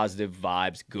nothing but positive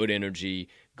vibes, good energy,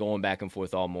 going back and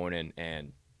forth all morning.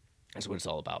 And that's what it's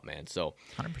all about, man. So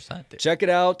 100%. Dude. Check it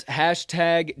out.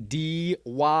 Hashtag DYOR.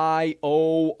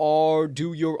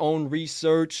 Do your own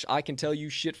research. I can tell you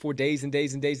shit for days and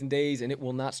days and days and days, and it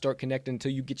will not start connecting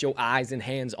until you get your eyes and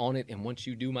hands on it. And once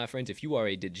you do, my friends, if you are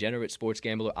a degenerate sports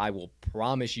gambler, I will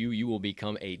promise you will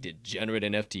become a degenerate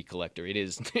NFT collector. It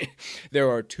is. There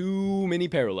are too many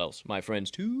parallels, my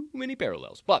friends. Too many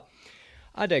parallels. But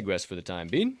I digress for the time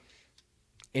being.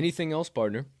 Anything else,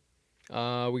 partner?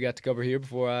 We got to cover here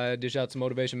before I dish out some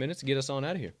motivation minutes to get us on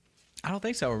out of here. I don't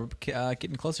think so. We're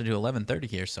getting closer to 11:30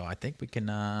 here, so I think we can.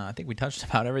 I think we touched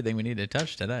about everything we needed to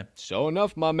touch today. So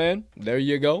enough, my man. There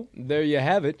you go. There you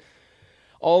have it.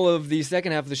 All of the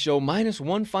second half of the show minus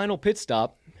one final pit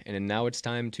stop, and now it's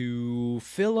time to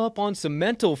fill up on some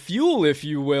mental fuel, if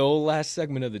you will. Last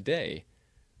segment of the day.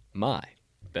 My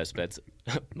best bets.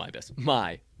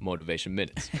 My motivation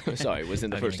minutes. Sorry, it was in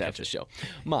the first half of the show.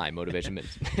 My motivation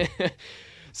minutes.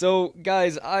 So,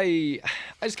 guys, I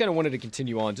just kind of wanted to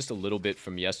continue on just a little bit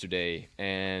from yesterday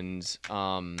and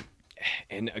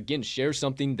again, share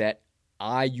something that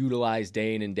I utilize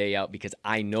day in and day out because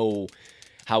I know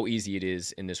how easy it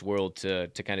is in this world to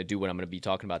kind of do what I'm going to be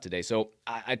talking about today. So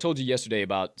I told you yesterday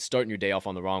about starting your day off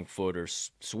on the wrong foot or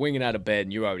swinging out of bed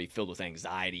and you're already filled with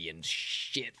anxiety and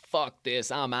shit, fuck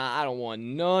this. I don't want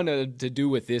none to do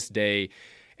with this day,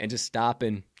 and just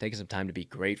stopping, taking some time to be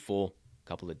grateful, a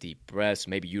couple of deep breaths,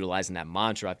 maybe utilizing that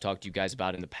mantra I've talked to you guys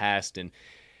about in the past and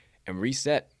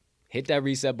reset. Hit that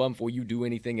reset button before you do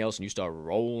anything else and you start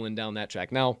rolling down that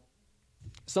track. Now,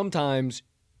 sometimes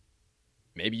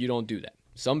maybe you don't do that.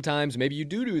 Sometimes maybe you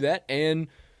do that and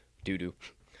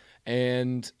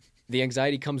and the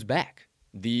anxiety comes back.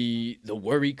 The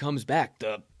worry comes back.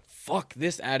 The fuck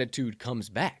this attitude comes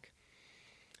back.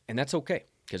 And that's okay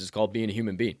because it's called being a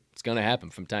human being. It's going to happen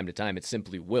from time to time. It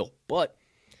simply will. But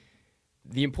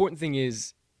the important thing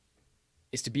is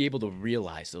to be able to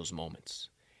realize those moments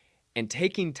And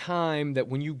taking time that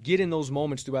when you get in those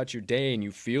moments throughout your day and you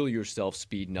feel yourself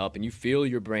speeding up and you feel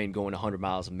your brain going 100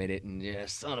 miles a minute and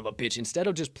son of a bitch, instead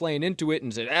of just playing into it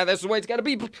and saying, that's the way it's got to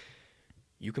be,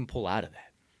 you can pull out of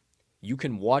that. You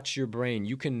can watch your brain.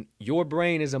 Your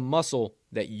brain is a muscle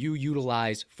that you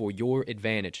utilize for your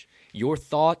advantage. Your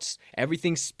thoughts,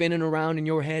 everything spinning around in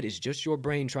your head is just your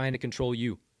brain trying to control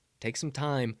you. Take some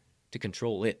time to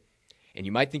control it. And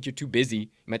you might think you're too busy. You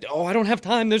might think, I don't have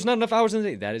time. There's not enough hours in the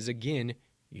day. That is, again,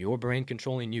 your brain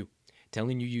controlling you,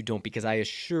 telling you don't, because I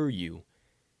assure you,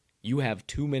 you have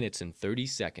 2 minutes and 30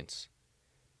 seconds.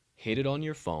 Hit it on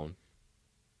your phone.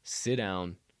 Sit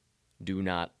down. Do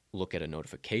not look at a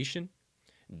notification.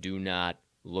 Do not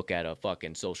look at a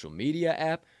fucking social media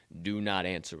app. Do not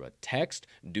answer a text.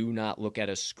 Do not look at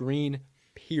a screen,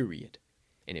 period.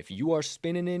 And if you are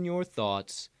spinning in your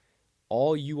thoughts,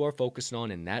 all you are focused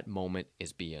on in that moment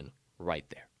is being right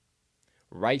there.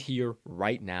 Right here,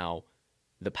 right now,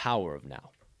 the power of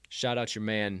now. Shout out your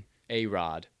man,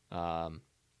 A-Rod,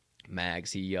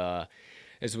 Mags.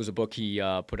 This was a book he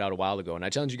put out a while ago, and I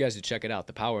challenge you guys to check it out,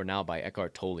 The Power of Now by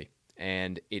Eckhart Tolle.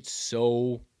 And it's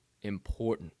so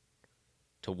important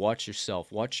to watch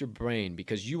yourself, watch your brain,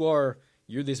 because you're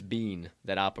this being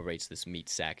that operates this meat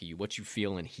sack of you, what you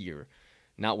feel in here,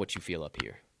 not what you feel up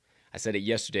here. I said it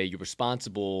yesterday, you're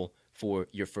responsible for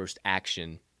your first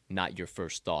action, not your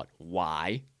first thought.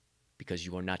 Why? Because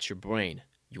you are not your brain.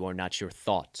 You are not your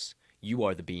thoughts. You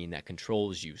are the being that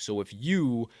controls you. So if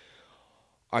you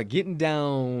are getting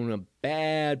down a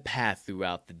bad path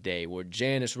throughout the day where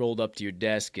Janice rolled up to your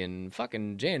desk and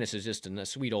fucking Janice is just a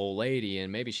sweet old lady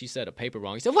and maybe she said a paper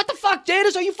wrong. You said, what the fuck,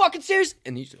 Janice? Are you fucking serious?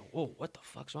 And you said, whoa, what the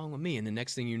fuck's wrong with me? And the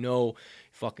next thing you know,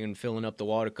 fucking filling up the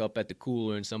water cup at the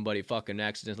cooler and somebody fucking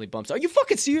accidentally bumps. Are you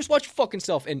fucking serious? Watch your fucking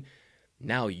self. And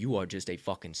now you are just a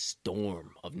fucking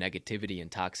storm of negativity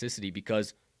and toxicity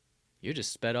because you're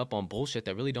just sped up on bullshit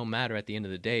that really don't matter at the end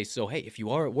of the day. So, hey, if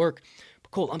you are at work,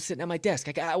 cool, I'm sitting at my desk.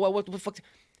 What the fuck?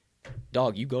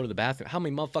 Dog, you go to the bathroom. How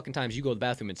many motherfucking times you go to the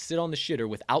bathroom and sit on the shitter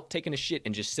without taking a shit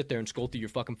and just sit there and scroll through your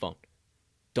fucking phone?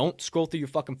 Don't scroll through your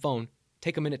fucking phone.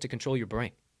 Take a minute to control your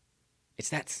brain. It's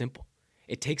that simple.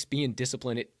 It takes being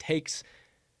disciplined. It takes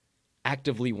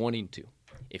actively wanting to.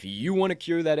 If you want to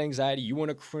cure that anxiety, you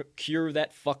want to cure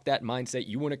that fuck that mindset,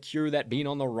 you want to cure that being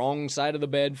on the wrong side of the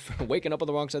bed, waking up on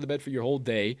the wrong side of the bed for your whole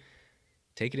day,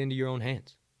 take it into your own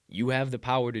hands. You have the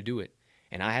power to do it.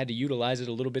 And I had to utilize it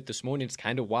a little bit this morning. It's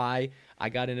kind of why I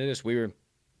got into this.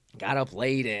 Got up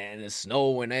late and the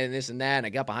snow and this and that, and I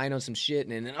got behind on some shit,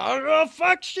 and then, oh,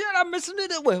 fuck shit, I'm missing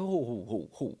it. Well,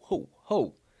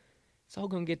 ho. It's all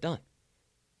going to get done.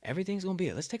 Everything's going to be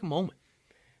it. Let's take a moment.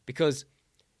 Because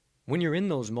when you're in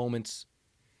those moments,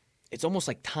 it's almost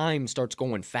like time starts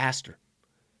going faster.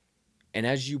 And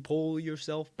as you pull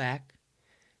yourself back,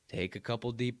 take a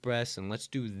couple deep breaths and let's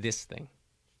do this thing.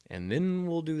 And then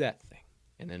we'll do that thing.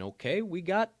 And then, okay, we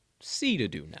got C to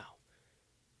do now.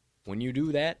 When you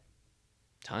do that,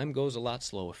 time goes a lot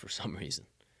slower for some reason.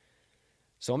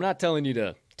 So I'm not telling you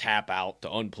to tap out, to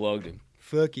unplug, and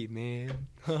fuck it, man.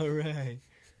 All right.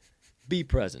 Be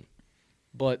present.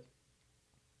 But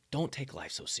don't take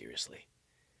life so seriously.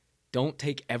 Don't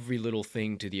take every little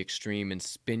thing to the extreme and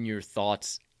spin your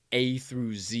thoughts A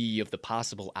through Z of the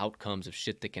possible outcomes of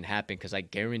shit that can happen, because I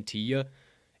guarantee you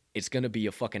it's going to be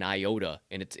a fucking iota,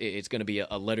 and it's going to be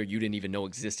a letter you didn't even know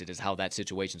existed is how that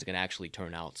situation's going to actually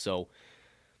turn out. So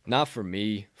not for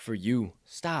me, for you,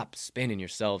 stop spinning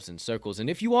yourselves in circles. And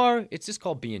if you are, it's just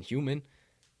called being human.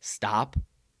 Stop.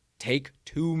 Take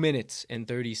 2 minutes and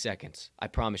 30 seconds. I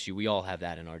promise you, we all have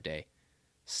that in our day.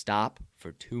 Stop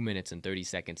for 2 minutes and 30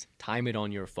 seconds. Time it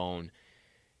on your phone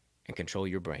and control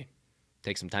your brain.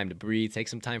 Take some time to breathe, take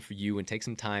some time for you, and take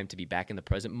some time to be back in the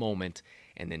present moment,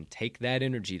 and then take that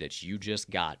energy that you just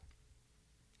got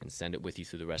and send it with you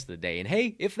through the rest of the day. And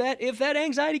hey, if that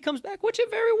anxiety comes back, which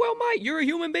it very well might, you're a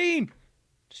human being.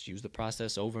 Just use the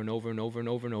process over and over and over and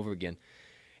over and over again.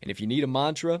 And if you need a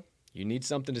mantra, you need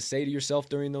something to say to yourself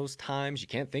during those times, you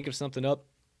can't think of something up,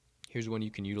 here's one you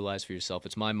can utilize for yourself.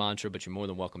 It's my mantra, but you're more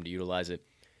than welcome to utilize it.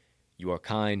 You are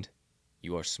kind,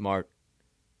 you are smart,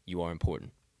 you are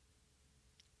important.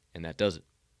 And that does it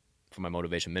for my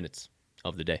motivation minutes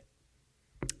of the day.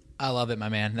 I love it, my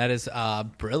man. That is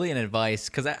brilliant advice,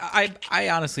 because I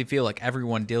honestly feel like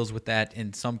everyone deals with that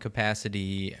in some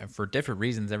capacity for different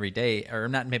reasons every day, or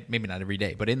not, maybe not every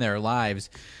day, but in their lives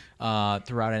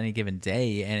throughout any given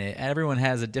day. And everyone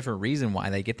has a different reason why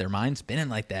they get their mind spinning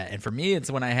like that. And for me, it's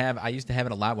when I used to have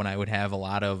it a lot when I would have a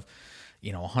lot of,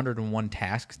 101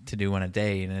 tasks to do in a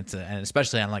day, and and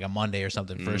especially on like a Monday or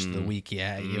something, first of the week,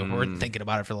 we're thinking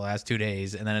about it for the last 2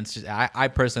 days, and then it's just I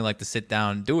personally like to sit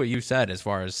down, do what you said as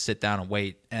far as sit down and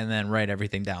wait, and then write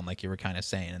everything down like you were kind of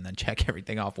saying, and then check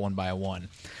everything off one by one.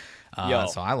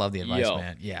 So I love the advice,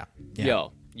 man. Yeah.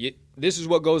 This is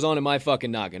what goes on in my fucking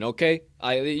noggin, okay?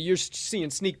 You're seeing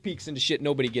sneak peeks into shit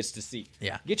nobody gets to see.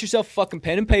 Yeah. Get yourself fucking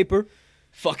pen and paper,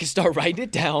 fucking start writing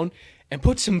it down, and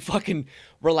put some fucking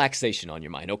relaxation on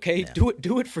your mind, okay? Yeah.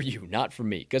 Do it for you, not for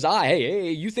me. Because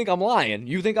hey, you think I'm lying.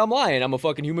 You think I'm lying. I'm a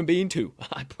fucking human being too.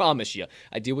 I promise you.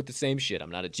 I deal with the same shit. I'm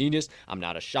not a genius. I'm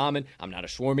not a shaman. I'm not a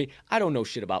Schwarmy. I don't know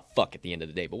shit about fuck at the end of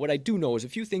the day. But what I do know is a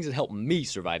few things that help me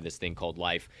survive this thing called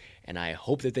life. And I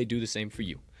hope that they do the same for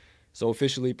you. So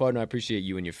officially, partner, I appreciate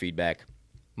you and your feedback.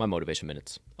 My motivation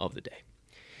minutes of the day.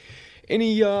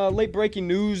 Any late breaking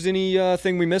news?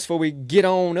 Anything we missed before we get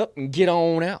on up and get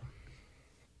on out?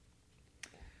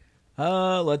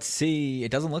 Let's see.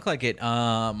 It doesn't look like it.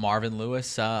 Marvin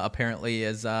Lewis apparently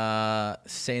is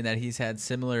saying that he's had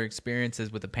similar experiences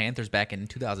with the Panthers back in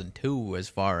 2002 as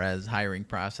far as hiring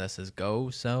processes go.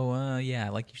 So,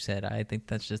 like you said, I think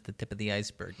that's just the tip of the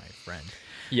iceberg, my friend.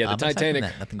 Yeah, the Titanic.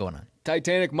 Nothing going on.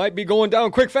 Titanic might be going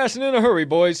down quick, fast, and in a hurry,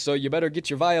 boys. So you better get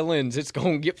your violins. It's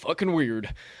going to get fucking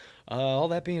weird. All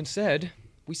that being said,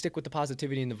 we stick with the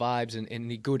positivity and the vibes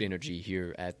and the good energy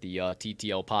here at the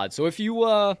TTL pod. So if you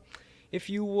are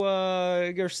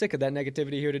sick of that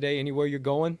negativity here today, anywhere you're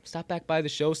going, stop back by the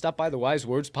show. Stop by the Wise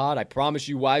Words pod. I promise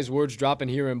you, Wise Words dropping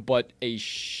here in but a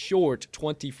short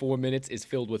 24 minutes is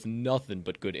filled with nothing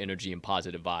but good energy and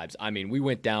positive vibes. I mean, we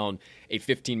went down a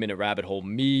 15-minute rabbit hole.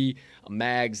 Me,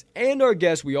 Mags, and our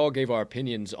guests, we all gave our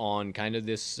opinions on kind of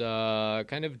this,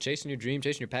 kind of chasing your dream,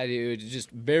 chasing your path. It's just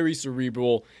very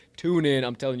cerebral. Tune in.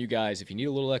 I'm telling you guys, if you need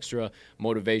a little extra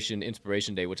motivation,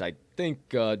 inspiration day, which I think,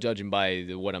 judging by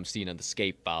what I'm seeing on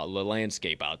the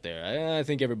landscape out there, I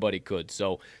think everybody could.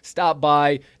 So stop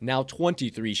by. Now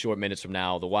 23 short minutes from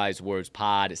now, the Wise Words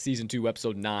Pod, Season 2,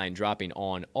 Episode 9, dropping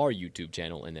on our YouTube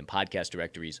channel and then podcast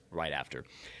directories right after.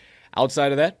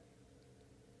 Outside of that,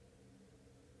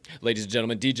 ladies and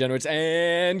gentlemen, degenerates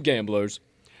and gamblers,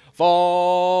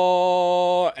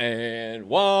 far and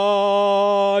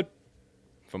wide,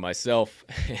 for myself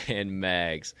and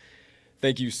Mags,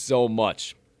 thank you so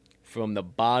much from the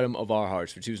bottom of our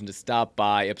hearts for choosing to stop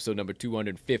by episode number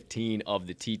 215 of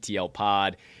the TTL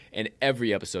pod, and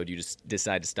every episode you just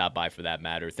decide to stop by for that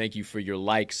matter. Thank you for your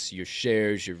likes, your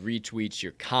shares, your retweets,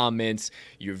 your comments,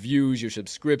 your views, your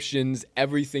subscriptions,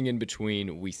 everything in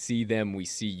between. We see them, we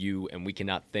see you, and we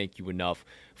cannot thank you enough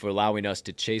for allowing us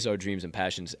to chase our dreams and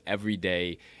passions every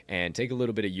day and take a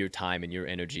little bit of your time and your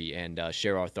energy and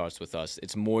share our thoughts with us.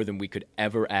 It's more than we could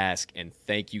ever ask, and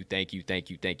thank you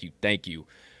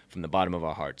from the bottom of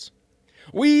our hearts.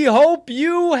 We hope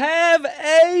you have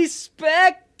a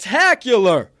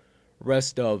spectacular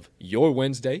rest of your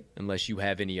Wednesday, unless you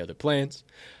have any other plans.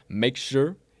 Make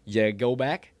sure you go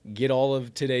back, get all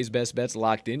of today's best bets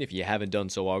locked in if you haven't done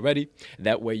so already.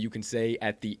 That way you can say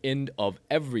at the end of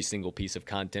every single piece of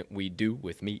content we do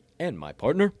with me and my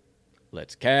partner,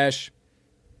 let's cash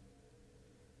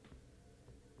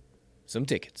some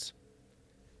tickets.